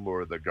loam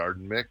or the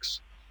garden mix,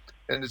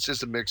 and it's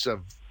just a mix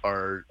of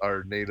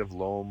our native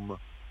loam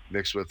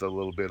mixed with a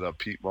little bit of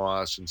peat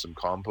moss and some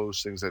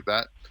compost, things like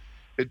that.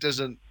 It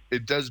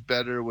does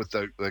better with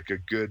a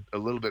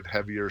little bit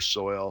heavier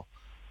soil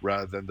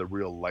rather than the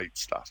real light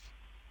stuff.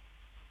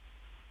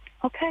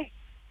 Okay.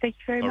 Thank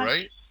you very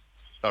much.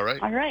 All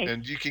right.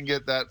 And you can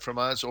get that from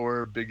us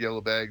or Big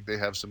Yellow Bag. They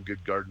have some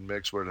good garden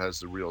mix where it has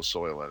the real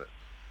soil in it.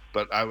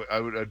 But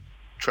I'd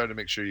try to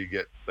make sure you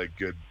get like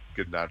good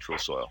natural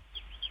soil.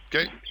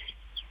 Okay?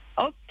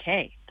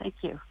 Okay. Thank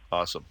you.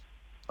 Awesome.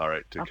 All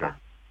right. Take care.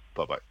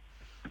 Bye-bye.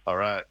 All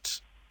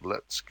right.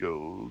 Let's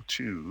go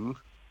to...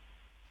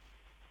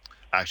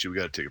 Actually, we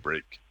got to take a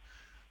break.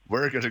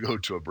 We're going to go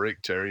to a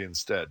break, Terry,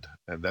 instead,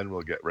 and then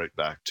we'll get right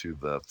back to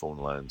the phone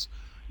lines.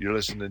 You're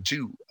listening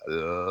to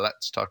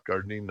Let's Talk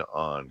Gardening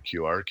on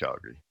QR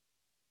Calgary.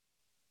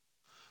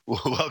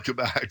 Well, welcome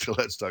back to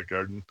Let's Talk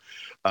Garden.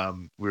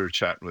 We were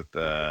chatting with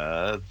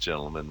the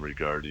gentleman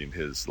regarding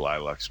his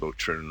lilacs, about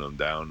trimming them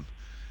down,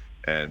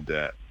 and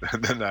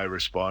then I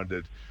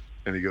responded,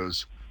 and he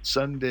goes,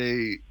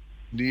 Sunday,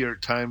 New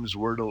York Times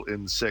Wordle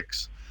in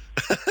 6.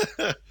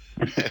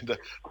 And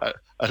I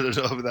don't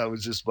know if that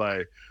was just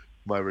my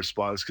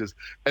response,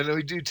 and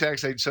we do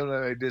text.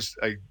 Sometimes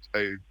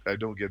I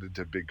don't get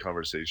into big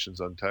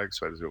conversations on text,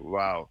 so I just go,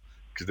 wow,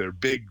 because they're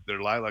big.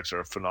 Their lilacs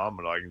are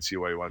phenomenal. I can see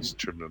why he wants to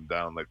trim them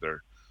down, like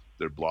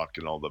they're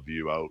blocking all the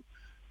view out.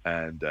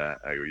 And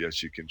I go,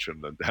 yes, you can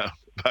trim them down.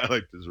 I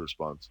like this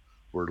response.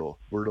 Wordle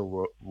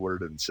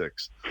word in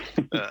 6.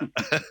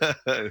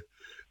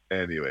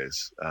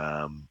 Anyways,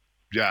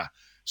 yeah.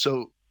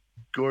 So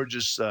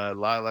gorgeous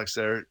lilacs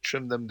there.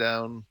 Trim them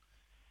down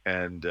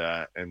and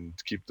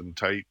keep them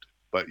tight.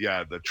 But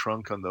yeah, the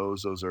trunk on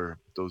those are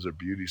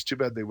beauties. Too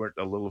bad they weren't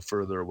a little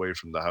further away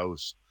from the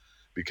house,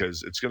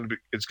 because it's going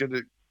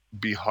to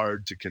be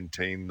hard to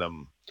contain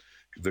them.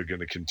 They're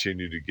going to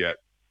continue to get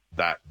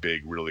that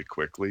big really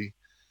quickly.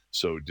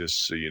 So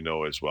just so you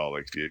know as well,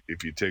 like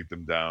if you take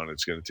them down,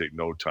 it's going to take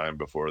no time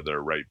before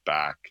they're right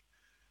back,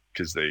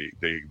 because they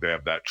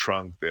have that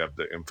trunk, they have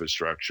the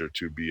infrastructure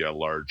to be a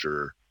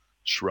larger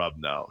shrub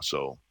now.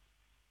 So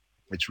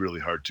it's really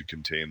hard to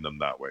contain them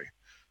that way.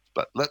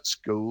 But let's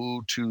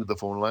go to the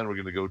phone line. We're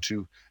going to go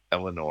to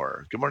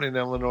Eleanor. Good morning,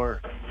 Eleanor.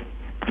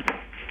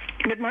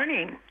 Good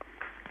morning.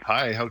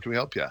 Hi, how can we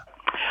help you?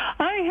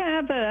 I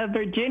have a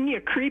Virginia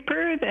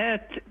creeper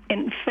that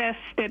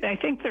infested, I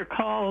think they're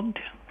called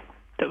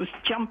those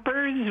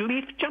jumpers,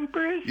 leaf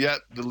jumpers? Yeah,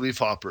 the leaf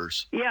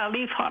hoppers. Yeah,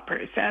 leaf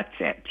hoppers. That's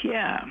it.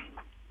 Yeah.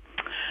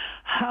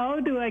 How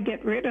do I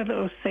get rid of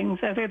those things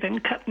other than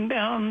cutting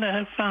down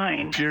the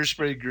vine? Pure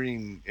Spray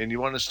Green, and you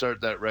want to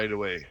start that right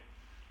away.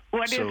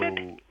 What is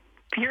it?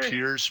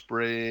 Pure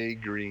Spray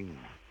Green.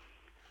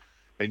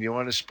 And you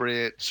want to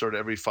spray it sort of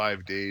every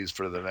 5 days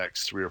for the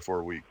next 3 or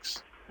 4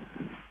 weeks.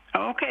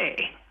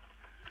 Okay.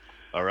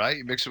 All right,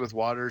 you mix it with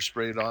water,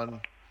 spray it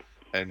on,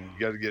 and you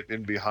got to get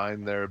in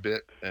behind there a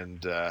bit,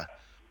 and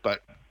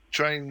but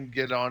try and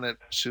get on it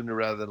sooner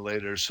rather than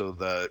later, so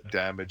the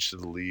damage to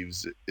the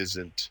leaves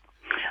isn't.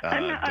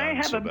 I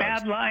have a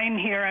bad line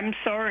here. I'm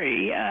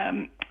sorry.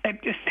 I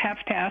just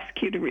have to ask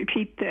you to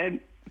repeat the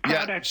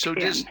product.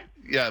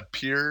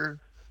 Pure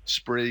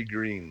Spray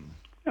Green.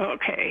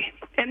 Okay,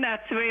 and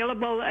that's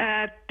available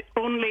at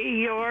only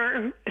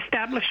your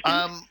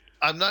establishment.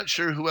 I'm not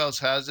sure who else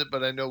has it,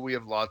 but I know we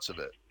have lots of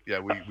it. Yeah,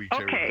 we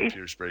carry the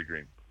Pure Spray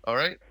Green. All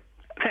right.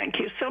 Thank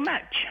you so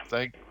much.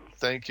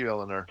 Thank you,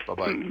 Eleanor.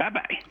 Bye-bye.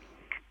 Bye-bye.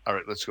 All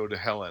right, let's go to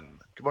Helen.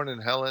 Good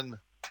morning, Helen.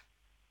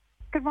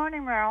 Good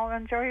morning, Merle.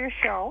 Enjoy your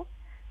show.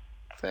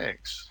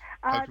 Thanks.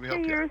 How can we help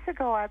you? 2 years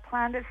ago, I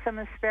planted some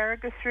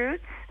asparagus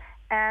roots,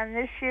 and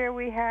this year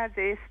we had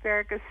the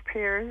asparagus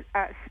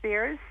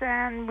spears,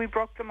 and we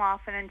broke them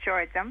off and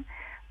enjoyed them.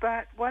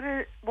 But what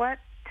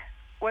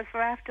was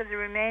left of the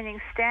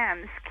remaining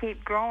stems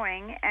keep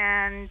growing,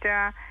 and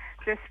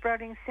they're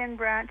sprouting thin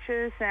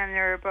branches, and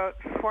they're about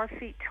 4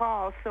 feet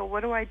tall. So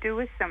what do I do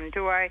with them?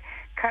 Do I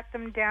cut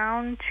them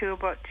down to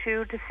about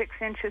 2 to 6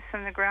 inches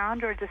from the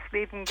ground, or just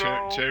leave them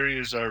grow? Terry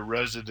is our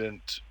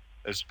resident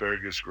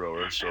asparagus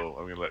grower, so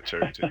I'm going to let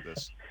Terry take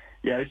this.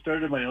 Yeah, I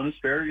started my own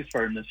asparagus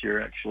farm this year,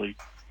 actually.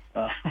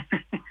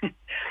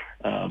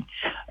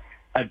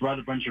 I brought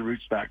a bunch of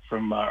roots back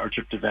from our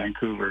trip to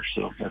Vancouver,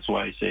 so that's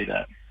why I say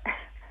that.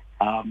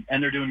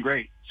 And they're doing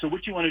great. So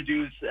what you want to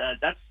do is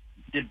that's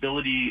the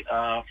ability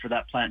for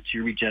that plant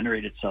to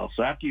regenerate itself.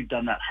 So after you've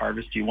done that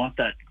harvest, you want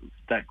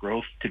that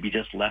growth to be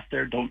just left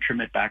there. Don't trim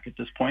it back at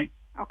this point.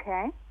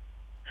 Okay.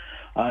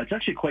 It's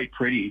actually quite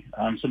pretty.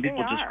 Some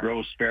people just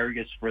grow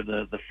asparagus for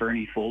the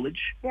ferny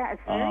foliage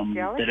it's very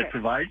delicate. that it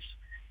provides.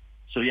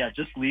 So yeah,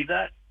 just leave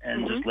that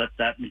and just let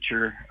that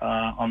mature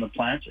on the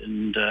plant,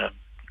 and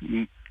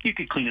you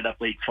could clean it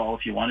up late fall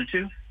if you wanted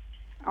to.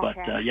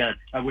 Okay. But yeah,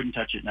 I wouldn't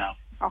touch it now.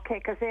 Okay,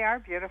 because they are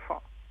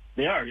beautiful.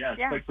 They are, yeah.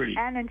 It's quite pretty.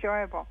 And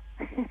enjoyable.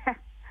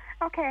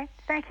 Okay,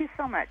 thank you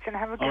so much, and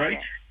have a good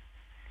day.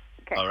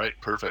 Okay. All right,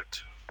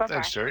 perfect. Bye-bye.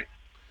 Thanks, Terry.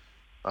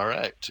 All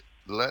right,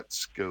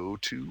 let's go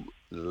to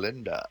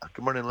Linda.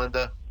 Good morning,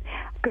 Linda.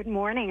 Good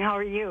morning. How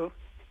are you?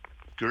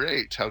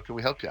 Great. How can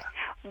we help you?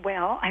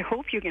 Well, I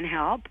hope you can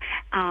help.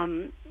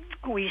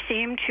 We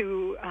seem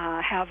to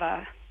have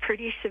a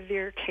pretty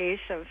severe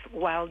case of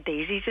wild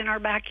daisies in our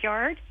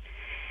backyard.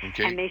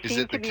 Okay. And they Is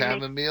it the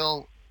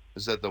chamomile?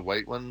 Is that the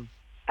white one?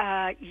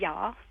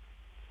 Yeah.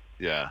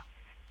 Yeah,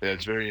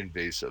 it's very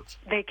invasive.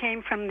 They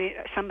came from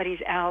somebody's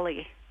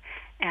alley,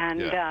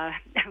 and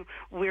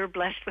we're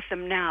blessed with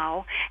them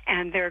now,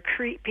 and they're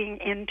creeping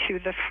into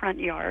the front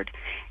yard.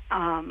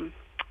 And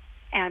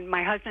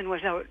my husband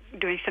was out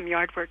doing some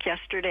yard work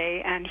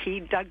yesterday, and he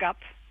dug up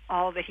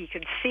all that he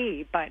could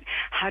see. But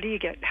how do you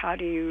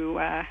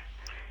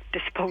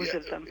dispose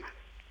of them?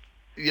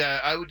 Yeah,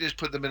 I would just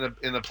put them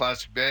in a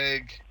plastic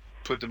bag.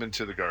 Put them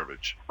into the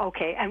garbage.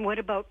 Okay, and what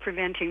about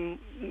preventing,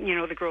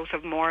 the growth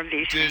of more of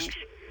these things?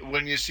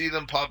 When you see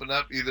them popping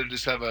up, either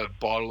just have a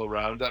bottle of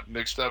Roundup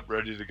mixed up,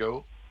 ready to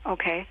go.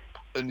 Okay.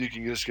 And you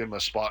can just give them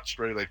a spot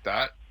spray like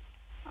that.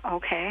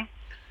 Okay.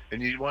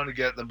 And you want to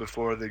get them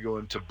before they go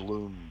into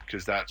bloom,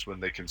 because that's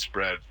when they can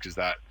spread, because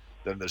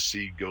then the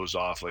seed goes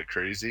off like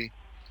crazy.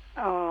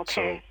 Oh,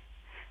 okay.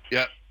 So,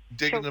 yeah,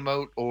 digging them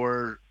out,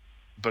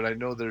 but I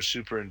know they're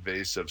super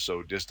invasive,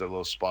 so just a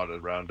little spot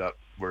of Roundup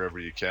wherever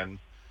you can.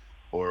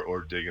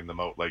 Or digging them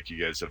out like you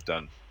guys have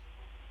done.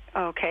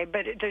 Okay,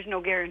 but there's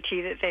no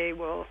guarantee that they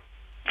will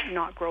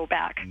not grow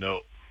back. No,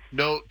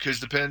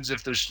 because depends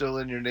if they're still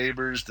in your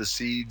neighbors, the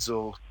seeds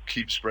will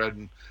keep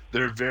spreading.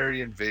 They're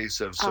very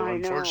invasive. So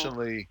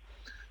unfortunately,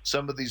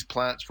 some of these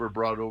plants were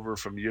brought over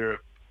from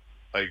Europe,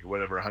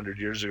 100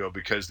 years ago,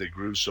 because they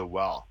grew so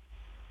well.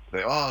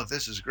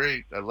 This is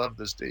great. I love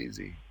this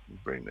daisy.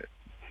 Bring it.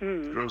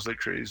 It grows like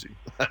crazy.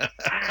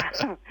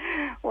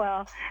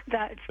 Well,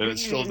 that's good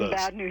news and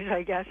bad news,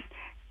 I guess.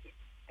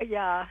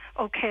 Yeah.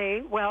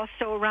 Okay. Well,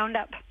 so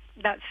Roundup.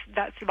 That's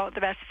about the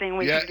best thing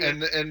we can do.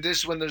 Yeah, and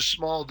this when they're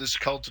small, just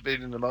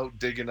cultivating them out,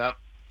 digging up.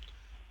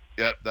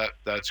 Yep,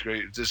 that's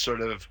great. Just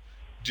sort of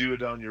do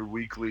it on your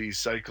weekly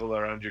cycle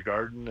around your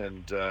garden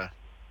and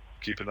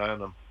keep an eye on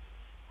them.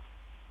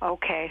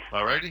 Okay.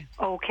 All righty.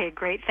 Okay,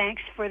 great.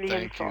 Thanks for the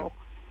info. You.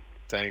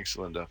 Thanks,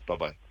 Linda.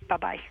 Bye-bye.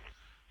 Bye-bye.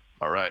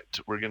 All right,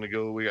 we're going to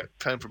go. We got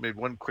time for maybe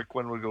one quick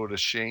one. We'll go to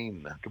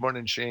Shane. Good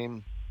morning,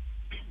 Shane.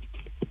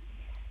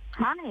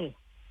 Hi.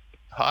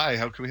 Hi,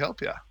 how can we help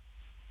you?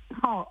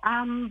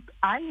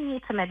 I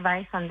need some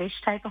advice on which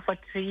type of a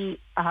tree,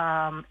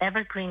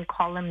 evergreen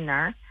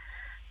columnar,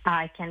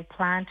 I can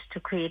plant to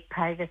create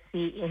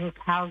privacy in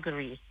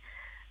Calgary.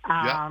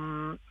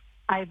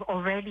 I've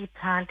already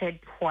planted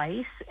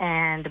twice,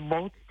 and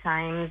both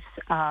times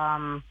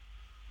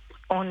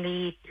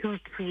only 2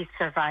 trees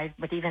survived,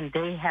 but even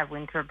they have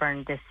winter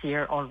burn this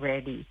year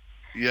already.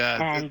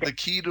 Yeah, and the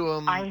key to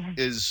them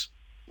is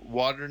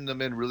watering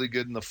them in really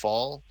good in the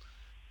fall,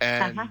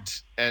 and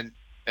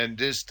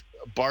just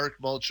bark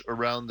mulch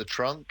around the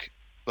trunk,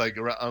 like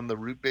around on the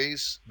root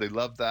base. They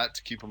love that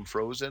to keep them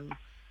frozen,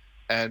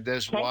 and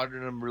just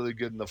watering them really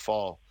good in the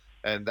fall.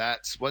 And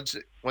that's once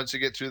you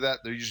get through that,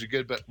 they're usually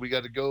good. But we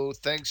got to go.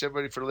 Thanks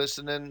everybody for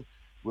listening.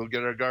 We'll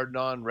get our garden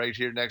on right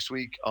here next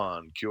week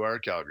on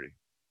QR Calgary.